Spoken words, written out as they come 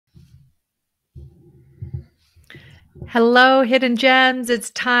Hello, Hidden Gems. It's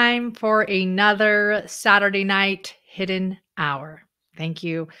time for another Saturday night Hidden Hour. Thank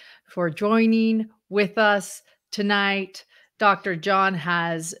you for joining with us tonight. Dr. John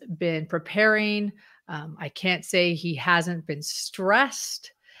has been preparing. I can't say he hasn't been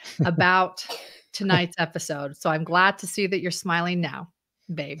stressed about tonight's episode. So I'm glad to see that you're smiling now,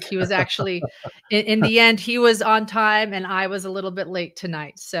 babe. He was actually, in the end, he was on time and I was a little bit late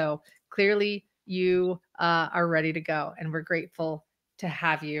tonight. So clearly, you are ready to go, and we're grateful to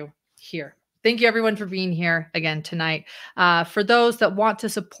have you here. Thank you, everyone, for being here again tonight. For those that want to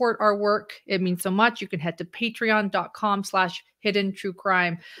support our work, it means so much. You can head to patreon.com/hidden true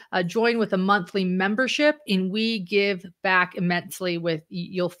crime. Join with a monthly membership, and we give back immensely.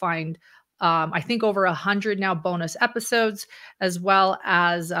 You'll find I think over 100 now bonus episodes, as well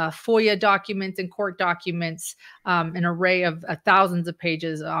as FOIA documents and court documents, an array of thousands of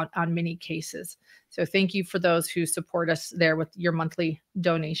pages on many cases. So thank you for those who support us there with your monthly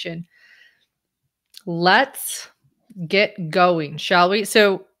donation. Let's get going, shall we?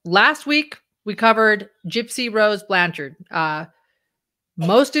 So last week we covered GYPSY Rose Blanchard.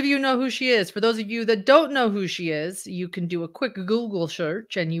 Most of you know who she is. For those of you that don't know who she is, you can do a quick Google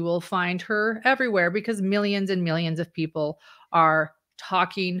search and you will find her everywhere because millions and millions of people are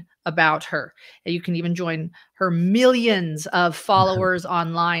talking about her. And you can even join her millions of followers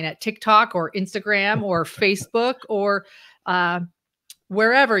online at TikTok or Instagram or Facebook or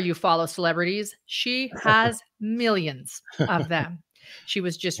wherever you follow celebrities. She has millions of them. She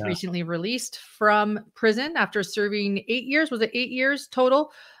was just recently released from prison after serving 8 years. Was it 8 years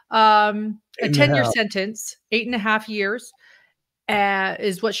total? A 10-year sentence, 8.5 years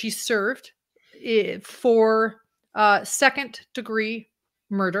is what she served for second-degree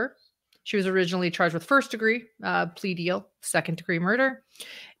murder. She was originally charged with first-degree plea deal, second-degree murder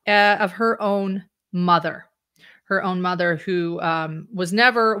of her own mother. Her own mother, who was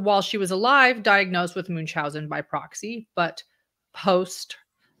never, while she was alive, diagnosed with Munchausen by proxy, but post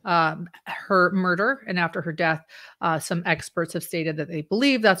her murder and after her death, some experts have stated that they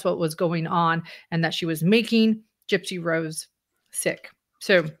believe that's what was going on and that she was making GYPSY Rose sick.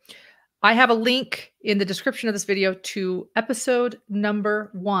 So I have a link in the description of this video to episode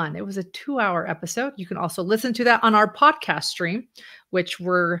number 1. It was a 2-hour episode. You can also listen to that on our podcast stream, which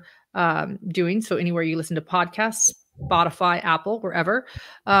we're doing. So anywhere you listen to podcasts, Spotify, Apple, wherever.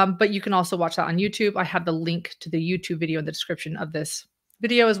 But you can also watch that on YouTube. I have the link to the YouTube video in the description of this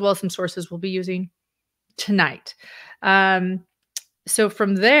video, as well as some sources we'll be using tonight. So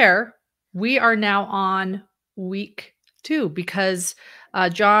from there, we are now on week 2 because,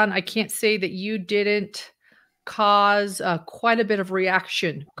 John, I can't say that you didn't cause quite a bit of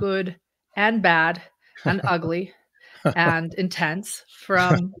reaction, good and bad and ugly and intense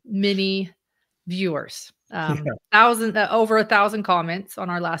from many viewers. Over 1,000 comments on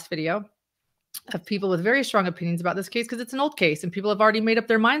our last video of people with very strong opinions about this case because it's an old case and people have already made up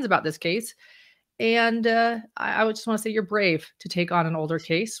their minds about this case. And I would just want to say you're brave to take on an older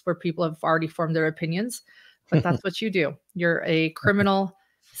case where people have already formed their opinions, but that's what you do. You're a criminal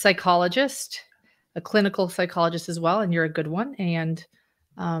psychologist, a clinical psychologist as well, and you're a good one.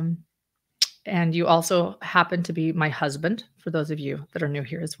 And you also happen to be my husband, for those of you that are new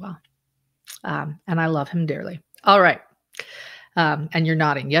here as well. And I love him dearly. All right. And you're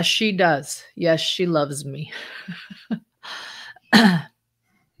nodding. Yes, she does. Yes, she loves me.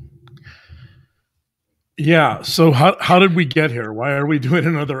 Yeah. So how did we get here? Why are we doing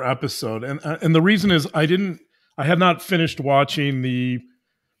another episode? And the reason is I had not finished watching the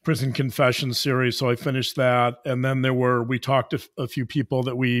Prison Confessions series, so I finished that, and then we talked to a few people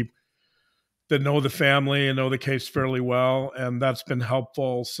that know the family and know the case fairly well, and that's been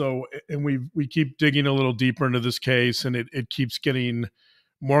helpful. So, and we keep digging a little deeper into this case, and it keeps getting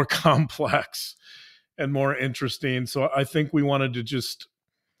more complex and more interesting. So I think we wanted to just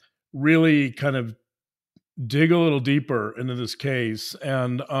really kind of dig a little deeper into this case.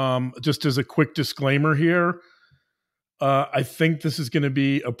 And just as a quick disclaimer here, I think this is going to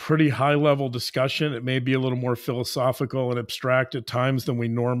be a pretty high-level discussion. It may be a little more philosophical and abstract at times than we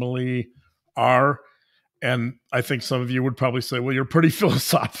normally are. And I think some of you would probably say, well, you're pretty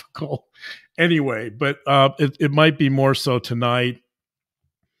philosophical anyway, but it might be more so tonight.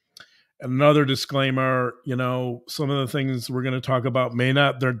 Another disclaimer, some of the things we're going to talk about may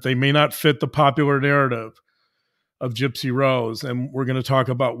not fit the popular narrative of GYPSY Rose, and we're going to talk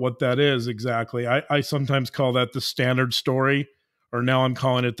about what that is exactly. I sometimes call that the standard story, or now I'm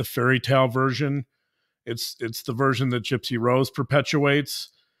calling it the fairy tale version. It's the version that GYPSY Rose perpetuates.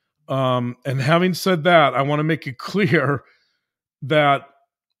 And having said that, I want to make it clear that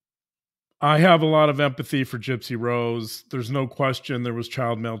I have a lot of empathy for GYPSY Rose. There's no question there was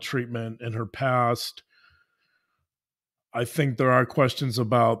child maltreatment in her past. I think there are questions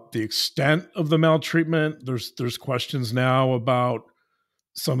about the extent of the maltreatment. There's questions now about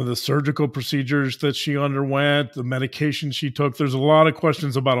some of the surgical procedures that she underwent, the medication she took. There's a lot of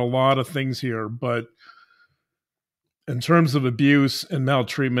questions about a lot of things here, but in terms of abuse and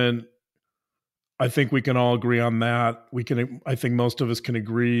maltreatment, I think we can all agree on that. I think most of us can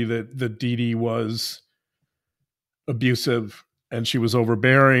agree that Dee Dee was abusive and she was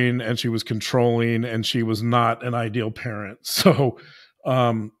overbearing and she was controlling and she was not an ideal parent. So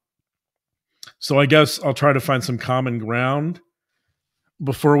I guess I'll try to find some common ground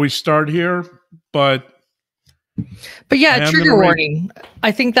before we start here, but yeah, trigger warning.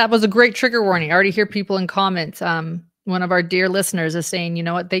 I think that was a great trigger warning. I already hear people in comments. One of our dear listeners is saying, you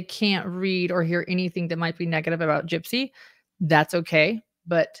know what, they can't read or hear anything that might be negative about GYPSY. That's okay.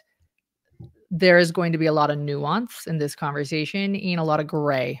 But there is going to be a lot of nuance in this conversation and a lot of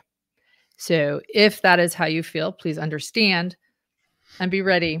gray. So if that is how you feel, please understand and be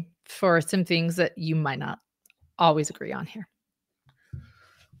ready for some things that you might not always agree on here.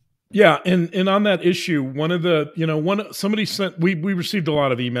 Yeah, and on that issue, somebody sent, we received a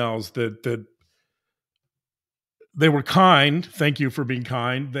lot of emails that they were kind. Thank you for being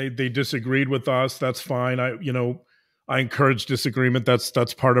kind. They disagreed with us. That's fine. I encourage disagreement.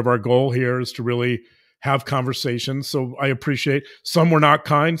 That's part of our goal here, is to really have conversations. So I appreciate some were not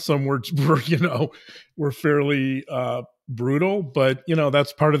kind, some were fairly brutal, but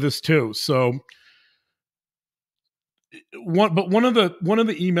that's part of this too. So one of the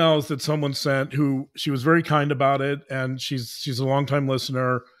emails that someone sent, who she was very kind about it, and she's a longtime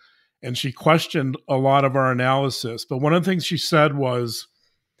listener, and she questioned a lot of our analysis. But one of the things she said was,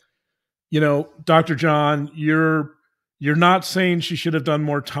 Dr. John, you're not saying she should have done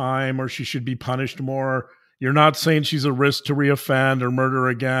more time or she should be punished more. You're not saying she's a risk to reoffend or murder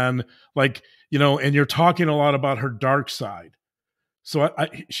again. And you're talking a lot about her dark side. So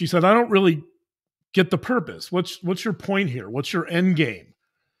she said, I don't really get the purpose. What's your point here? What's your end game?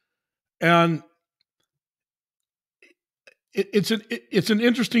 And it's an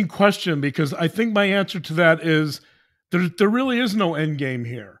interesting question, because I think my answer to that is there really is no end game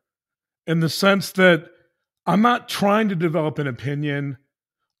here, in the sense that I'm not trying to develop an opinion.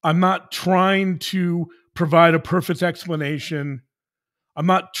 I'm not trying to provide a perfect explanation. I'm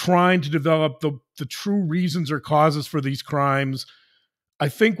not trying to develop the true reasons or causes for these crimes. I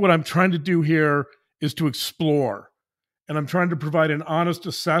think what I'm trying to do here is to explore, and I'm trying to provide an honest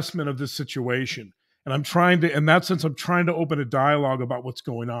assessment of this situation. And in that sense, I'm trying to open a dialogue about what's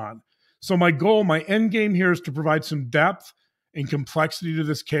going on. So my goal, my end game here, is to provide some depth and complexity to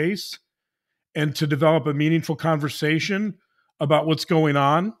this case, and to develop a meaningful conversation about what's going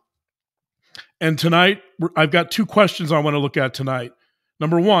on. And tonight, I've got two questions I want to look at tonight.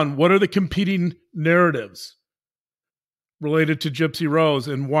 Number one, what are the competing narratives related to GYPSY Rose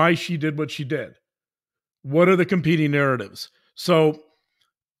and why she did what she did? What are the competing narratives? So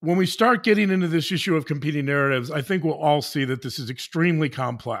when we start getting into this issue of competing narratives, I think we'll all see that this is extremely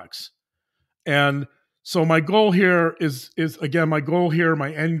complex. And so my goal here is again, my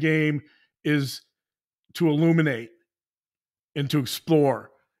end game is to illuminate and to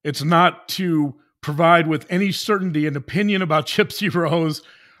explore. It's not to provide with any certainty an opinion about GYPSY Rose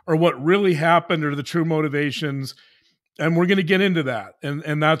or what really happened or the true motivations. And we're going to get into that.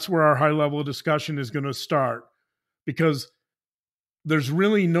 And that's where our high level of discussion is going to start, because there's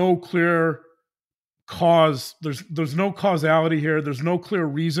really no clear cause. There's no causality here. There's no clear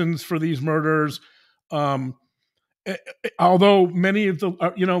reasons for these murders. Although many of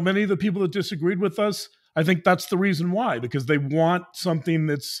the people that disagreed with us, I think that's the reason why, because they want something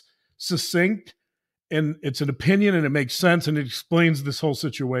that's succinct and it's an opinion and it makes sense and it explains this whole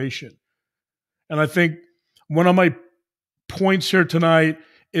situation. And I think one of my points here tonight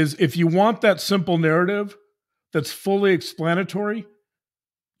is, if you want that simple narrative that's fully explanatory,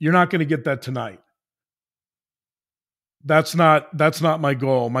 you're not going to get that tonight. That's not my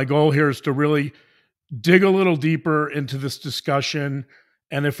goal. My goal here is to really dig a little deeper into this discussion.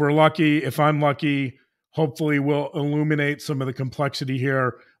 And if I'm lucky, hopefully we'll illuminate some of the complexity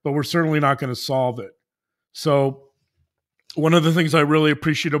here, but we're certainly not going to solve it. So one of the things I really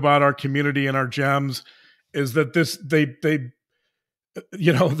appreciate about our community and our gems is that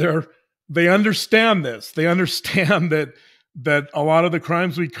they understand this. They understand that a lot of the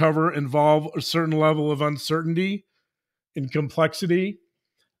crimes we cover involve a certain level of uncertainty and complexity.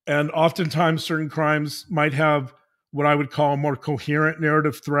 And oftentimes certain crimes might have what I would call a more coherent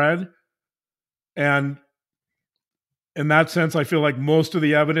narrative thread. And in that sense, I feel like most of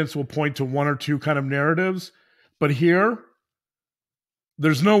the evidence will point to one or two kind of narratives. But here,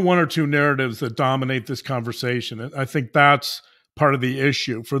 there's no one or two narratives that dominate this conversation. And I think that's part of the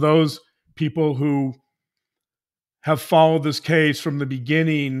issue. For those people who have followed this case from the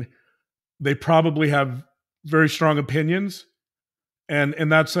beginning, they probably have very strong opinions. And in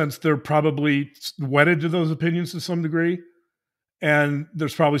that sense, they're probably wedded to those opinions to some degree. And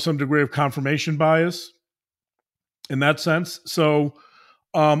there's probably some degree of confirmation bias in that sense. So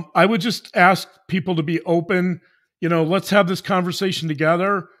I would just ask people to be open. You know, let's have this conversation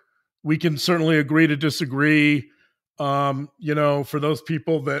together. We can certainly agree to disagree. You know, for those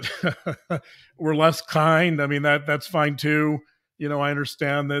people that were less kind, I mean, that's fine too. You know, I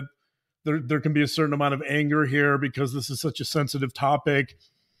understand that there can be a certain amount of anger here because this is such a sensitive topic.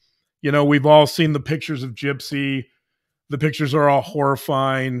 You know, we've all seen the pictures of GYPSY. The pictures are all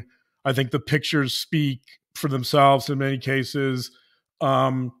horrifying. I think the pictures speak for themselves in many cases.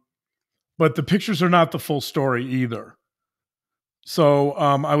 But the pictures are not the full story either. So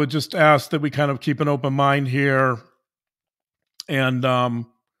I would just ask that we kind of keep an open mind here, and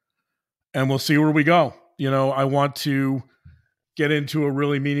we'll see where we go. You know, I want to get into a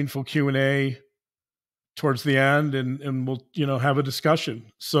really meaningful Q&A towards the end, and we'll, you know, have a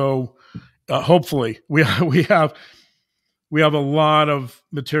discussion. So hopefully we have a lot of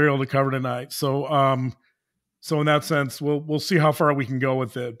material to cover tonight. So so in that sense, we'll see how far we can go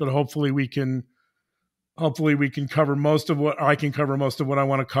with it, but hopefully we can cover most of what I can cover, most of what I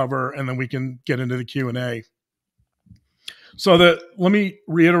want to cover, and then we can get into the Q&A. So let me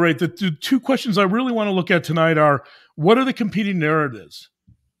reiterate that the two questions I really want to look at tonight are, what are the competing narratives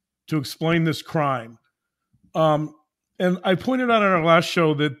to explain this crime? And I pointed out in our last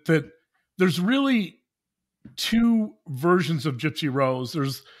show that there's really two versions of GYPSY Rose.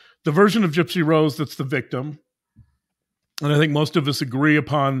 There's the version of GYPSY Rose that's the victim. And I think most of us agree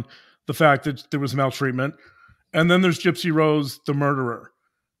upon the fact that there was maltreatment. And then there's GYPSY Rose, the murderer.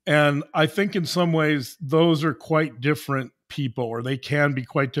 And I think in some ways, those are quite different people, or they can be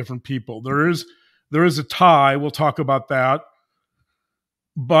quite different people. There is a tie. We'll talk about that.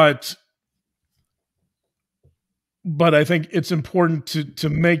 But I think it's important to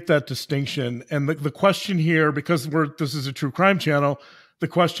make that distinction. And the question here, because this is a true crime channel, the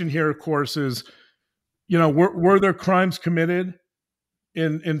question here, of course, is, you know, were there crimes committed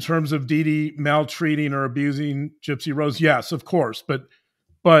in terms of Dee Dee maltreating or abusing GYPSY Rose? Yes, of course.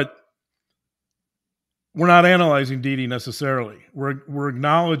 But we're not analyzing Dee Dee necessarily. We're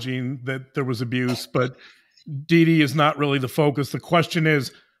acknowledging that there was abuse, but Dee Dee is not really the focus. The question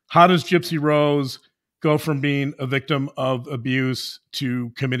is, how does GYPSY Rose go from being a victim of abuse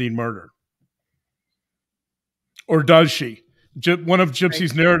to committing murder? Or does she? One of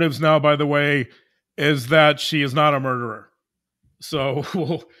GYPSY's narratives now, by the way, is that she is not a murderer. So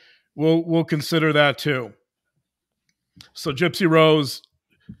we'll consider that too. So GYPSY Rose,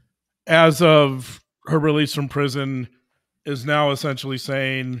 as of her release from prison, is now essentially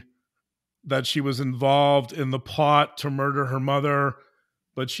saying that she was involved in the plot to murder her mother,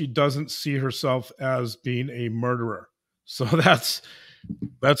 but she doesn't see herself as being a murderer. So that's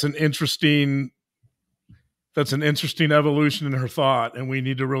an interesting evolution in her thought, and we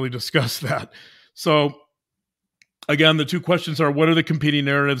need to really discuss that. So again, the two questions are, what are the competing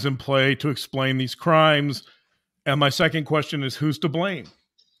narratives in play to explain these crimes? And my second question is, who's to blame?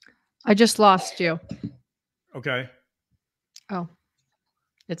 I just lost you. Okay. Oh,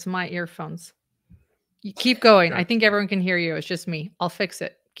 it's my earphones. You keep going. Okay. I think everyone can hear you. It's just me. I'll fix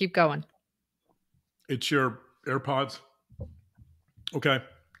it. Keep going. It's your AirPods. Okay.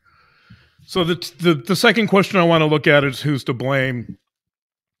 So the second question I want to look at is, who's to blame?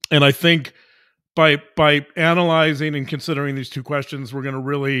 And I think by analyzing and considering these two questions, we're going to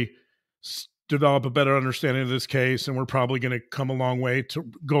really develop a better understanding of this case, and we're probably going to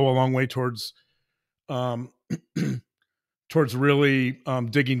go a long way towards towards really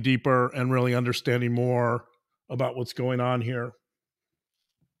digging deeper and really understanding more about what's going on here.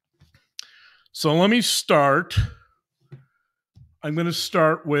 So let me start. I'm going to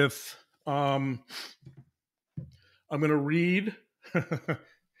start with, I'm going to read.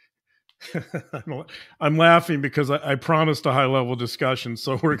 I'm laughing because I promised a high level discussion.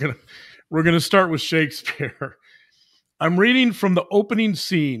 So we're going to start with Shakespeare. I'm reading from the opening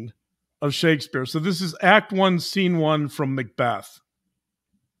scene of Shakespeare. So this is Act 1, Scene 1 from Macbeth.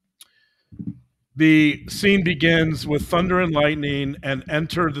 The scene begins with thunder and lightning, and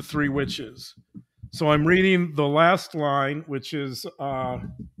enter the three witches. So I'm reading the last line, which is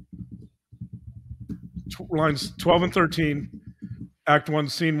lines 12 and 13, Act 1,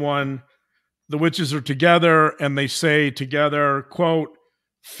 Scene 1. the witches are together and they say together, quote,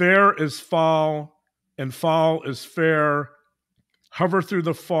 "Fair is fall and fall is fair, hover through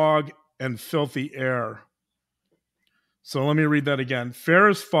the fog and filthy air." So let me read that again. "Fair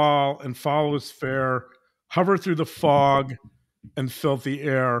is fall and fall is fair, hover through the fog and filthy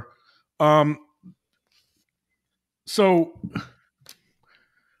air." So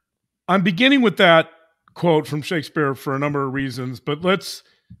I'm beginning with that quote from Shakespeare for a number of reasons, but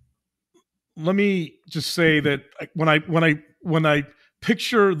let me just say that when I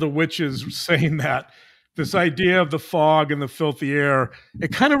picture the witches saying that, this idea of the fog and the filthy air,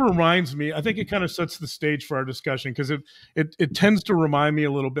 it kind of reminds me, I think it kind of sets the stage for our discussion, because it tends to remind me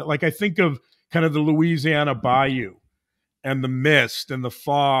a little bit, like I think of kind of the Louisiana bayou and the mist and the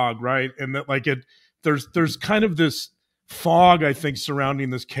fog, right? And that like there's kind of this fog, I think,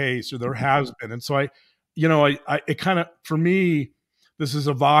 surrounding this case, or there has been. And so it kind of, for me, this is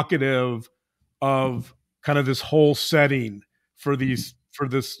evocative of kind of this whole setting for this, for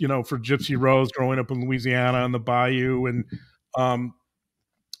Gypsy Rose growing up in Louisiana and the bayou. And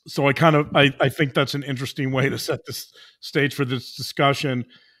so I think that's an interesting way to set this stage for this discussion.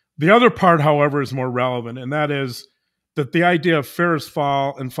 The other part, however, is more relevant, and that is that the idea of fair is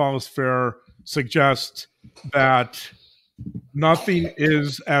fall and fall is fair suggests that nothing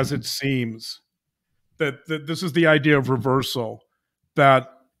is as it seems. That this is the idea of reversal, that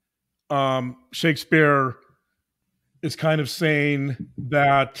Shakespeare is kind of saying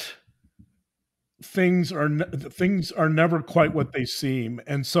that things are never quite what they seem.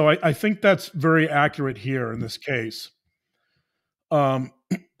 And so I think that's very accurate here in this case. That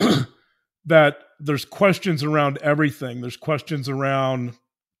there's questions around everything. There's questions around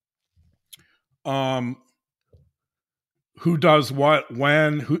who does what,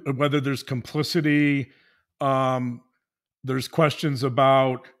 when, whether there's complicity. There's questions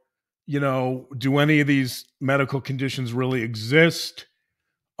about, do any of these medical conditions really exist?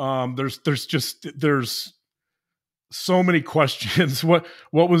 There's so many questions. What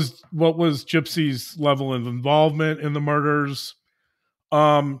was Gypsy's level of involvement in the murders?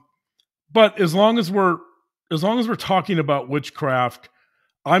 But as long as we're talking about witchcraft,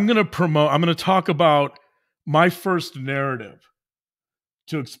 I'm going to talk about my first narrative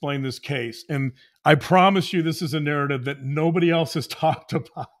to explain this case. And I promise you, this is a narrative that nobody else has talked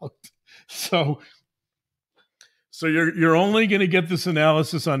about. So you're only going to get this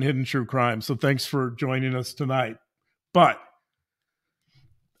analysis on Hidden True Crime. So thanks for joining us tonight. But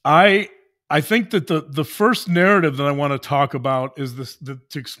I think that the first narrative that I want to talk about is to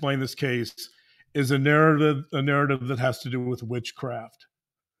explain this case is a narrative that has to do with witchcraft.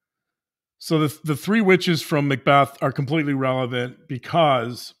 So the three witches from Macbeth are completely relevant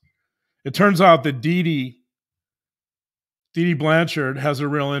because it turns out that Dee Dee Blanchard has a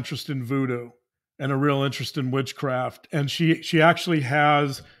real interest in voodoo and a real interest in witchcraft. And she actually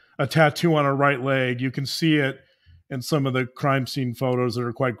has a tattoo on her right leg. You can see it in some of the crime scene photos that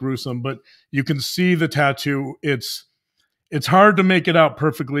are quite gruesome, but you can see the tattoo. It's hard to make it out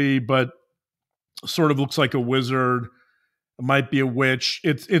perfectly, but sort of looks like a wizard. It might be a witch.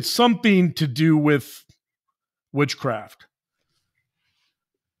 It's something to do with witchcraft.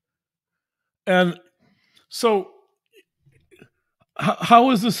 And so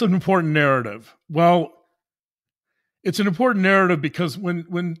how is this an important narrative? Well, it's an important narrative because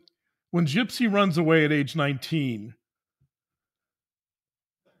when Gypsy runs away at age 19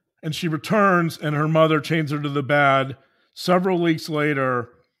 and she returns and her mother chains her to the bed, several weeks later,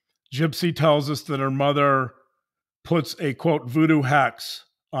 Gypsy tells us that her mother puts a, quote, voodoo hex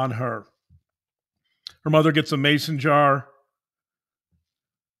on her. Her mother gets a mason jar.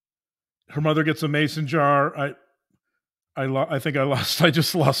 I think I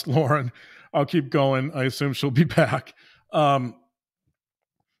just lost Lauren. I'll keep going. I assume she'll be back.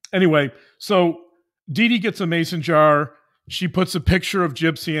 Anyway, so Dee Dee gets a mason jar. She puts a picture of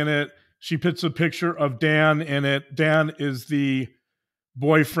Gypsy in it. She puts a picture of Dan in it. Dan is the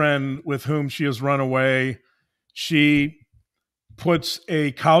boyfriend with whom she has run away. She puts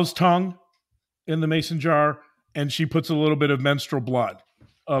a cow's tongue in the mason jar, and she puts a little bit of menstrual blood,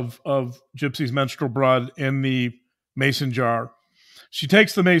 of Gypsy's menstrual blood, in the mason jar. She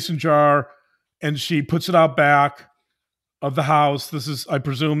takes the mason jar and she puts it out back of the house. I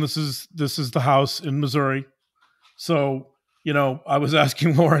presume this is the house in Missouri. So, I was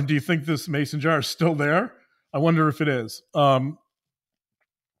asking Lauren, do you think this mason jar is still there? I wonder if it is.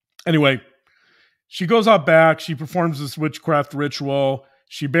 Anyway, she goes out back. She performs this witchcraft ritual.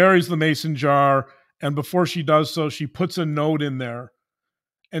 She buries the mason jar. And before she does so, she puts a note in there.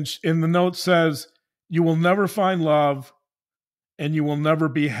 And the note says, "You will never find love and you will never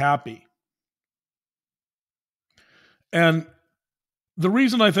be happy." And the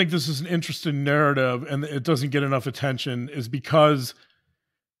reason I think this is an interesting narrative and it doesn't get enough attention is because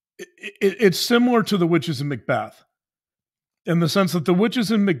it's similar to the witches in Macbeth, in the sense that the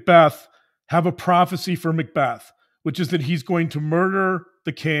witches in Macbeth have a prophecy for Macbeth, which is that he's going to murder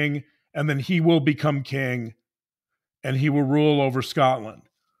the king and then he will become king and he will rule over Scotland.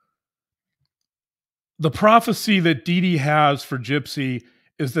 The prophecy that Dee Dee has for Gypsy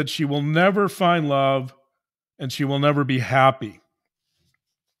is that she will never find love and she will never be happy.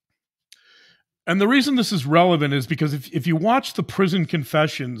 And the reason this is relevant is because if you watch the prison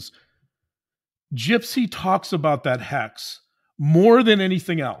confessions, Gypsy talks about that hex more than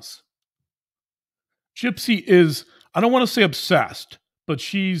anything else. Gypsy is, I don't want to say obsessed, but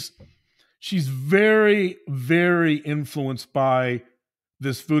she's very, very influenced by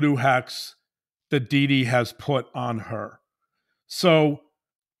this voodoo hex that Dee Dee has put on her. So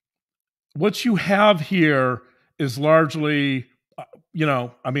what you have here is largely,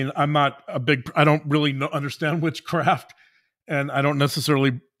 I mean, I don't really understand witchcraft, and I don't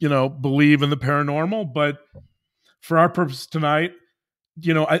necessarily, believe in the paranormal, but for our purpose tonight,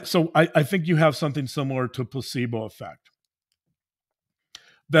 I think you have something similar to a placebo effect.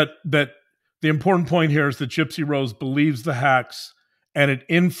 That the important point here is that Gypsy Rose believes the hex and it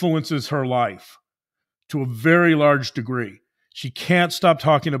influences her life to a very large degree. She can't stop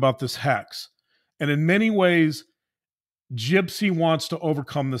talking about this hex. And in many ways, Gypsy wants to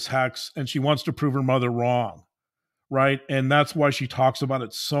overcome this hex and she wants to prove her mother wrong, right? And that's why she talks about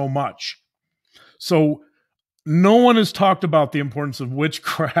it so much. So no one has talked about the importance of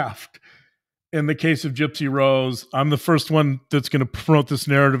witchcraft in the case of Gypsy Rose. I'm the first one that's going to promote this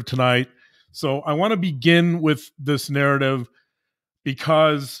narrative tonight. So I want to begin with this narrative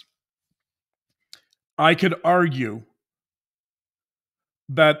because I could argue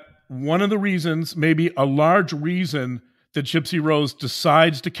that one of the reasons, maybe a large reason, that Gypsy Rose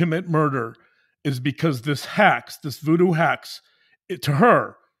decides to commit murder is because this hex, this voodoo hex, to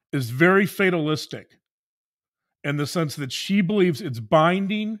her is very fatalistic in the sense that she believes it's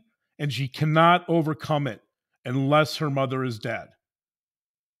binding and she cannot overcome it unless her mother is dead.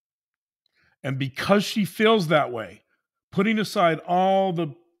 And because she feels that way, putting aside all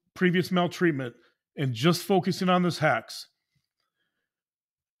the previous maltreatment and just focusing on this hex,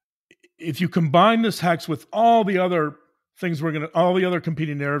 if you combine this hex with all the other things all the other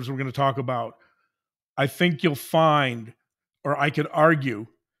competing narratives we're going to talk about, I think you'll find, or I could argue,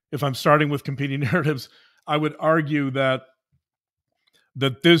 if I'm starting with competing narratives, I would argue that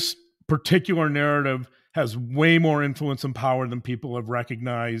this particular narrative has way more influence and power than people have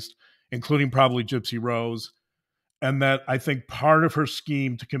recognized, including probably Gypsy Rose. And that I think part of her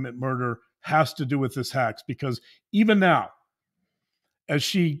scheme to commit murder has to do with this hex, because even now, as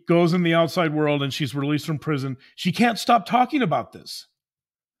she goes in the outside world and she's released from prison, she can't stop talking about this.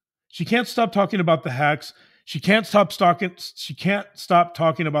 She can't stop talking about the hex. She can't stop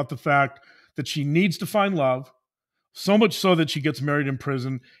talking about the fact that she needs to find love, so much so that she gets married in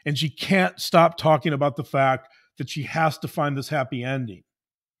prison, and she can't stop talking about the fact that she has to find this happy ending.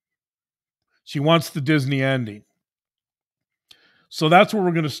 She wants the Disney ending. So that's where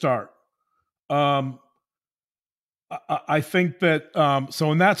we're going to start. I think that,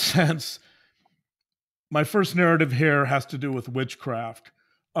 so in that sense, my first narrative here has to do with witchcraft.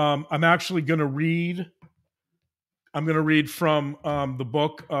 I'm actually going to read, from the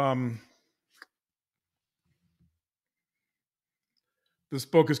book. This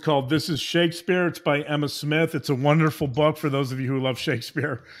book is called This is Shakespeare. It's by Emma Smith. It's a wonderful book for those of you who love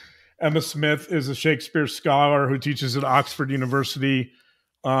Shakespeare. Emma Smith is a Shakespeare scholar who teaches at Oxford University.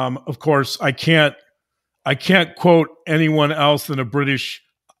 Of course, I can't quote anyone else than a British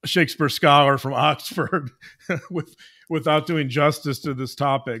Shakespeare scholar from Oxford without doing justice to this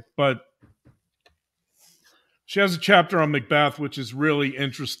topic. But she has a chapter on Macbeth, which is really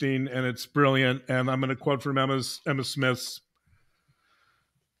interesting and it's brilliant. And I'm going to quote from Emma Smith's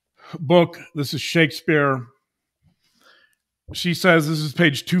book. This is Shakespeare. She says, this is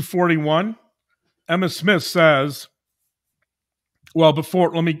page 241. Emma Smith says, well,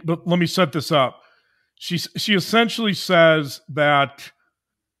 let me set this up. She essentially says that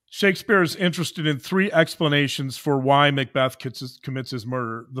Shakespeare is interested in three explanations for why Macbeth commits his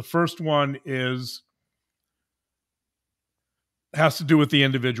murder. The first one has to do with the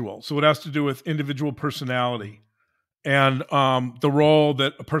individual. So it has to do with individual personality and the role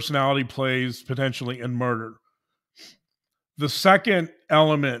that a personality plays potentially in murder. The second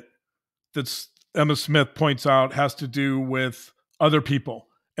element that Emma Smith points out has to do with other people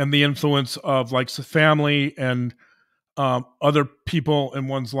and the influence of like family and other people in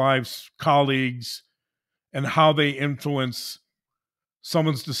one's lives, colleagues, and how they influence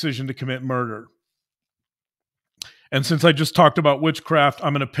someone's decision to commit murder. And since I just talked about witchcraft,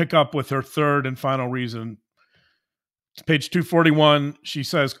 I'm going to pick up with her third and final reason. Page 241, she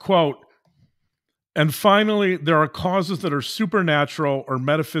says, quote, "And finally, there are causes that are supernatural or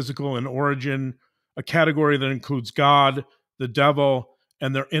metaphysical in origin, a category that includes God, the devil,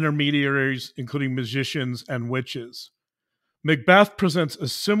 and their intermediaries, including magicians and witches. Macbeth presents a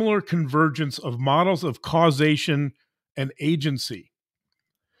similar convergence of models of causation and agency.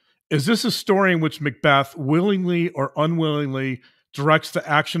 Is this a story in which Macbeth willingly or unwillingly directs the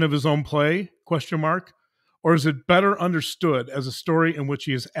action of his own play? Question mark. Or is it better understood as a story in which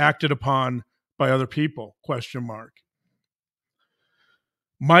he is acted upon by other people? Question mark.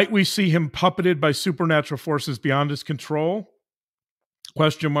 Might we see him puppeted by supernatural forces beyond his control?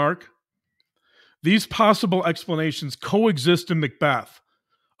 Question mark. These possible explanations coexist in Macbeth,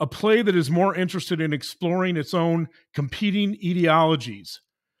 a play that is more interested in exploring its own competing ideologies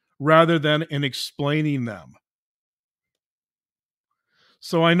rather than in explaining them."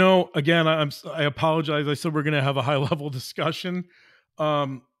 So I know, again, I apologize. I said we're going to have a high-level discussion.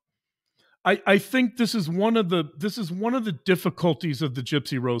 I think this is one of the difficulties of the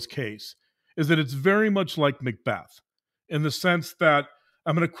Gypsy Rose case, is that it's very much like Macbeth, in the sense that,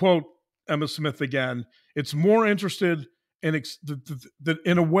 I'm going to quote Emma Smith again, it's more interested in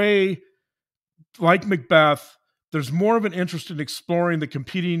in a way, like Macbeth, there's more of an interest in exploring the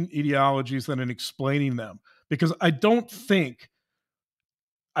competing ideologies than in explaining them. Because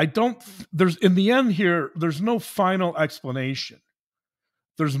there's, in the end here, there's no final explanation.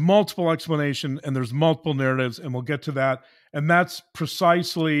 There's multiple explanation and there's multiple narratives, and we'll get to that. And that's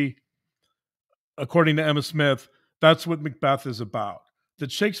precisely, according to Emma Smith, that's what Macbeth is about.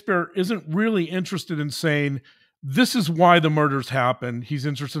 That Shakespeare isn't really interested in saying, this is why the murders happened. He's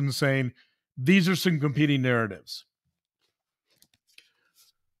interested in saying, these are some competing narratives.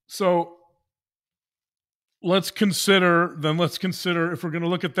 So let's consider, if we're going to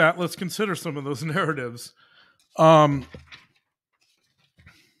look at that, let's consider some of those narratives.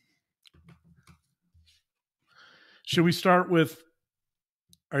 Should we start with,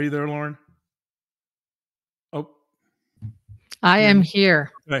 are you there, Lauren? Oh, I am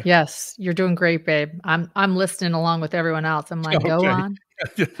here. Okay. Yes, you're doing great, babe. I'm listening along with everyone else. I'm like, go on.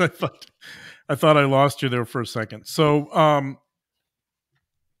 I thought I lost you there for a second. So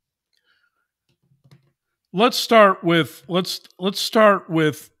let's start with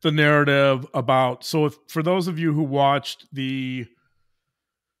the narrative about, so for those of you who watched the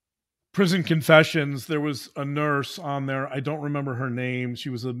Prison Confessions, there was a nurse on there. I don't remember her name. She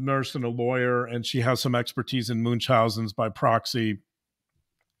was a nurse and a lawyer, and she has some expertise in Munchausen's by proxy.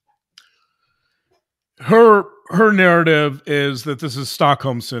 Her narrative is that this is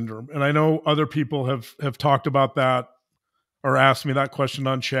Stockholm Syndrome. And I know other people have talked about that or asked me that question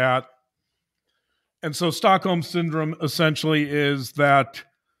on chat. And so Stockholm Syndrome essentially is that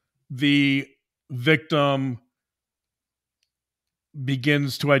the victim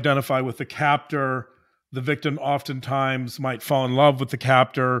begins to identify with the captor. The victim oftentimes might fall in love with the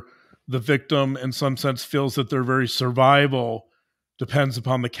captor. The victim, in some sense, feels that their very survival depends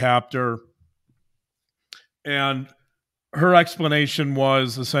upon the captor. And her explanation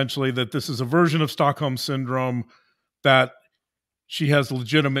was essentially that this is a version of Stockholm Syndrome, that she has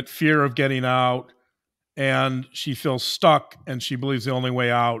legitimate fear of getting out, and she feels stuck, and she believes the only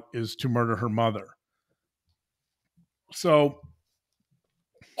way out is to murder her mother. So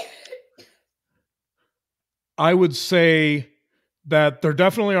I would say that there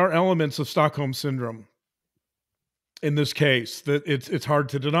definitely are elements of Stockholm Syndrome in this case, that it's hard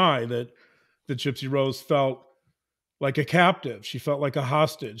to deny that Gypsy Rose felt like a captive. She felt like a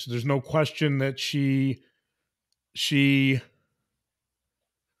hostage. There's no question that she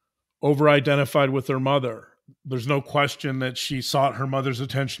over-identified with her mother. There's no question that she sought her mother's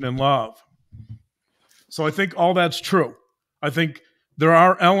attention and love. So I think all that's true. I think there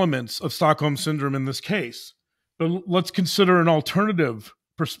are elements of Stockholm Syndrome in this case. But let's consider an alternative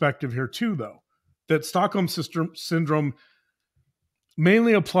perspective here too, though, that Stockholm Syndrome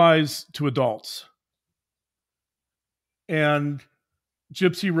mainly applies to adults. And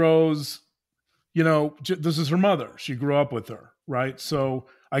Gypsy Rose, this is her mother. She grew up with her, right? So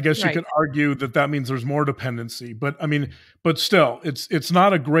I guess you could argue that means there's more dependency. But I mean, but still, it's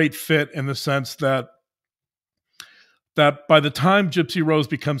not a great fit in the sense that by the time Gypsy Rose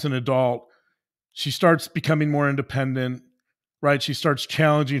becomes an adult, she starts becoming more independent, right? She starts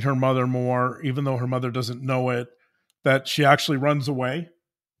challenging her mother more, even though her mother doesn't know it, that she actually runs away.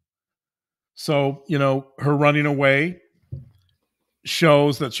 So, her running away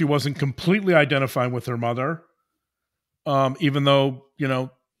shows that she wasn't completely identifying with her mother, even though, you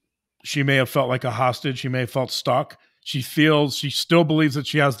know, she may have felt like a hostage. She may have felt stuck. She still believes that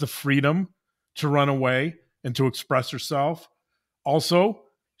she has the freedom to run away and to express herself. Also,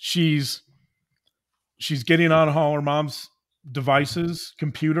 she's getting on all her mom's devices,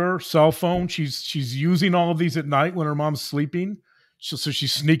 computer, cell phone. She's using all of these at night when her mom's sleeping. So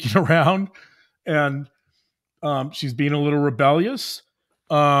she's sneaking around, and she's being a little rebellious.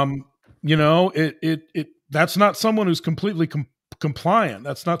 You know, that's not someone who's completely compliant.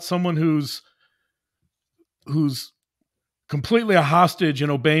 That's not someone who's completely a hostage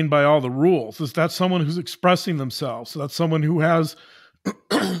and obeying by all the rules. That's someone who's expressing themselves. So that's someone who has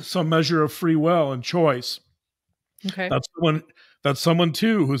some measure of free will and choice. Okay. That's someone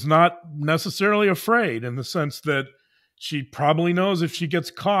too who's not necessarily afraid, in the sense that she probably knows if she gets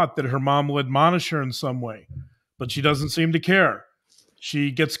caught that her mom will admonish her in some way, but she doesn't seem to care.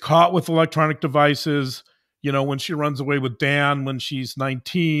 She gets caught with electronic devices, you know, when she runs away with Dan when she's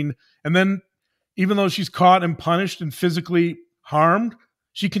 19. And then, even though she's caught and punished and physically harmed,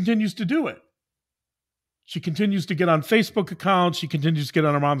 she continues to do it. She continues to get on Facebook accounts. She continues to get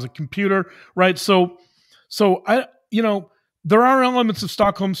on her mom's computer, right? So I, you know, there are elements of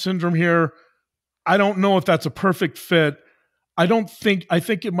Stockholm Syndrome here. I don't know if that's a perfect fit. I think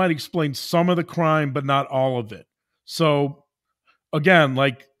it might explain some of the crime, but not all of it. So again,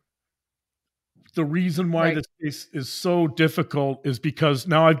 like, the reason why this case is so difficult is because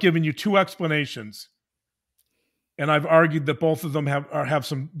now I've given you two explanations, and I've argued that both of them have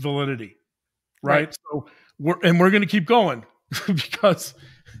some validity, right? So we're going to keep going because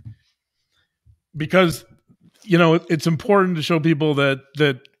you know, it's important to show people that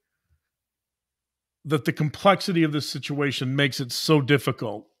the complexity of this situation makes it so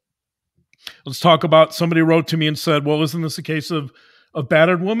difficult. Let's talk about, somebody wrote to me and said, well, isn't this a case of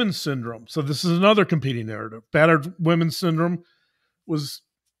battered woman syndrome? So this is another competing narrative. Battered woman syndrome was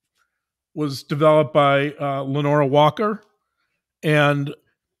developed by Lenora Walker, and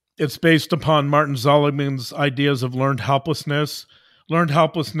it's based upon Martin Seligman's ideas of learned helplessness. Learned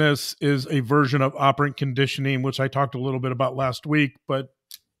helplessness is a version of operant conditioning, which I talked a little bit about last week, but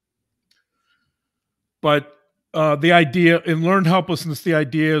the idea in learned helplessness, the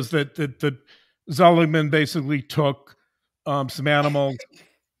idea is that Seligman basically took some animals.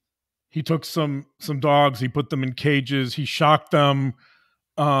 He took some dogs. He put them in cages. He shocked them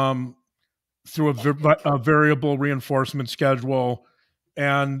through a variable reinforcement schedule.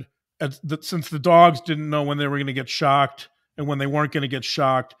 And since the dogs didn't know when they were going to get shocked and when they weren't going to get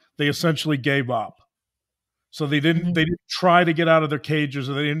shocked, they essentially gave up. So they didn't try to get out of their cages,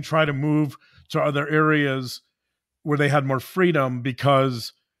 or they didn't try to move to other areas where they had more freedom,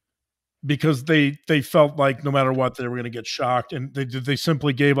 because they felt like no matter what, they were going to get shocked, and they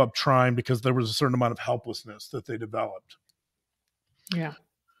simply gave up trying because there was a certain amount of helplessness that they developed. Yeah.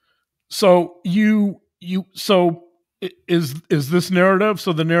 So so is this narrative?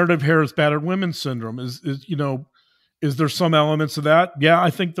 So the narrative here is battered women syndrome. Is there some elements of that? Yeah, I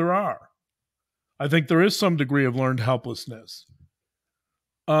think there are. I think there is some degree of learned helplessness.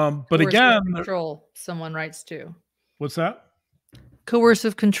 But coercive again, control, someone writes too. What's that?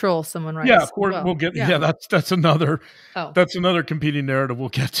 Coercive control, someone writes. Yeah, we'll get. Yeah, that's another. Oh. That's another competing narrative we'll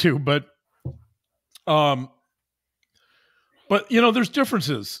get to. But you know, there's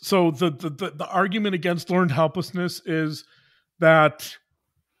differences. So the argument against learned helplessness is that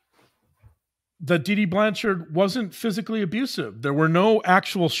Dee Dee Blanchard wasn't physically abusive. There were no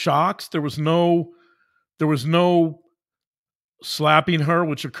actual shocks. There was no slapping her,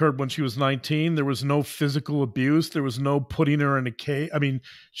 which occurred when she was 19. There was no physical abuse. There was no putting her in a cage. I mean,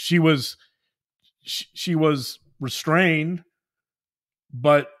 she was restrained,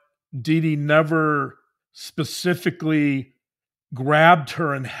 but Dee Dee never specifically grabbed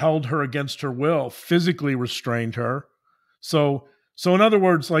her and held her against her will, physically restrained her. So in other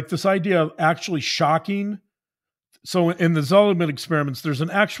words, like, this idea of actually shocking. So in the Seligman experiments, there's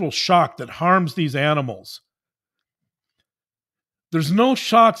an actual shock that harms these animals. There's no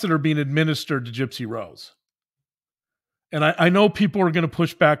shocks that are being administered to GYPSY Rose. And I know people are going to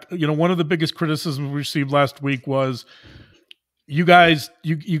push back. You know, one of the biggest criticisms we received last week was, you guys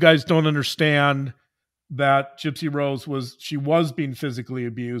don't understand that GYPSY Rose was being physically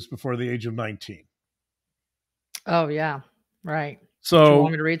abused before the age of 19. Oh yeah, right. So do you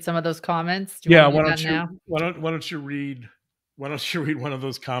want me to read some of those comments? Why don't you read one of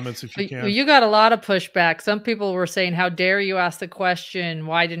those comments if you can? Well, you got a lot of pushback. Some people were saying, how dare you ask the question,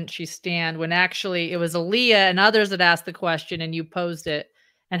 why didn't she stand? When actually it was Aaliyah and others that asked the question, and you posed it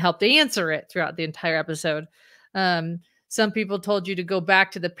and helped answer it throughout the entire episode. Some people told you to go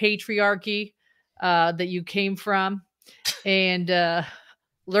back to the patriarchy that you came from and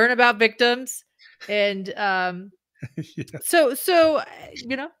learn about victims. And Yeah. so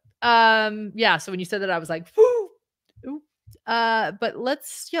yeah. So when you said that, I was like, whoo. Ooh. But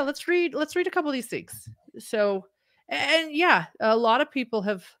let's read a couple of these things. So, and yeah, a lot of people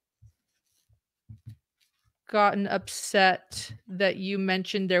have gotten upset that you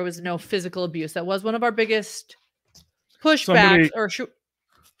mentioned there was no physical abuse. That was one of our biggest pushbacks.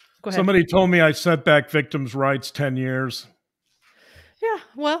 Go ahead. Somebody told me I set back victims' rights 10 years. Yeah,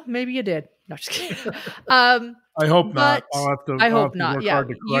 well, maybe you did. No, just kidding. I hope not. I hope not. Yeah,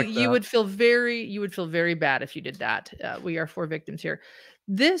 you would feel very bad if you did that. We are for victims here.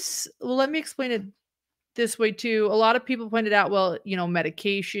 Let me explain it this way too. A lot of people pointed out, well,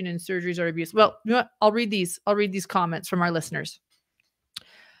 medication and surgeries are abuse. Well, you know what? I'll read these comments from our listeners.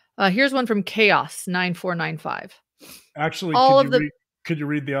 Here's one from Chaos 9495. Actually, could you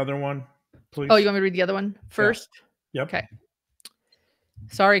read the other one, please? Oh, you want me to read the other one first? Yeah. Yep. Okay.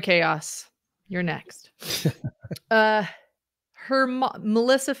 Sorry, Chaos. You're next.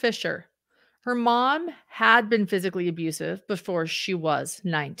 Melissa Fisher. Her mom had been physically abusive before she was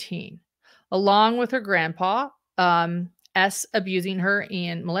 19, along with her grandpa, S, abusing her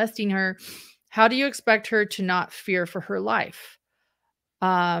and molesting her. How do you expect her to not fear for her life?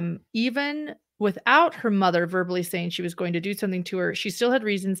 Even without her mother verbally saying she was going to do something to her, she still had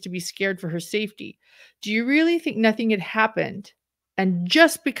reasons to be scared for her safety. Do you really think nothing had happened? And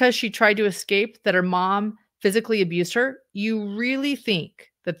just because she tried to escape, that her mom physically abused her, you really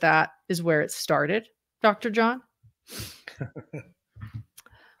think that is where it started, Dr. John?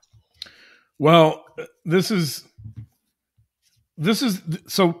 Well, this is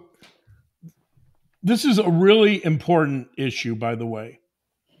a really important issue, by the way,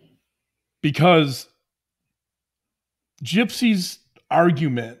 because Gypsy's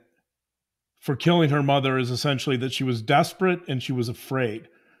argument for killing her mother is essentially that she was desperate and she was afraid.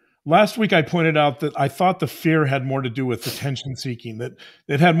 Last week, I pointed out that I thought the fear had more to do with attention seeking, that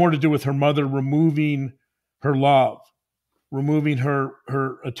it had more to do with her mother removing her love, removing her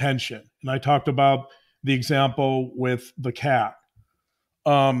attention. And I talked about the example with the cat.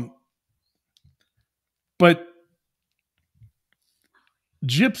 But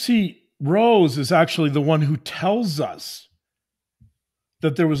Gypsy Rose is actually the one who tells us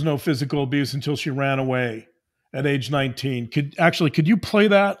that there was no physical abuse until she ran away at age 19. Could you play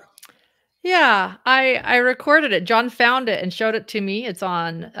that? Yeah, I recorded it. John found it and showed it to me. It's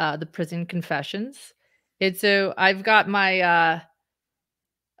on the Prison Confessions. I've got I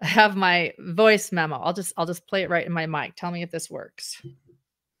have my voice memo. I'll just play it right in my mic. Tell me if this works.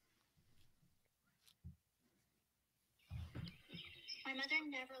 My mother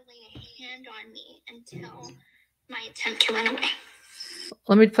never laid a hand on me until my attempt to run away.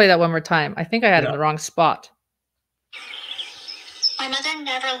 Let me play that one more time. I think I had it in the wrong spot. My mother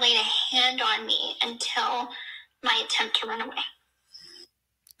never laid a hand on me until my attempt to run away.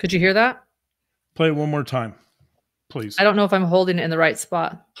 Could you hear that? Play it one more time, please. I don't know if I'm holding it in the right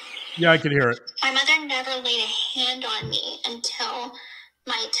spot. Yeah, I could hear it. My mother never laid a hand on me until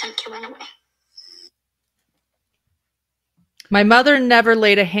my attempt to run away. My mother never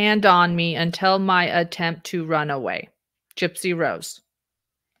laid a hand on me until my attempt to run away. Gypsy Rose.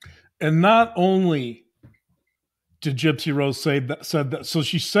 And not only did Gypsy Rose said that, so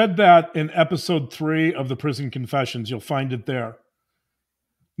she said that in episode 3 of the Prison Confessions. You'll find it there.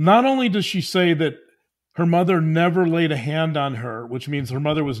 Not only does she say that her mother never laid a hand on her, which means her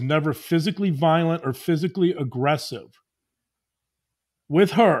mother was never physically violent or physically aggressive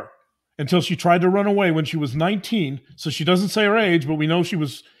with her until she tried to run away when she was 19. So she doesn't say her age, but we know she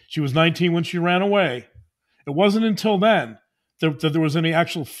was 19 when she ran away. It wasn't until then that there was any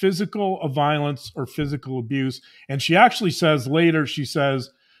actual physical violence or physical abuse. And she actually says later, she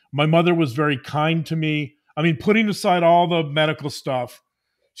says, my mother was very kind to me. I mean, putting aside all the medical stuff,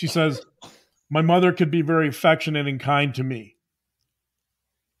 she says, my mother could be very affectionate and kind to me.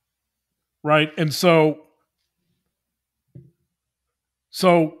 Right? And so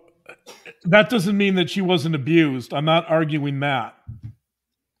that doesn't mean that she wasn't abused. I'm not arguing that.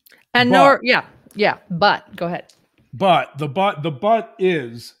 And but go ahead. But the but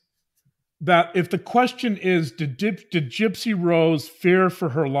is that if the question is, did Gypsy Rose fear for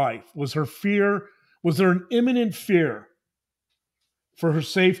her life? Was there an imminent fear for her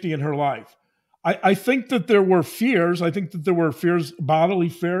safety in her life? I think that there were fears. I think that there were bodily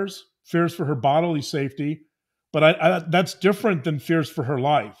fears for her bodily safety, but that's different than fears for her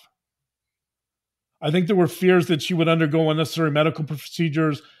life. I think there were fears that she would undergo unnecessary medical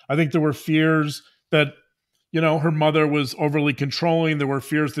procedures. I think there were fears that her mother was overly controlling. There were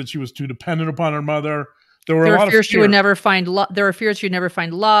fears that she was too dependent upon her mother. There were There a were lot of fears she would fear. never find love. There were fears she'd never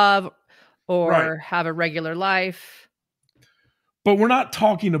find love or Right. have a regular life. But we're not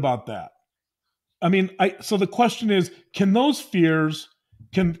talking about that. I mean, so the question is, can those fears,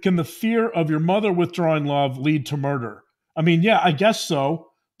 can the fear of your mother withdrawing love lead to murder? I mean, yeah, I guess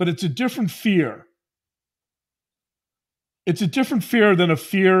so, but it's a different fear. It's a different fear than a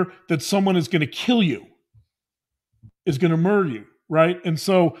fear that someone is going to kill you, is going to murder you, right? And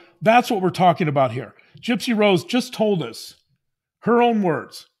so that's what we're talking about here. Gypsy Rose just told us, her own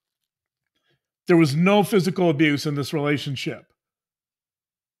words, there was no physical abuse in this relationship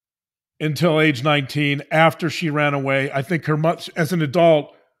until age 19, after she ran away. I think her mother, as an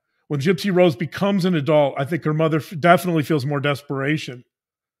adult, when Gypsy Rose becomes an adult, I think her mother definitely feels more desperation,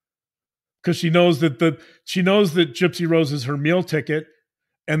 because she knows that Gypsy Rose is her meal ticket,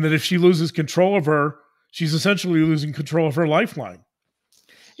 and that if she loses control of her, she's essentially losing control of her lifeline.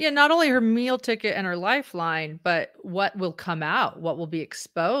 Yeah, not only her meal ticket and her lifeline, but what will come out, what will be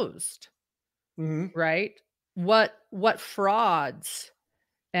exposed, right? What frauds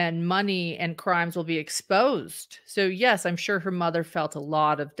and money and crimes will be exposed. So yes, I'm sure her mother felt a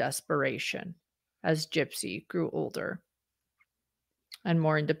lot of desperation as Gypsy grew older and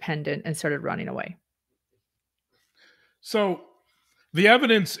more independent and started running away. So the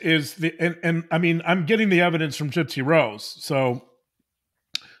evidence is and I mean, I'm getting the evidence from Gypsy Rose. So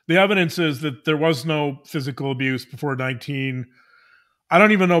the evidence is that there was no physical abuse before 19. I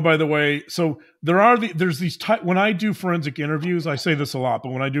don't even know, by the way. So there's these when I do forensic interviews, I say this a lot,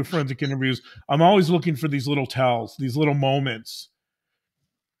 but when I do forensic interviews, I'm always looking for these little tells, these little moments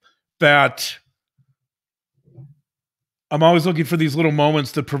that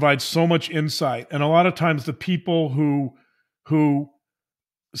provide so much insight. And a lot of times the people who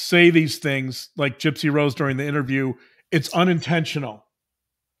say these things, like Gypsy Rose during the interview, it's unintentional.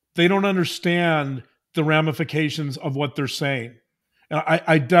 They don't understand the ramifications of what they're saying. And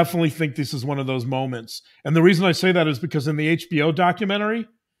I definitely think this is one of those moments. And the reason I say that is because in the HBO documentary,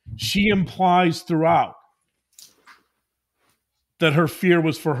 she implies throughout that her fear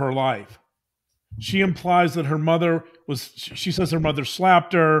was for her life. She implies that she says her mother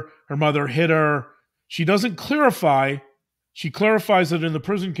slapped her mother hit her. She doesn't clarify. She clarifies it in the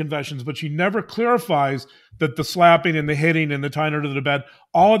prison confessions, but she never clarifies that the slapping and the hitting and the tying her to the bed,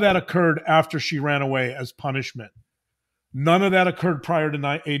 all of that occurred after she ran away as punishment. None of that occurred prior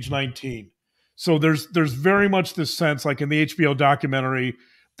to age 19. So there's very much this sense, like in the HBO documentary,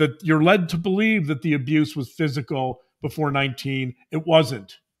 that you're led to believe that the abuse was physical before 19. It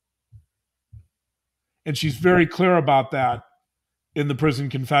wasn't. And she's very clear about that in the prison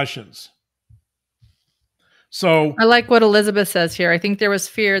confessions. So I like what Elizabeth says here. I think there was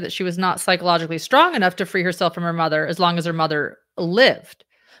fear that she was not psychologically strong enough to free herself from her mother as long as her mother lived,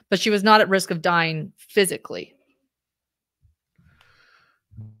 but she was not at risk of dying physically.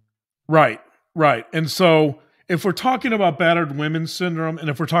 Right. And so if we're talking about battered women syndrome, and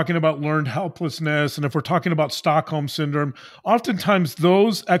if we're talking about learned helplessness, and if we're talking about Stockholm syndrome, oftentimes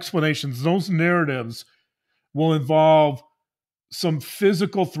those explanations, those narratives will involve some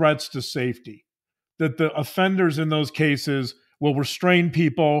physical threats to safety. That the offenders in those cases will restrain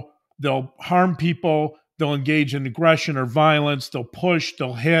people, they'll harm people, they'll engage in aggression or violence, they'll push,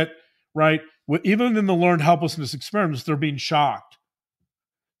 they'll hit, right? Even in the learned helplessness experiments, they're being shocked.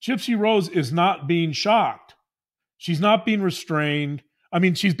 Gypsy Rose is not being shocked. She's not being restrained. I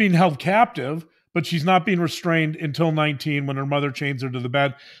mean, she's being held captive, but she's not being restrained until 19 when her mother chains her to the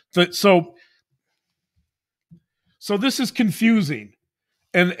bed. So this is confusing.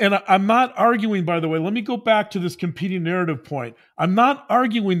 And I'm not arguing, by the way, let me go back to this competing narrative point. I'm not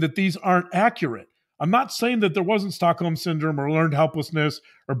arguing that these aren't accurate. I'm not saying that there wasn't Stockholm syndrome or learned helplessness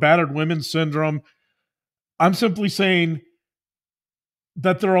or battered women syndrome. I'm simply saying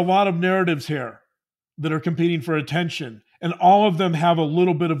that there are a lot of narratives here that are competing for attention, and all of them have a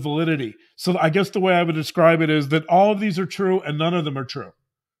little bit of validity. So I guess the way I would describe it is that all of these are true and none of them are true.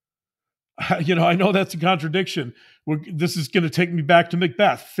 I know that's a contradiction. This is going to take me back to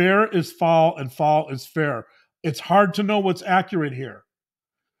Macbeth. Fair is foul and foul is fair. It's hard to know what's accurate here.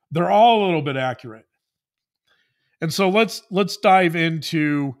 They're all a little bit accurate. And so let's dive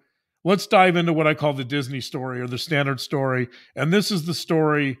into what I call the Disney story, or the standard story. And this is the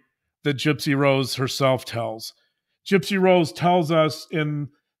story that Gypsy Rose herself tells. Gypsy Rose tells us in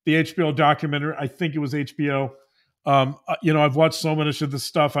the HBO documentary, I think it was HBO. I've watched so much of this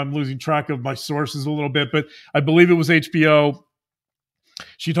stuff, I'm losing track of my sources a little bit, but I believe it was HBO.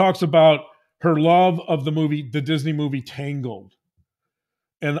 She talks about her love of the Disney movie Tangled.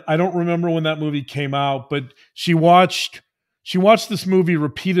 and I don't remember when that movie came out, but she watched this movie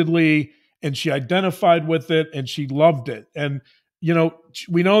repeatedly, and she identified with it, and she loved it. And you know,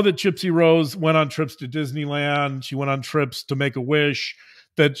 we know that Gypsy Rose went on trips to Disneyland. She went on trips to Make-A-Wish.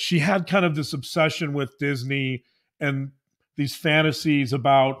 That she had kind of this obsession with Disney and these fantasies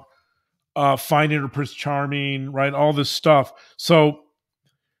about finding her Prince Charming, right? All this stuff. So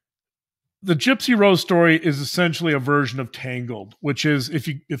the Gypsy Rose story is essentially a version of Tangled, which is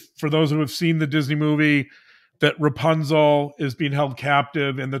if for those who have seen the Disney movie, that Rapunzel is being held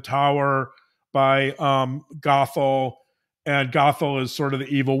captive in the tower by Gothel, and Gothel is sort of the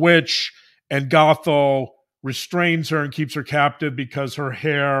evil witch, and Gothel restrains her and keeps her captive because her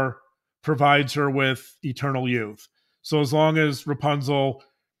hair provides her with eternal youth. So as long as Rapunzel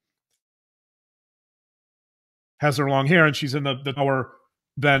has her long hair and she's in the tower,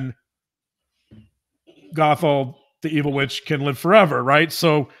 then Gothel, the evil witch, can live forever, right?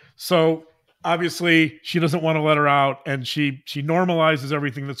 So obviously she doesn't want to let her out, and she normalizes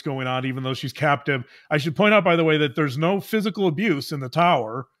everything that's going on, even though she's captive. I should point out, by the way, that there's no physical abuse in the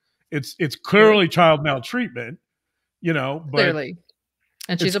tower. It's clearly child maltreatment, you know, but clearly,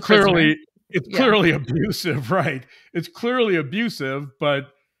 and she's a prisoner. It's clearly abusive, right? It's clearly abusive,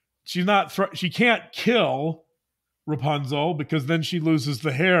 but she's not. She can't kill Rapunzel because then she loses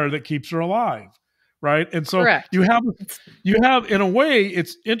the hair that keeps her alive, right? And so Correct. you have in a way,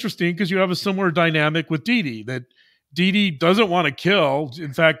 it's interesting because you have a similar dynamic with Dee Dee, that Dee Dee doesn't want to kill.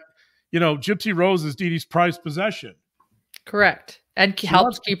 In fact, you know, Gypsy Rose is Dee Dee's prized possession. Correct. And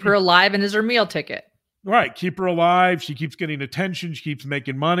helps keep her alive and is her meal ticket. Right. Keep her alive. She keeps getting attention. She keeps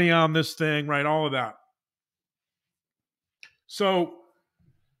making money on this thing, right? All of that. So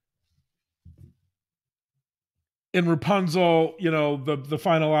in Rapunzel, you know, the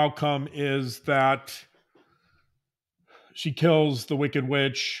final outcome is that she kills the Wicked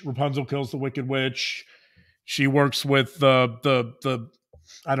Witch. Rapunzel kills the Wicked Witch. She works with the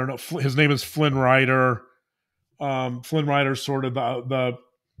I don't know, his name is Flynn Rider. Flynn Rider's sort of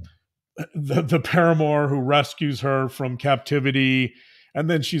the paramour who rescues her from captivity, and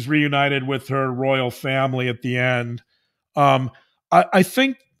then she's reunited with her royal family at the end. I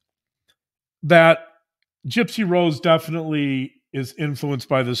think that Gypsy Rose definitely is influenced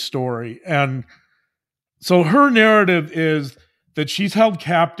by this story. And so her narrative is that she's held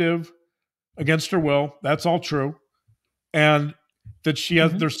captive against her will. That's all true. And that she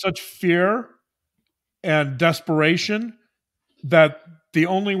has, there's such fear and desperation that the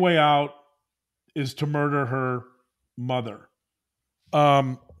only way out is to murder her mother.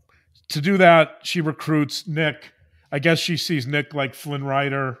 To do that, she recruits Nick. I guess she sees Nick like Flynn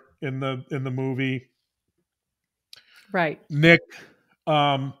Rider in the movie. Right. Nick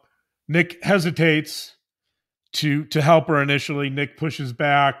hesitates to help her initially. Nick pushes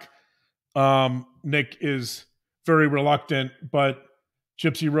back. Nick is very reluctant, but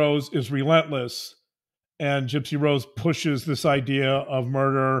Gypsy Rose is relentless, and Gypsy Rose pushes this idea of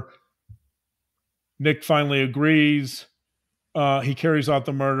murder. Nick finally agrees. He carries out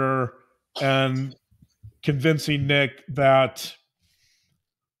the murder, and convincing Nick that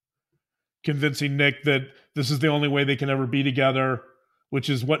this is the only way they can ever be together, which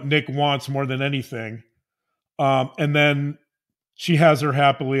is what Nick wants more than anything. And then she has her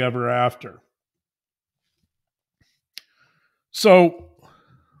happily ever after. So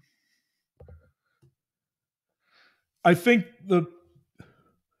I think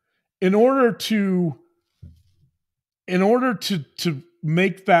in order to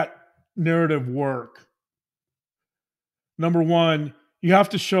make that narrative work, number one, you have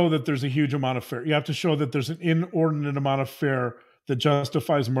to show that there's a huge amount of fear. You have to show that there's an inordinate amount of fear that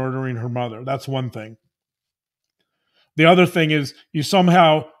justifies murdering her mother. That's one thing. The other thing is you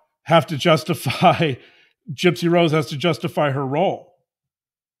somehow have to justify, Gypsy Rose has to justify her role.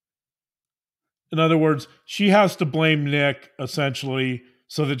 In other words, she has to blame Nick, essentially,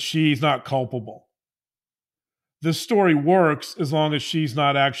 so that she's not culpable. This story works as long as she's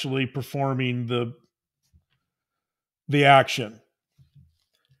not actually performing the action.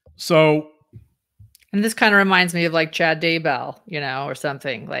 So, and this kind of reminds me of like Chad Daybell, you know, or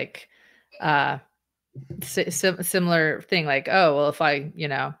something like similar thing. Like, oh, well, if I, you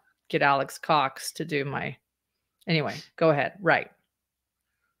know, get Alex Cox to do my, anyway, go ahead. Right.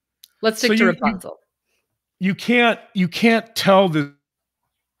 Let's stick to Rapunzel. You can't tell this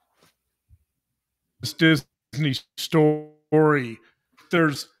Disney story.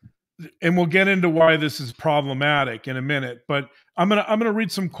 And we'll get into why this is problematic in a minute, but I'm gonna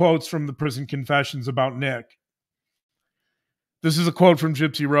read some quotes from the prison confessions about Nick. This is a quote from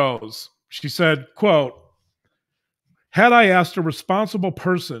Gypsy Rose. She said, quote, Had I asked a responsible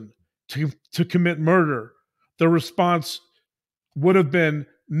person to commit murder, the response would have been,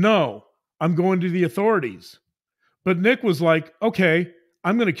 no, I'm going to the authorities. But Nick was like, okay,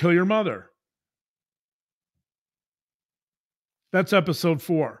 I'm going to kill your mother. That's episode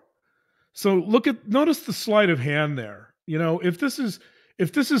 4. So notice the sleight of hand there. You know, if this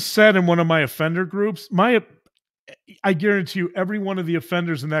is said in one of my offender groups, I guarantee you every one of the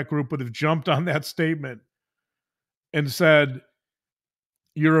offenders in that group would have jumped on that statement and said,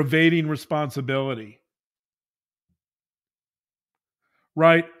 you're evading responsibility.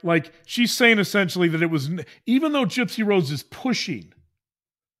 Right? Like, she's saying essentially that it was, even though GYPSY Rose is pushing,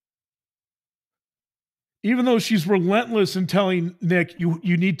 even though she's relentless in telling Nick, you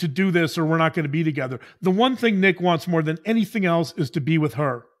need to do this or we're not going to be together, the one thing Nick wants more than anything else is to be with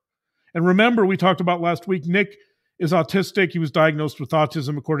her. And remember, we talked about last week, Nick is autistic. He was diagnosed with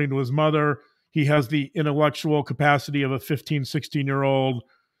autism according to his mother. He has the intellectual capacity of a 15, 16-year-old.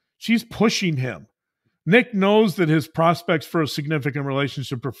 She's pushing him. Nick knows that his prospects for a significant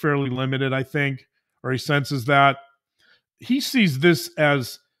relationship are fairly limited, I think, or he senses that. He sees this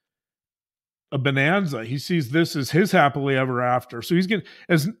as a bonanza. He sees this as his happily ever after. So he's getting,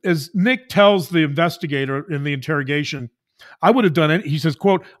 as Nick tells the investigator in the interrogation, I would have done it. He says,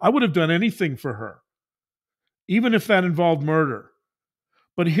 quote, I would have done anything for her, even if that involved murder.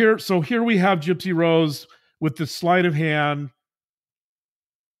 But here we have GYPSY Rose with the sleight of hand,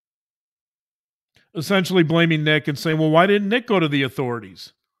 essentially blaming Nick and saying, well, why didn't Nick go to the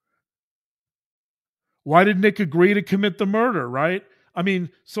authorities? Why did Nick agree to commit the murder, right? I mean,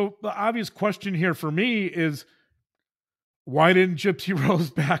 so the obvious question here for me is, why didn't GYPSY Rose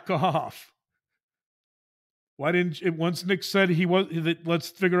back off? Why didn't, once Nick said let's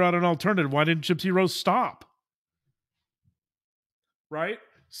figure out an alternative, why didn't GYPSY Rose stop? Right?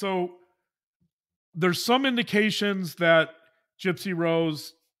 So there's some indications that GYPSY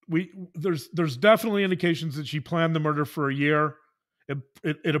Rose, there's definitely indications that she planned the murder for a year.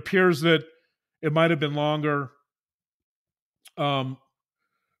 It appears that it might have been longer. We're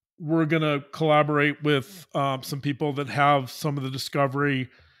going to collaborate with some people that have some of the discovery,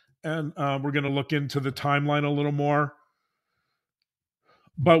 and we're going to look into the timeline a little more.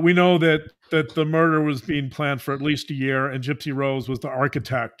 But we know that the murder was being planned for at least a year, and GYPSY Rose was the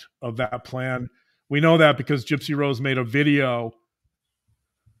architect of that plan. We know that because GYPSY Rose made a video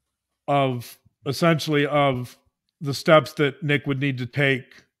of the steps that Nick would need to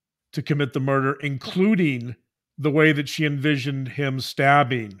take to commit the murder, including the way that she envisioned him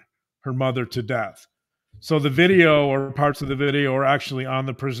stabbing her mother to death. So the video, or parts of the video, are actually on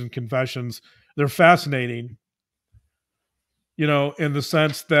the prison confessions. They're fascinating, you know, in the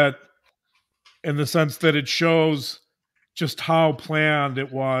sense that it shows just how planned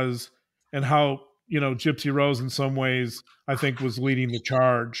it was, and how, you know, GYPSY Rose in some ways, I think, was leading the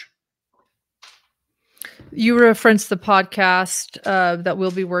charge. You referenced the podcast that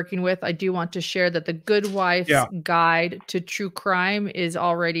we'll be working with. I do want to share that the Good Wife's Guide to True Crime is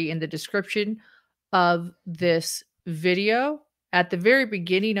already in the description of this video. At the very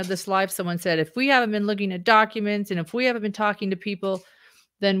beginning of this live, someone said, if we haven't been looking at documents and if we haven't been talking to people,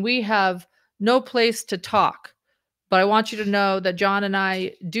 then we have no place to talk. But I want you to know that John and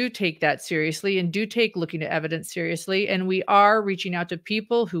I do take that seriously and do take looking at evidence seriously. And we are reaching out to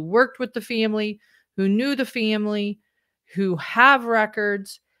people who worked with the family, who knew the family, who have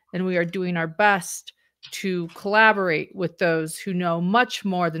records, and we are doing our best to collaborate with those who know much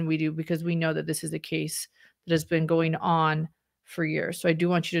more than we do, because we know that this is a case that has been going on for years. So I do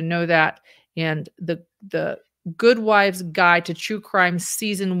want you to know that. And the Good Wife's Guide to True Crime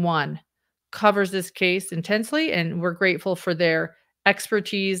Season 1 covers this case intensely, and we're grateful for their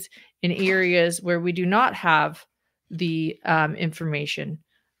expertise in areas where we do not have the information.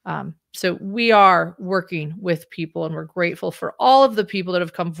 So we are working with people, and we're grateful for all of the people that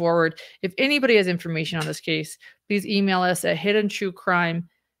have come forward. If anybody has information on this case, please email us at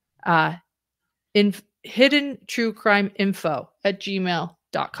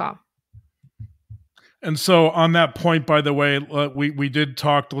hiddentruecrimeinfo@gmail.com. And so on that point, by the way, we did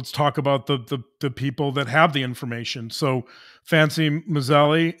talk, let's talk about the people that have the information. So Fancy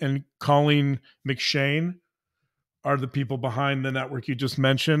Macelli and Colleen McShane are the people behind the network you just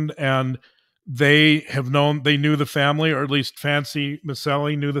mentioned. And they knew the family, or at least Fancy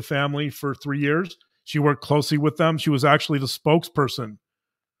Macelli knew the family for 3 years. She worked closely with them. She was actually the spokesperson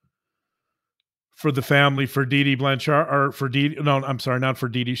for the family, for Dee Dee Blanchard, or for Dee, no, I'm sorry, not for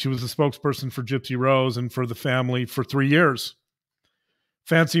Dee Dee. She was the spokesperson for GYPSY Rose and for the family for 3 years.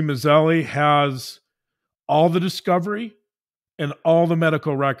 Fancy Macelli has all the discovery and all the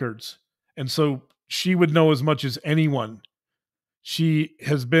medical records. And so she would know as much as anyone. She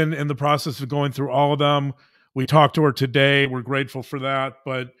has been in the process of going through all of them. We talked to her today. We're grateful for that.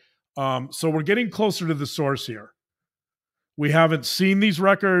 But so we're getting closer to the source here. We haven't seen these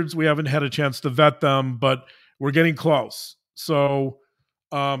records. We haven't had a chance to vet them, but we're getting close. So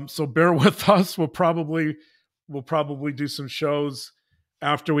so bear with us. We'll probably do some shows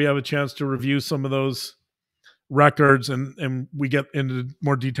after we have a chance to review some of those records and we get into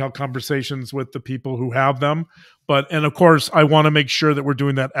more detailed conversations with the people who have them. And of course, I want to make sure that we're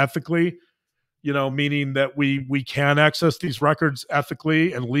doing that ethically, meaning that we can access these records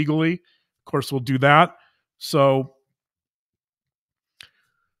ethically and legally. Of course, we'll do that. So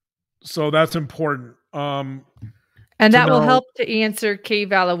that's important. And that will help to answer Kay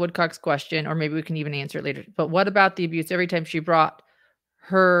Vala Woodcock's question, or maybe we can even answer it later. But what about the abuse? Every time she brought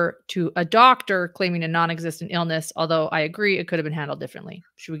her to a doctor claiming a non-existent illness, although I agree it could have been handled differently.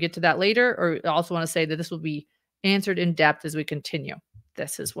 Should we get to that later? Or I also want to say that this will be answered in depth as we continue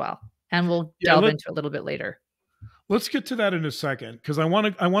this as well. And we'll delve into it a little bit later. Let's get to that in a second, because I want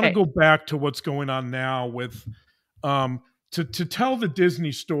to go back to what's going on now with to tell the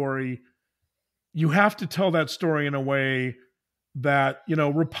Disney story. You have to tell that story in a way that,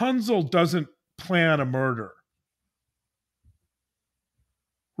 Rapunzel doesn't plan a murder.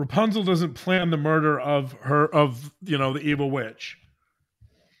 Rapunzel doesn't plan the murder of the evil witch.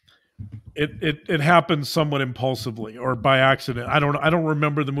 It happens somewhat impulsively or by accident. I don't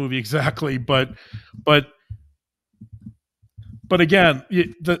remember the movie exactly, but again,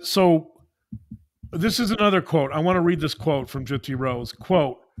 so this is another quote. I want to read this quote from GYPSY Rose.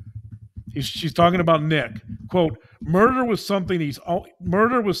 Quote, she's talking about Nick. Quote, murder was something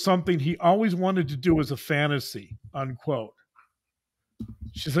he always wanted to do as a fantasy, unquote.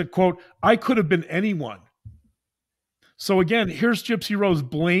 She said, quote, I could have been anyone. So again, here's GYPSY Rose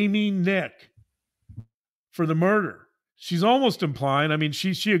blaming Nick for the murder. She's almost implying,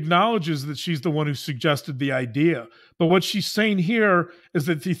 she acknowledges that she's the one who suggested the idea. But what she's saying here is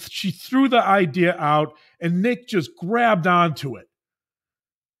that she threw the idea out and Nick just grabbed onto it.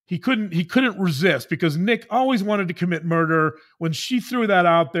 He couldn't resist because Nick always wanted to commit murder. When she threw that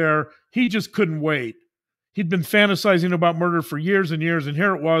out there, he just couldn't wait. He'd been fantasizing about murder for years and years, and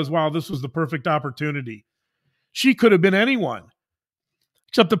here it was. Wow, this was the perfect opportunity. She could have been anyone.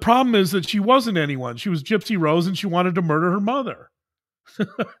 Except the problem is that she wasn't anyone. She was GYPSY Rose, and she wanted to murder her mother.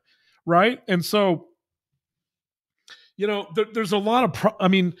 Right? And so, there's a lot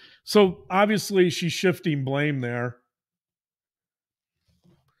of... so obviously she's shifting blame there.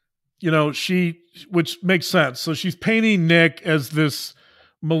 Which makes sense. So she's painting Nick as this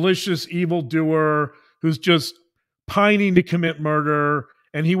malicious evildoer who's just pining to commit murder,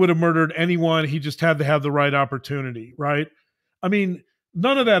 and he would have murdered anyone. He just had to have the right opportunity, right?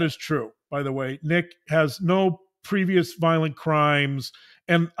 None of that is true, by the way. Nick has no previous violent crimes.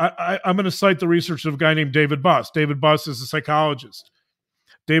 And I'm going to cite the research of a guy named David Buss. David Buss is a psychologist.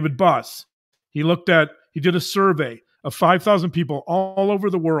 David Buss, he did a survey of 5,000 people all over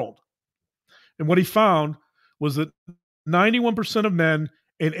the world. And what he found was that 91% of men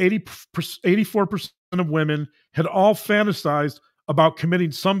and 84% of women had all fantasized about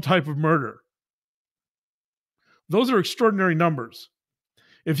committing some type of murder. Those are extraordinary numbers.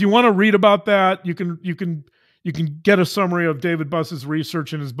 If you want to read about that, you can get a summary of David Buss's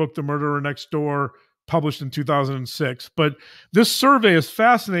research in his book, The Murderer Next Door, published in 2006. But this survey is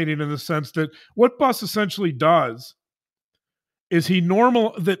fascinating in the sense that what Buss essentially does is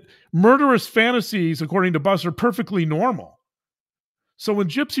that murderous fantasies, according to Buss, are perfectly normal. So when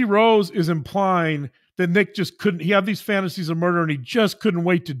GYPSY Rose is implying that Nick just couldn't, he had these fantasies of murder and he just couldn't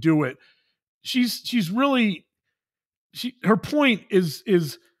wait to do it, her point is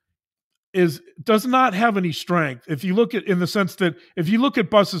does not have any strength. If you look at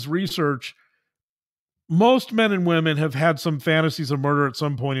Buss's research, most men and women have had some fantasies of murder at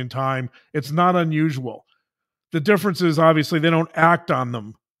some point in time. It's not unusual. The difference is obviously they don't act on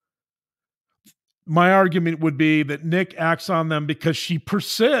them. My argument would be that Nick acts on them because she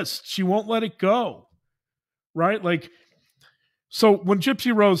persists. She won't let it go. Right? So when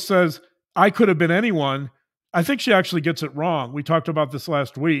GYPSY Rose says, I could have been anyone, I think she actually gets it wrong. We talked about this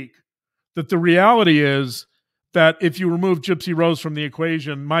last week, that the reality is that if you remove GYPSY Rose from the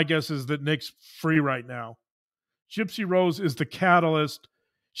equation, my guess is that Nick's free right now. GYPSY Rose is the catalyst.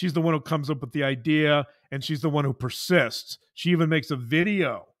 She's the one who comes up with the idea, and she's the one who persists. She even makes a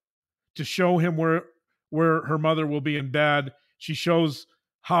video to show him where her mother will be in bed. She shows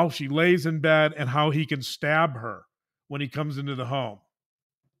how she lays in bed and how he can stab her when he comes into the home.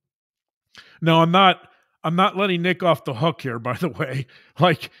 Now, I'm not letting Nick off the hook here, by the way.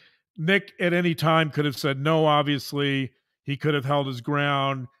 Nick at any time could have said no, obviously. He could have held his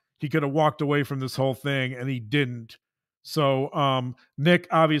ground. He could have walked away from this whole thing, and he didn't. So Nick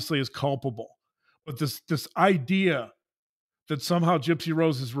obviously is culpable. But this idea that somehow Gypsy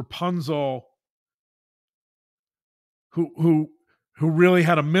Rose is Rapunzel, who really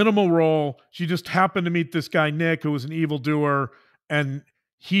had a minimal role. She just happened to meet this guy Nick, who was an evildoer, and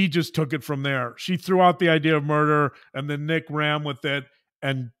he just took it from there. She threw out the idea of murder, and then Nick ran with it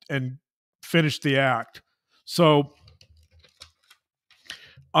and finished the act. So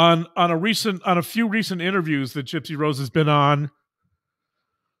on a few recent interviews that Gypsy Rose has been on,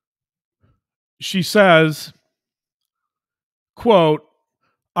 she says, quote,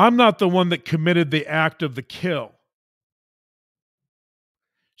 "I'm not the one that committed the act of the kill."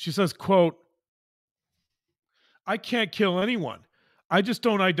 She says, quote, "I can't kill anyone. I just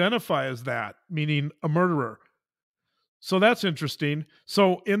don't identify as that," meaning a murderer. So that's interesting.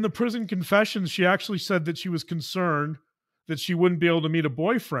 So in the prison confessions, she actually said that she was concerned that she wouldn't be able to meet a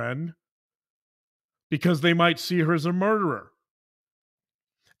boyfriend because they might see her as a murderer.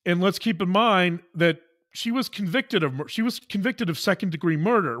 And let's keep in mind that she was convicted of second-degree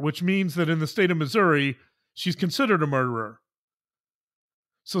murder, which means that in the state of Missouri, she's considered a murderer.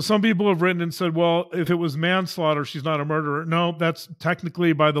 So some people have written and said, well, if it was manslaughter, she's not a murderer. No, that's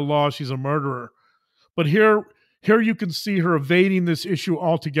technically by the law, she's a murderer. But here you can see her evading this issue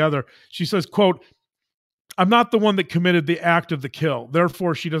altogether. She says, quote, "I'm not the one that committed the act of the kill.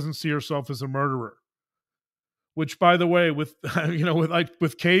 Therefore, she doesn't see herself as a murderer." Which, by the way, with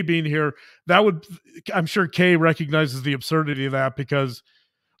with Kay being here, I'm sure Kay recognizes the absurdity of that, because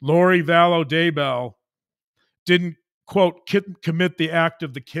Lori Vallow Daybell didn't, quote, commit the act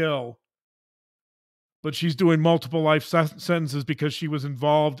of the kill, but she's doing multiple life sentences because she was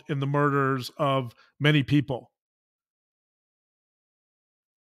involved in the murders of many people.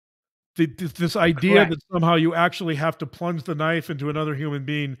 This idea Correct. that somehow you actually have to plunge the knife into another human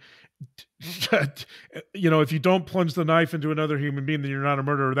being, if you don't plunge the knife into another human being, then you're not a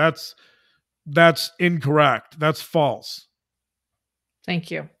murderer. That's incorrect. That's false. Thank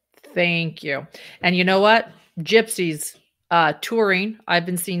you. And you know what? Gypsy's touring. I've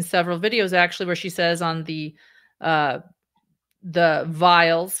been seeing several videos actually where she says on the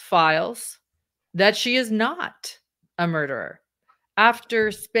files that she is not a murderer.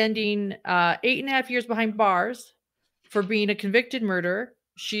 After spending 8.5 years behind bars for being a convicted murderer,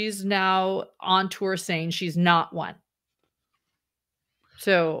 she's now on tour saying she's not one.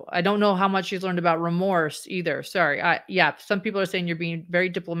 So I don't know how much she's learned about remorse either. Sorry. Some people are saying you're being very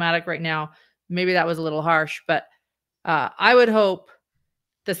diplomatic right now. Maybe that was a little harsh, but I would hope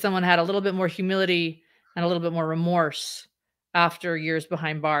that someone had a little bit more humility and a little bit more remorse after years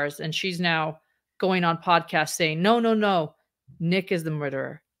behind bars. And she's now going on podcasts saying, no, Nick is the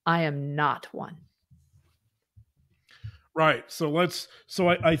murderer. I am not one. Right. So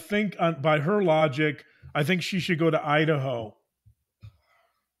I think by her logic, I think she should go to Idaho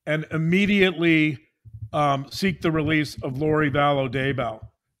and immediately seek the release of Lori Vallow Daybell,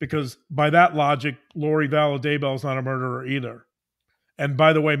 because by that logic, Lori Vallow Daybell is not a murderer either. And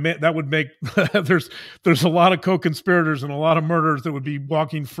by the way, that would make there's a lot of co-conspirators and a lot of murderers that would be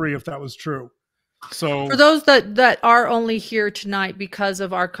walking free if that was true. So for those that are only here tonight because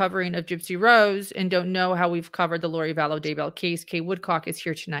of our covering of Gypsy Rose and don't know how we've covered the Lori Vallow Daybell case, Kay Woodcock is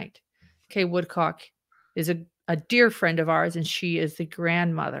here tonight. Kay Woodcock is a dear friend of ours, and she is the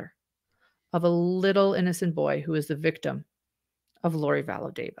grandmother of a little innocent boy who is the victim of Lori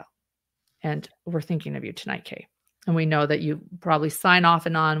Vallow Daybell. And we're thinking of you tonight, Kay. And we know that you probably sign off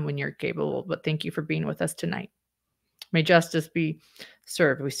and on when you're capable, but thank you for being with us tonight. May justice be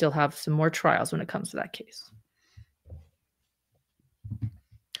served. We still have some more trials when it comes to that case.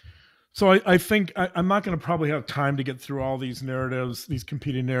 So I think I'm not going to probably have time to get through all these narratives, these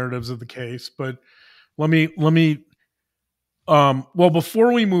competing narratives of the case, but let me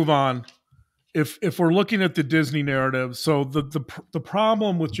before we move on, if we're looking at the Disney narrative, so the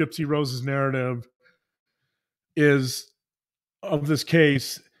problem with Gypsy Rose's narrative of this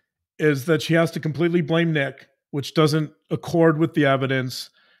case is that she has to completely blame Nick, which doesn't accord with the evidence,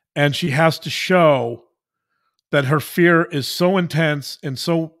 and she has to show that her fear is so intense and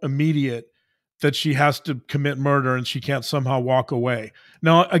so immediate that she has to commit murder and she can't somehow walk away.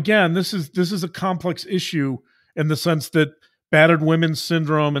 Now, again, this is a complex issue in the sense that battered women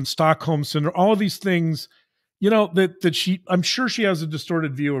syndrome and Stockholm syndrome, all of these things, I'm sure she has a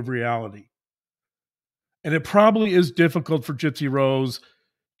distorted view of reality. And it probably is difficult for Gypsy Rose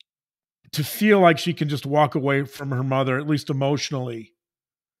to feel like she can just walk away from her mother, at least emotionally.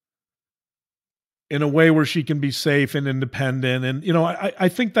 in a way where she can be safe and independent. And, you know, I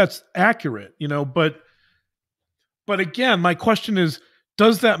think that's accurate, you know, but again, my question is,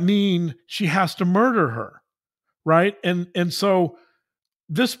 does that mean she has to murder her? Right. And so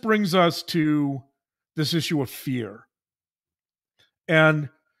this brings us to this issue of fear. And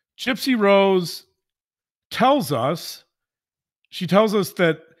GYPSY Rose tells us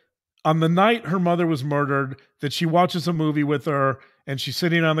that on the night her mother was murdered, that she watches a movie with her and she's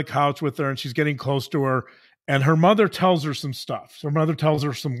sitting on the couch with her and she's getting close to her. And her mother tells her some stuff. So her mother tells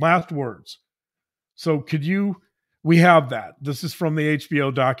her some last words. So we have that. This is from the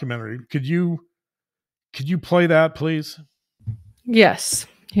HBO documentary. Could you play that, please? Yes.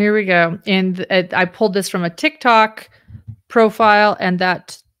 Here we go. And I pulled this from a TikTok profile, and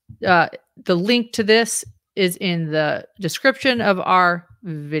that the link to this is in the description of our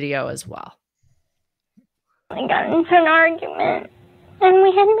video as well. I got into an argument, and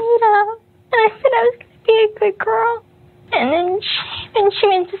we had made up, and I said I was going to be a good girl, and then she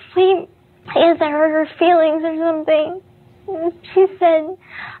went to sleep. I guess I hurt her feelings or something. And she said, I'm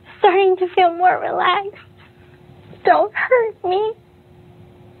starting to feel more relaxed. Don't hurt me.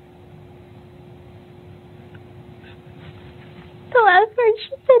 The last word she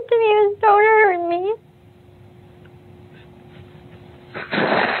said to me was, don't hurt me.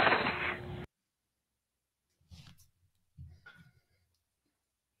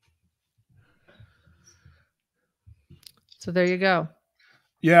 So there you go.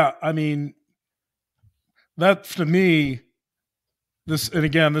 Yeah, I mean, that to me, this, and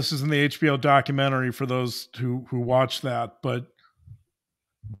again, this is in the HBO documentary for those who watch that, but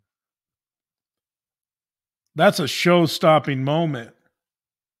that's a show-stopping moment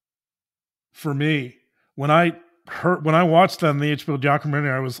for me. When I watched that in the HBO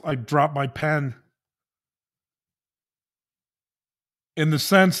documentary, I dropped my pen, in the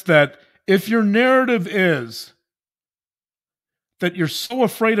sense that if your narrative is that you're so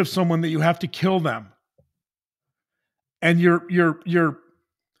afraid of someone that you have to kill them, and you're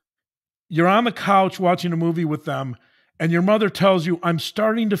on the couch watching a movie with them, and your mother tells you, I'm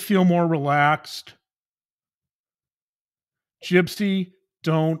starting to feel more relaxed. GYPSY,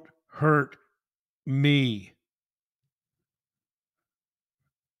 don't hurt me.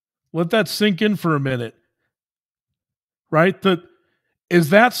 Let that sink in for a minute. Right? Is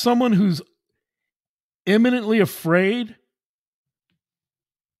that someone who's imminently afraid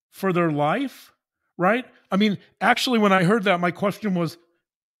for their life? Right? I mean, actually, when I heard that, my question was,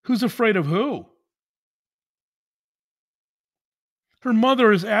 who's afraid of who? Her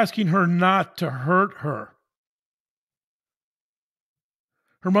mother is asking her not to hurt her.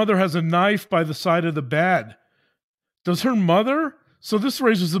 Her mother has a knife by the side of the bed. Does her mother? So this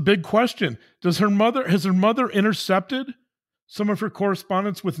raises a big question. Has her mother intercepted some of her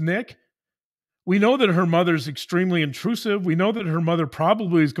correspondence with Nick? We know that her mother is extremely intrusive. We know that her mother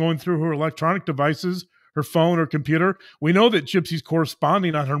probably is going through her electronic devices, her phone or computer. We know that GYPSY's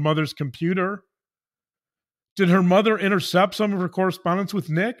corresponding on her mother's computer. Did her mother intercept some of her correspondence with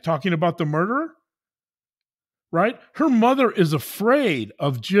Nick talking about the murder? Right? Her mother is afraid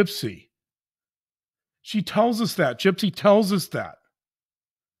of GYPSY. She tells us that. GYPSY tells us that.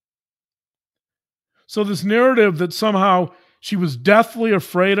 So this narrative that somehow she was deathly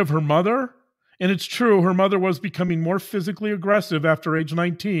afraid of her mother, and it's true, her mother was becoming more physically aggressive after age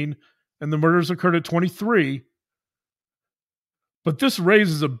 19, and the murders occurred at 23. But this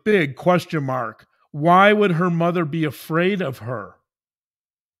raises a big question mark. Why would her mother be afraid of her?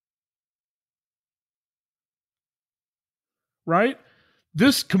 Right?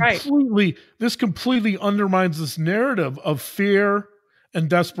 This completely undermines this narrative of fear and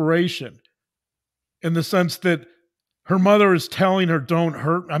desperation, in the sense that her mother is telling her, don't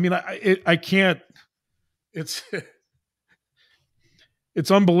hurt. I mean, I can't, it's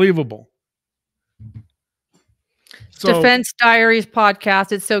unbelievable. So, Defense Diaries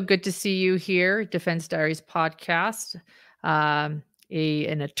podcast. It's so good to see you here. Defense Diaries podcast. An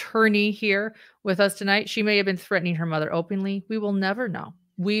attorney here with us tonight. She may have been threatening her mother openly. We will never know.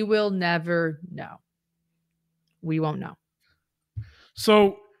 We will never know. We won't know.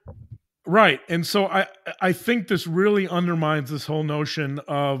 So, right. And so I think this really undermines this whole notion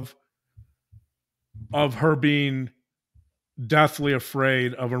of her being deathly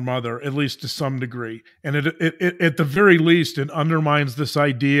afraid of her mother, at least to some degree. And it at the very least, it undermines this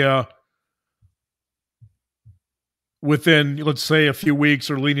idea within, let's say, a few weeks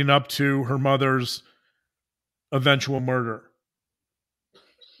or leading up to her mother's eventual murder.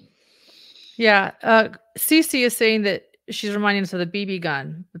 Yeah. Cece is saying that she's reminding us of the BB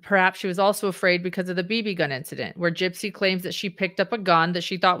gun. Perhaps she was also afraid because of the BB gun incident, where GYPSY claims that she picked up a gun that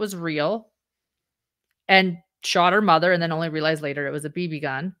she thought was real. and shot her mother, and then only realized later it was a BB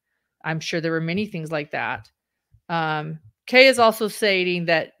gun. I'm sure there were many things like that. Kay is also stating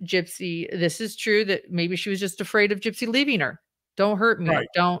that Gypsy, this is true, that maybe she was just afraid of Gypsy leaving her. Don't hurt me. Right.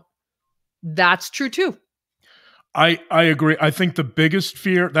 Don't. That's true too. I agree. I think the biggest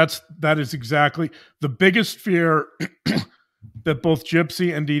fear, that is exactly the biggest fear that both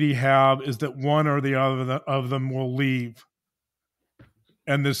Gypsy and Dee Dee have, is that one or the other of them will leave.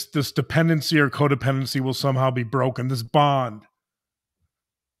 And this dependency or codependency will somehow be broken. This bond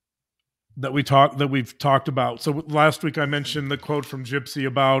that we've talked about. So last week I mentioned the quote from Gypsy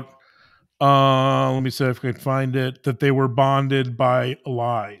about, let me see if I can find it, that they were bonded by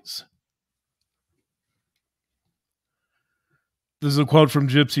lies. This is a quote from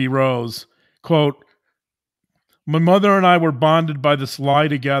Gypsy Rose. Quote, "My mother and I were bonded by this lie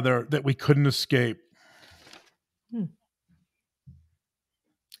together that we couldn't escape."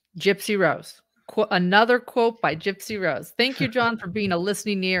 Gypsy Rose. Another quote by Gypsy Rose. Thank you, John, for being a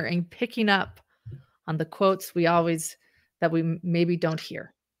listening ear and picking up on the quotes that we maybe don't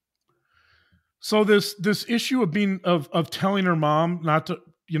hear. So this issue of telling her mom not to,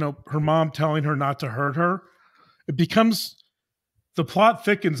 her mom telling her not to hurt her, the plot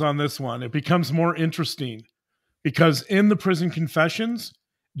thickens on this one. It becomes more interesting because in the prison confessions,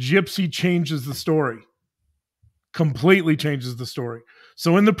 Gypsy changes the story. Completely changes the story.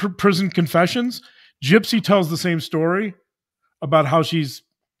 So in the prison confessions, Gypsy tells the same story about how she's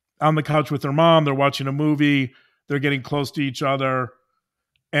on the couch with her mom. They're watching a movie. They're getting close to each other.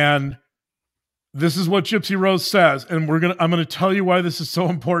 And this is what Gypsy Rose says. And I'm going to tell you why this is so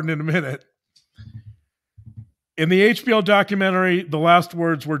important in a minute. In the HBO documentary, the last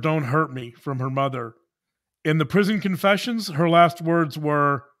words were, "Don't hurt me," from her mother. In the prison confessions, her last words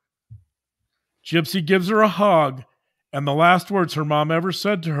were, Gypsy gives her a hug, and the last words her mom ever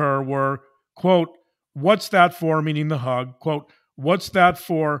said to her were, quote, "What's that for?" Meaning the hug. Quote, "What's that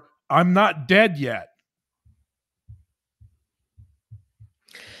for? I'm not dead yet."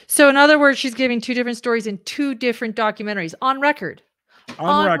 So in other words, she's giving two different stories in two different documentaries on record.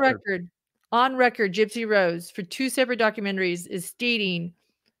 On record, Gypsy Rose, for two separate documentaries, is stating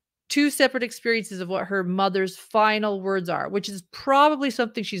two separate experiences of what her mother's final words are, which is probably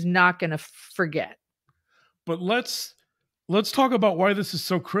something she's not going to forget. But let's talk about why this is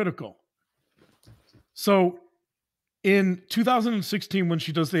so critical. So in 2016, when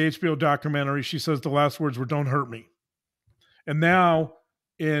she does the HBO documentary, she says the last words were, "Don't hurt me." And now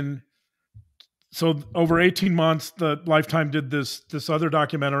so over 18 months, the Lifetime did this other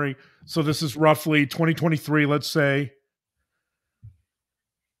documentary. So this is roughly 2023, let's say.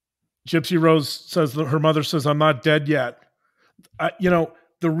 Gypsy Rose says that her mother says, "I'm not dead yet." The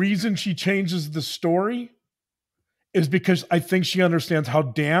reason she changes the story is because I think she understands how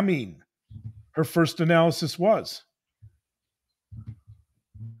damning her first analysis was.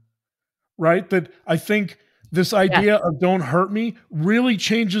 Right? That I think this idea of "don't hurt me" really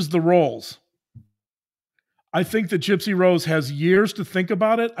changes the roles. I think that Gypsy Rose has years to think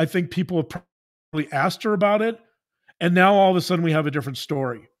about it. I think people have probably asked her about it. And now all of a sudden we have a different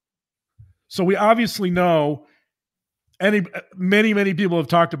story. So we obviously know, many people have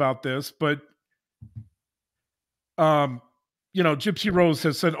talked about this, but Gypsy Rose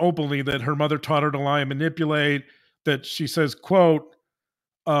has said openly that her mother taught her to lie and manipulate, that she says, quote,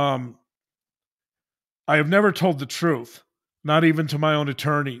 "I have never told the truth, not even to my own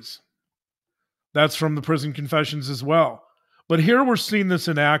attorneys." That's from the prison confessions as well. But here we're seeing this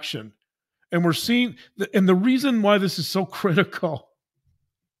in action. And the reason why this is so critical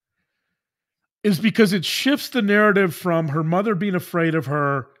is because it shifts the narrative from her mother being afraid of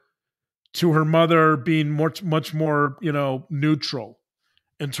her to her mother being much more, neutral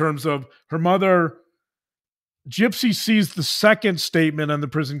in terms of her mother. Gypsy sees the second statement on the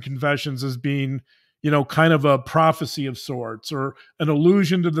prison confessions as being, kind of a prophecy of sorts, or an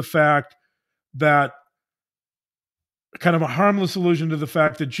allusion to the fact that, kind of a harmless allusion to the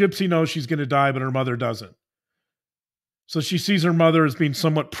fact that Gypsy knows she's going to die, but her mother doesn't. So she sees her mother as being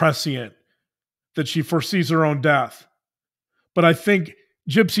somewhat prescient, that she foresees her own death. But I think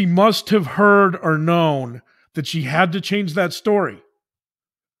Gypsy must have heard or known that she had to change that story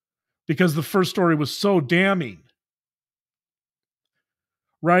because the first story was so damning.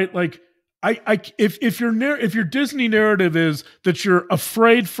 Right? Like, if your Disney narrative is that you're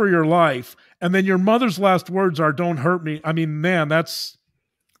afraid for your life, and then your mother's last words are "don't hurt me," I mean, man, let's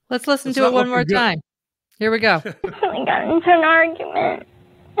listen to it one more time. Here we go. We got into an argument,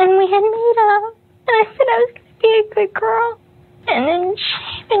 and we had made up, and I said I was going to be a good girl, and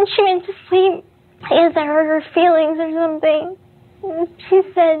then she went to sleep. I guess I hurt her feelings or something. And she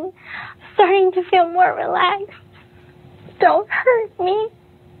said, starting to feel more relaxed. Don't hurt me.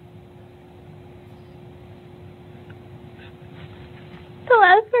 The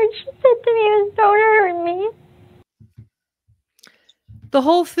last word she said to me was, don't hurt me. The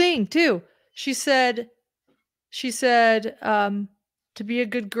whole thing, too. She said, to be a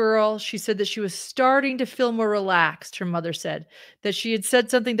good girl. She said that she was starting to feel more relaxed. Her mother said that she had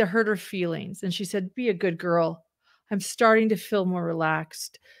said something to hurt her feelings. And she said, be a good girl. I'm starting to feel more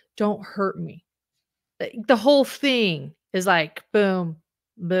relaxed. Don't hurt me. The whole thing is like, boom,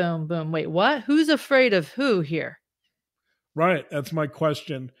 boom, boom. Wait, what? Who's afraid of who here? Right. That's my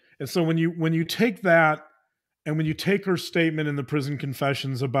question. And so when you take that, and when you take her statement in the prison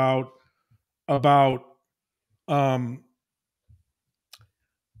confessions about the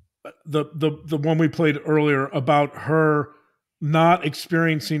one we played earlier about her not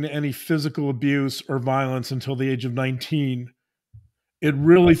experiencing any physical abuse or violence until the age of 19, it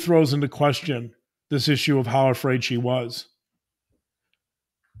really throws into question this issue of how afraid she was.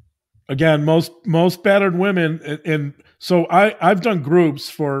 Again, most battered women, and so I've done groups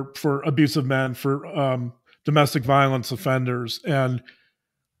for abusive men, for domestic violence offenders, and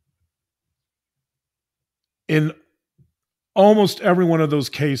in almost every one of those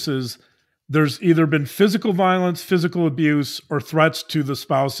cases, there's either been physical violence, physical abuse, or threats to the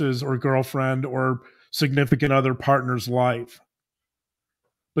spouse's or girlfriend or significant other partner's life.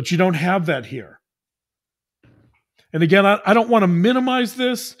 But you don't have that here. And again, I don't want to minimize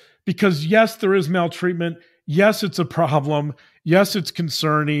this, because yes, there is maltreatment. Yes, it's a problem. Yes, it's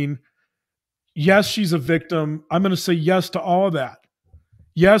concerning. Yes, she's a victim. I'm going to say yes to all of that.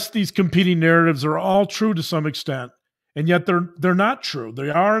 Yes, these competing narratives are all true to some extent, and yet they're not true. They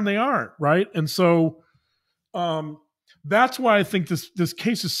are and they aren't, right? And so that's why I think this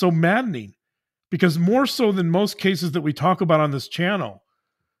case is so maddening, because more so than most cases that we talk about on this channel,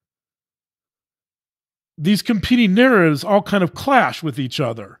 these competing narratives all kind of clash with each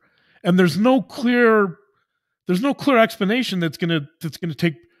other, and there's no clear explanation that's gonna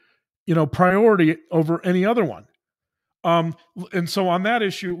take priority over any other one. And so on that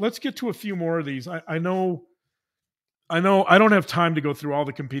issue, let's get to a few more of these. I know I don't have time to go through all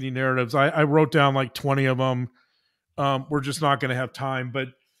the competing narratives. I wrote down like 20 of them. We're just not going to have time. But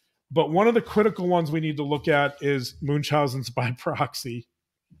one of the critical ones we need to look at is Munchausen's by proxy.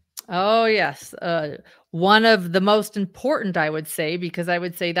 Oh, yes. One of the most important, I would say, because I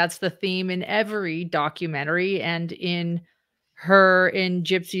would say that's the theme in every documentary and in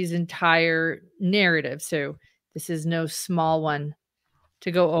GYPSY's entire narrative. So this is no small one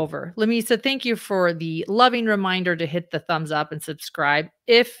to go over. Lamisa, thank you for the loving reminder to hit the thumbs up and subscribe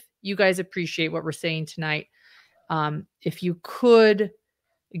if you guys appreciate what we're saying tonight. If you could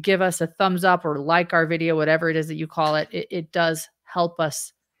give us a thumbs up or like our video, whatever it is that you call it, it does help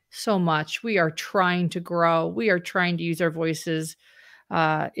us so much. We are trying to grow. We are trying to use our voices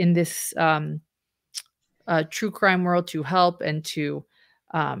in this true crime world to help and to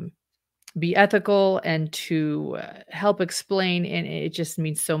be ethical and to help explain. And it just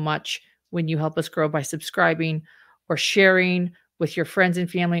means so much when you help us grow by subscribing or sharing with your friends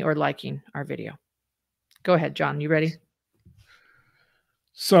and family or liking our video. Go ahead, John. You ready?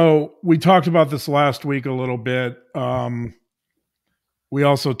 So we talked about this last week a little bit. We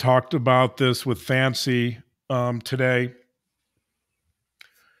also talked about this with Fancy today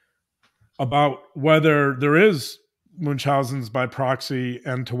about whether there is Munchausen's by proxy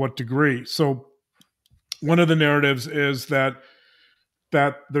and to what degree. So one of the narratives is that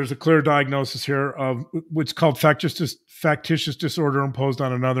there's a clear diagnosis here of what's called factitious disorder imposed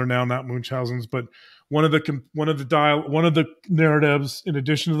on another, now not Munchausen's, but one of the narratives, in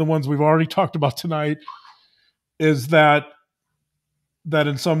addition to the ones we've already talked about tonight, is that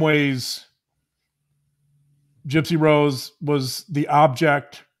in some ways GYPSY Rose was the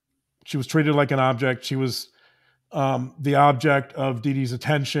object. She was treated like an object. She was the object of Dee Dee's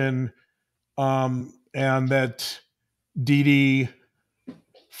attention, and that Dee Dee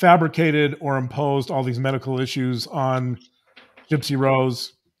fabricated or imposed all these medical issues on GYPSY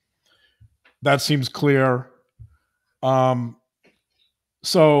Rose. That seems clear.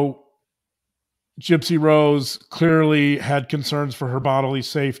 So GYPSY Rose clearly had concerns for her bodily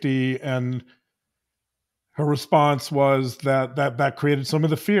safety, and her response was that created some of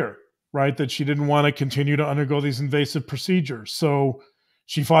the fear, right? That she didn't want to continue to undergo these invasive procedures. So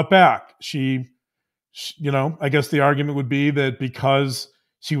she fought back. She I guess the argument would be that because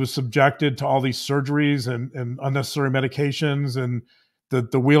she was subjected to all these surgeries and unnecessary medications and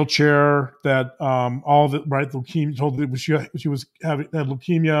the wheelchair, that leukemia, told that she had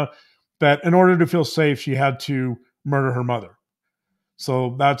leukemia, that in order to feel safe, she had to murder her mother.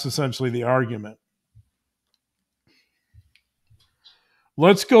 So that's essentially the argument.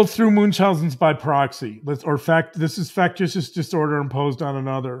 Let's go through Munchausen's by proxy. This is factitious disorder imposed on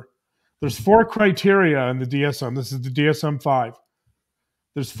another. There's 4 criteria in the DSM. This is the DSM-5.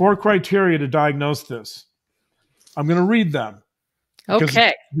 There's 4 criteria to diagnose this. I'm going to read them.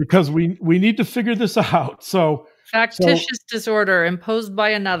 Because we need to figure this out. So factitious disorder imposed by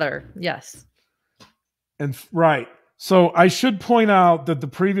another. Yes. And right. So I should point out that the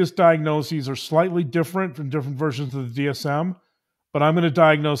previous diagnoses are slightly different from different versions of the DSM, but I'm going to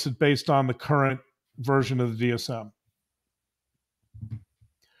diagnose it based on the current version of the DSM.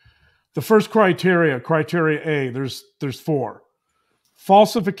 The first criteria A, there's 4.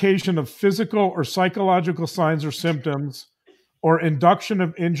 Falsification of physical or psychological signs or symptoms, or induction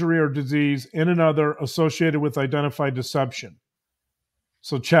of injury or disease in another associated with identified deception.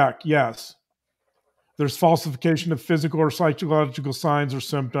 So check, yes. There's falsification of physical or psychological signs or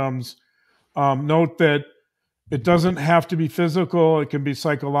symptoms. Note that it doesn't have to be physical. It can be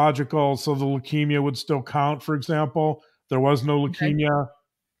psychological. So the leukemia would still count, for example. There was no leukemia.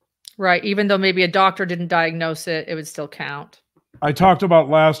 Right. Even though maybe a doctor didn't diagnose it, it would still count. I talked about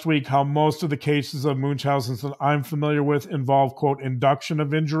last week how most of the cases of Munchausen's that I'm familiar with involve, quote, induction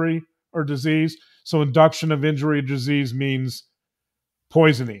of injury or disease. So induction of injury or disease means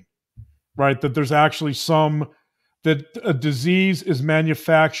poisoning, right? That there's actually that a disease is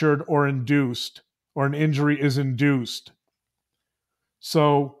manufactured or induced, or an injury is induced.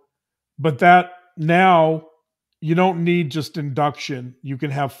 So, but that now you don't need just induction. You can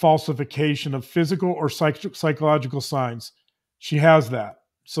have falsification of physical or psychological signs. She has that.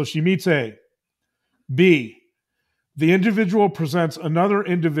 So she meets A. B, the individual presents another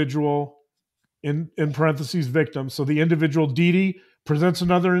individual, in parentheses, victim. So the individual, Dee, presents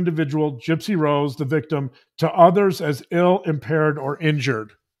another individual, GYPSY Rose, the victim, to others as ill, impaired, or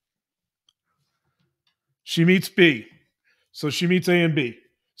injured. She meets B. So she meets A and B.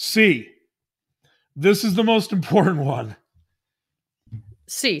 C, this is the most important one.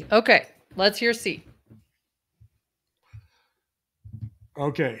 C. Okay. Let's hear C.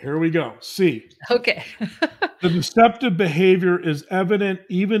 Okay, here we go. C. Okay. The deceptive behavior is evident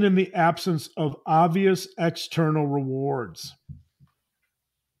even in the absence of obvious external rewards.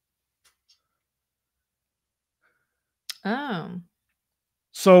 Oh.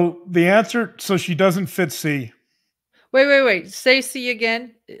 So the answer, so she doesn't fit C. Wait. Say C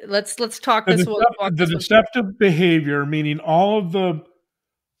again. Let's talk this one. The deceptive behavior, meaning all of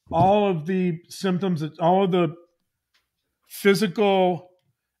the symptoms, all of the physical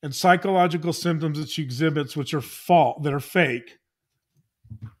and psychological symptoms that she exhibits, which are that are fake.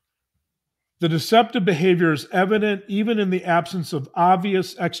 The deceptive behavior is evident even in the absence of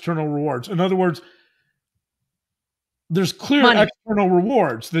obvious external rewards. In other words, there's clear external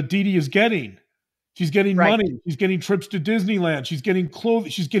rewards that Dee is getting. She's getting money. She's getting trips to Disneyland. She's getting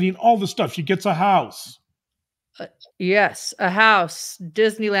clothes. She's getting all the stuff. She gets a house. Yes, a house,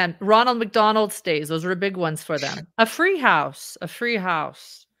 Disneyland, Ronald McDonald stays. Those are big ones for them. A free house.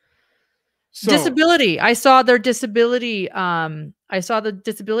 So, disability. I saw their disability. I saw the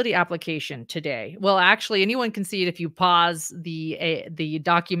disability application today. Well, actually, anyone can see it if you pause the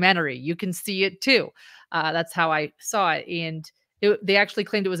documentary. You can see it too. That's how I saw it. And they actually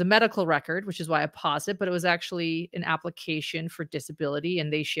claimed it was a medical record, which is why I paused it. But it was actually an application for disability,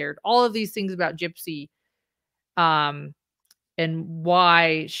 and they shared all of these things about GYPSY. And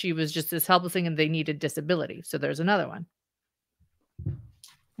why she was just this helpless thing and they needed disability. So there's another one.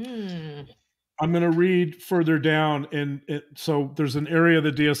 I'm going to read further down. So there's an area of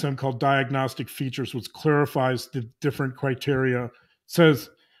the DSM called diagnostic features, which clarifies the different criteria. It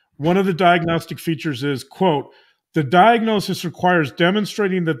says one of the diagnostic features is, quote, the diagnosis requires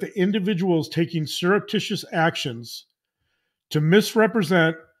demonstrating that the individual is taking surreptitious actions to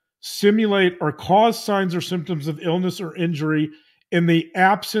misrepresent, simulate, or cause signs or symptoms of illness or injury in the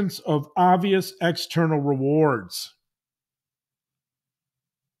absence of obvious external rewards.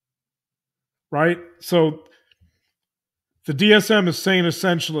 Right? So the DSM is saying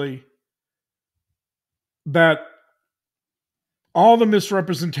essentially that all the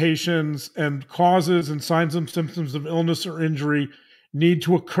misrepresentations and causes and signs and symptoms of illness or injury need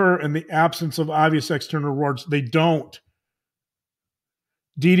to occur in the absence of obvious external rewards. They don't.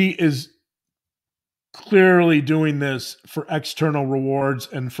 Dee is clearly doing this for external rewards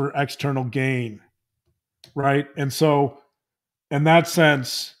and for external gain, right? And so, in that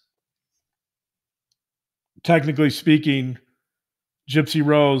sense, technically speaking, GYPSY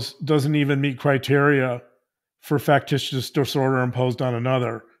Rose doesn't even meet criteria for factitious disorder imposed on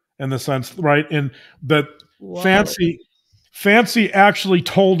another, in the sense, right? And the Fancy actually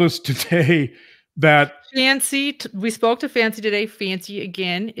told us today that Fancy, we spoke to Fancy today. Fancy,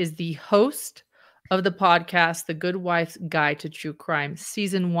 again, is the host of the podcast, The Good Wife's Guide to True Crime.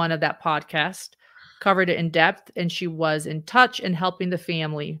 Season 1 of that podcast covered it in depth, and she was in touch and helping the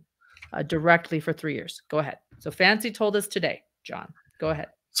family directly for 3 years. Go ahead. So Fancy told us today, John. Go ahead.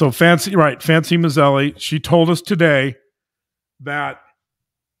 So Fancy, right, Fancy Macelli, she told us today that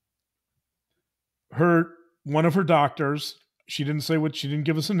one of her doctors, she didn't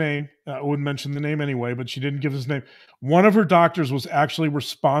give us a name. I wouldn't mention the name anyway, but she didn't give us a name. One of her doctors was actually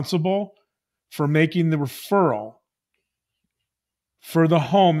responsible for making the referral for the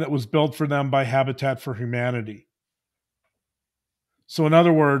home that was built for them by Habitat for Humanity. So in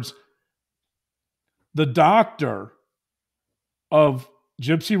other words, the doctor of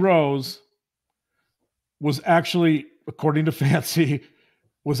GYPSY Rose was actually, according to Fancy,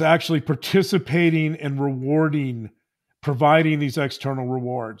 was actually participating and providing these external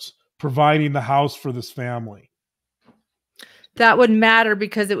rewards, providing the house for this family. That would matter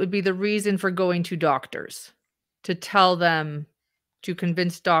because it would be the reason for going to doctors, to tell them, to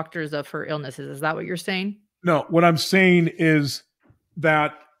convince doctors of her illnesses. Is that what you're saying? No, what I'm saying is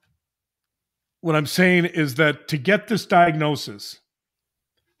that to get this diagnosis,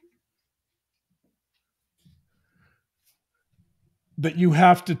 that you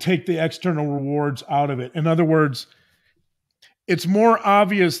have to take the external rewards out of it. In other words, it's more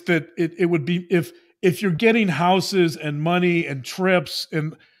obvious that it would be if you're getting houses and money and trips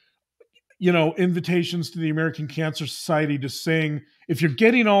and, you know, invitations to the American Cancer Society to sing, if you're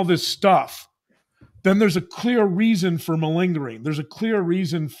getting all this stuff, then there's a clear reason for malingering. There's a clear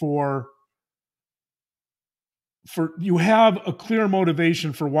reason for you have a clear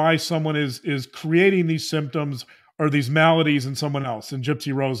motivation for why someone is creating these symptoms or these maladies in someone else, in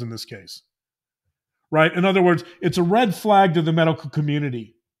GYPSY Rose in this case. Right? In other words, it's a red flag to the medical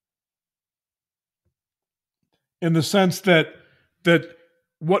community in the sense that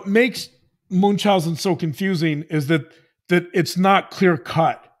what makes Munchausen so confusing is that it's not clear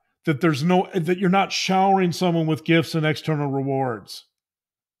cut, that you're not showering someone with gifts and external rewards.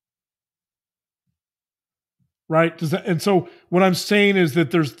 Right? And so what I'm saying is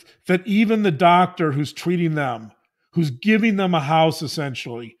that even the doctor who's treating them, who's giving them a house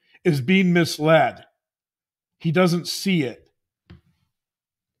essentially, is being misled. He doesn't see it.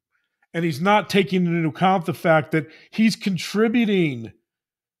 And he's not taking into account the fact that he's contributing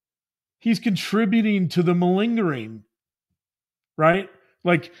to the malingering, right?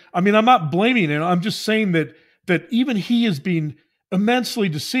 Like, I mean, I'm not blaming him. I'm just saying that even he is being immensely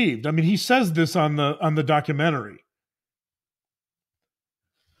deceived. I mean, he says this on the documentary.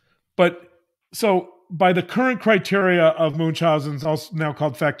 But so by the current criteria of Munchausen's, also now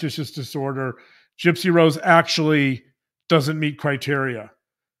called factitious disorder, GYPSY Rose actually doesn't meet criteria.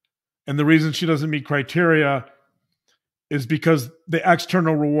 And the reason she doesn't meet criteria is because the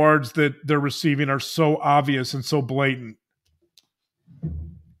external rewards that they're receiving are so obvious and so blatant.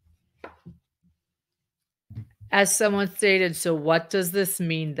 As someone stated, so what does this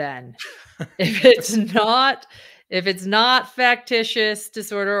mean then? If it's not factitious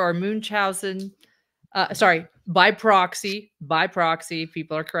disorder or Munchausen, by proxy,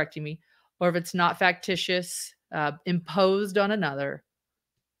 people are correcting me, or if it's not factitious, imposed on another,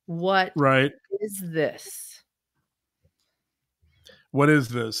 what is this? What is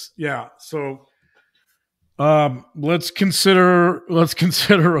this? Yeah. So let's consider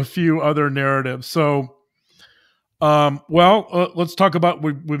a few other narratives. So let's talk about,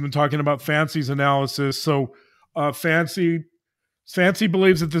 we've been talking about Fancy's analysis. So Fancy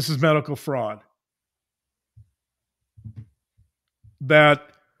believes that this is medical fraud. That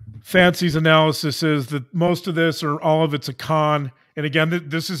Fancy's analysis is that most of this or all of it's a con. And again,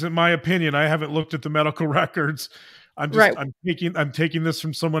 this isn't my opinion. I haven't looked at the medical records. I'm taking this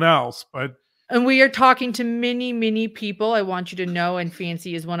from someone else. And we are talking to many, many people. I want you to know, and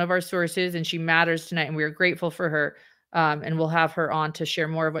Fancy is one of our sources, and she matters tonight, and we are grateful for her. And we'll have her on to share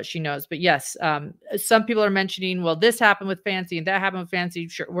more of what she knows. But yes, some people are mentioning, well, this happened with Fancy and that happened with Fancy.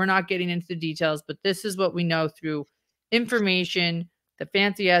 Sure, we're not getting into the details, but this is what we know through information that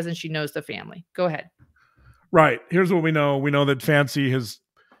Fancy has, and she knows the family. Go ahead. Right. Here's what we know. We know that Fancy is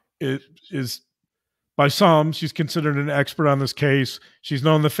by some, she's considered an expert on this case. She's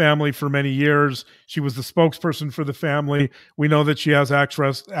known the family for many years. She was the spokesperson for the family. We know that she has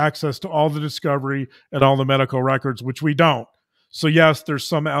access to all the discovery and all the medical records, which we don't. So yes, there's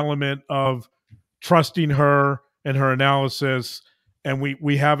some element of trusting her and her analysis, and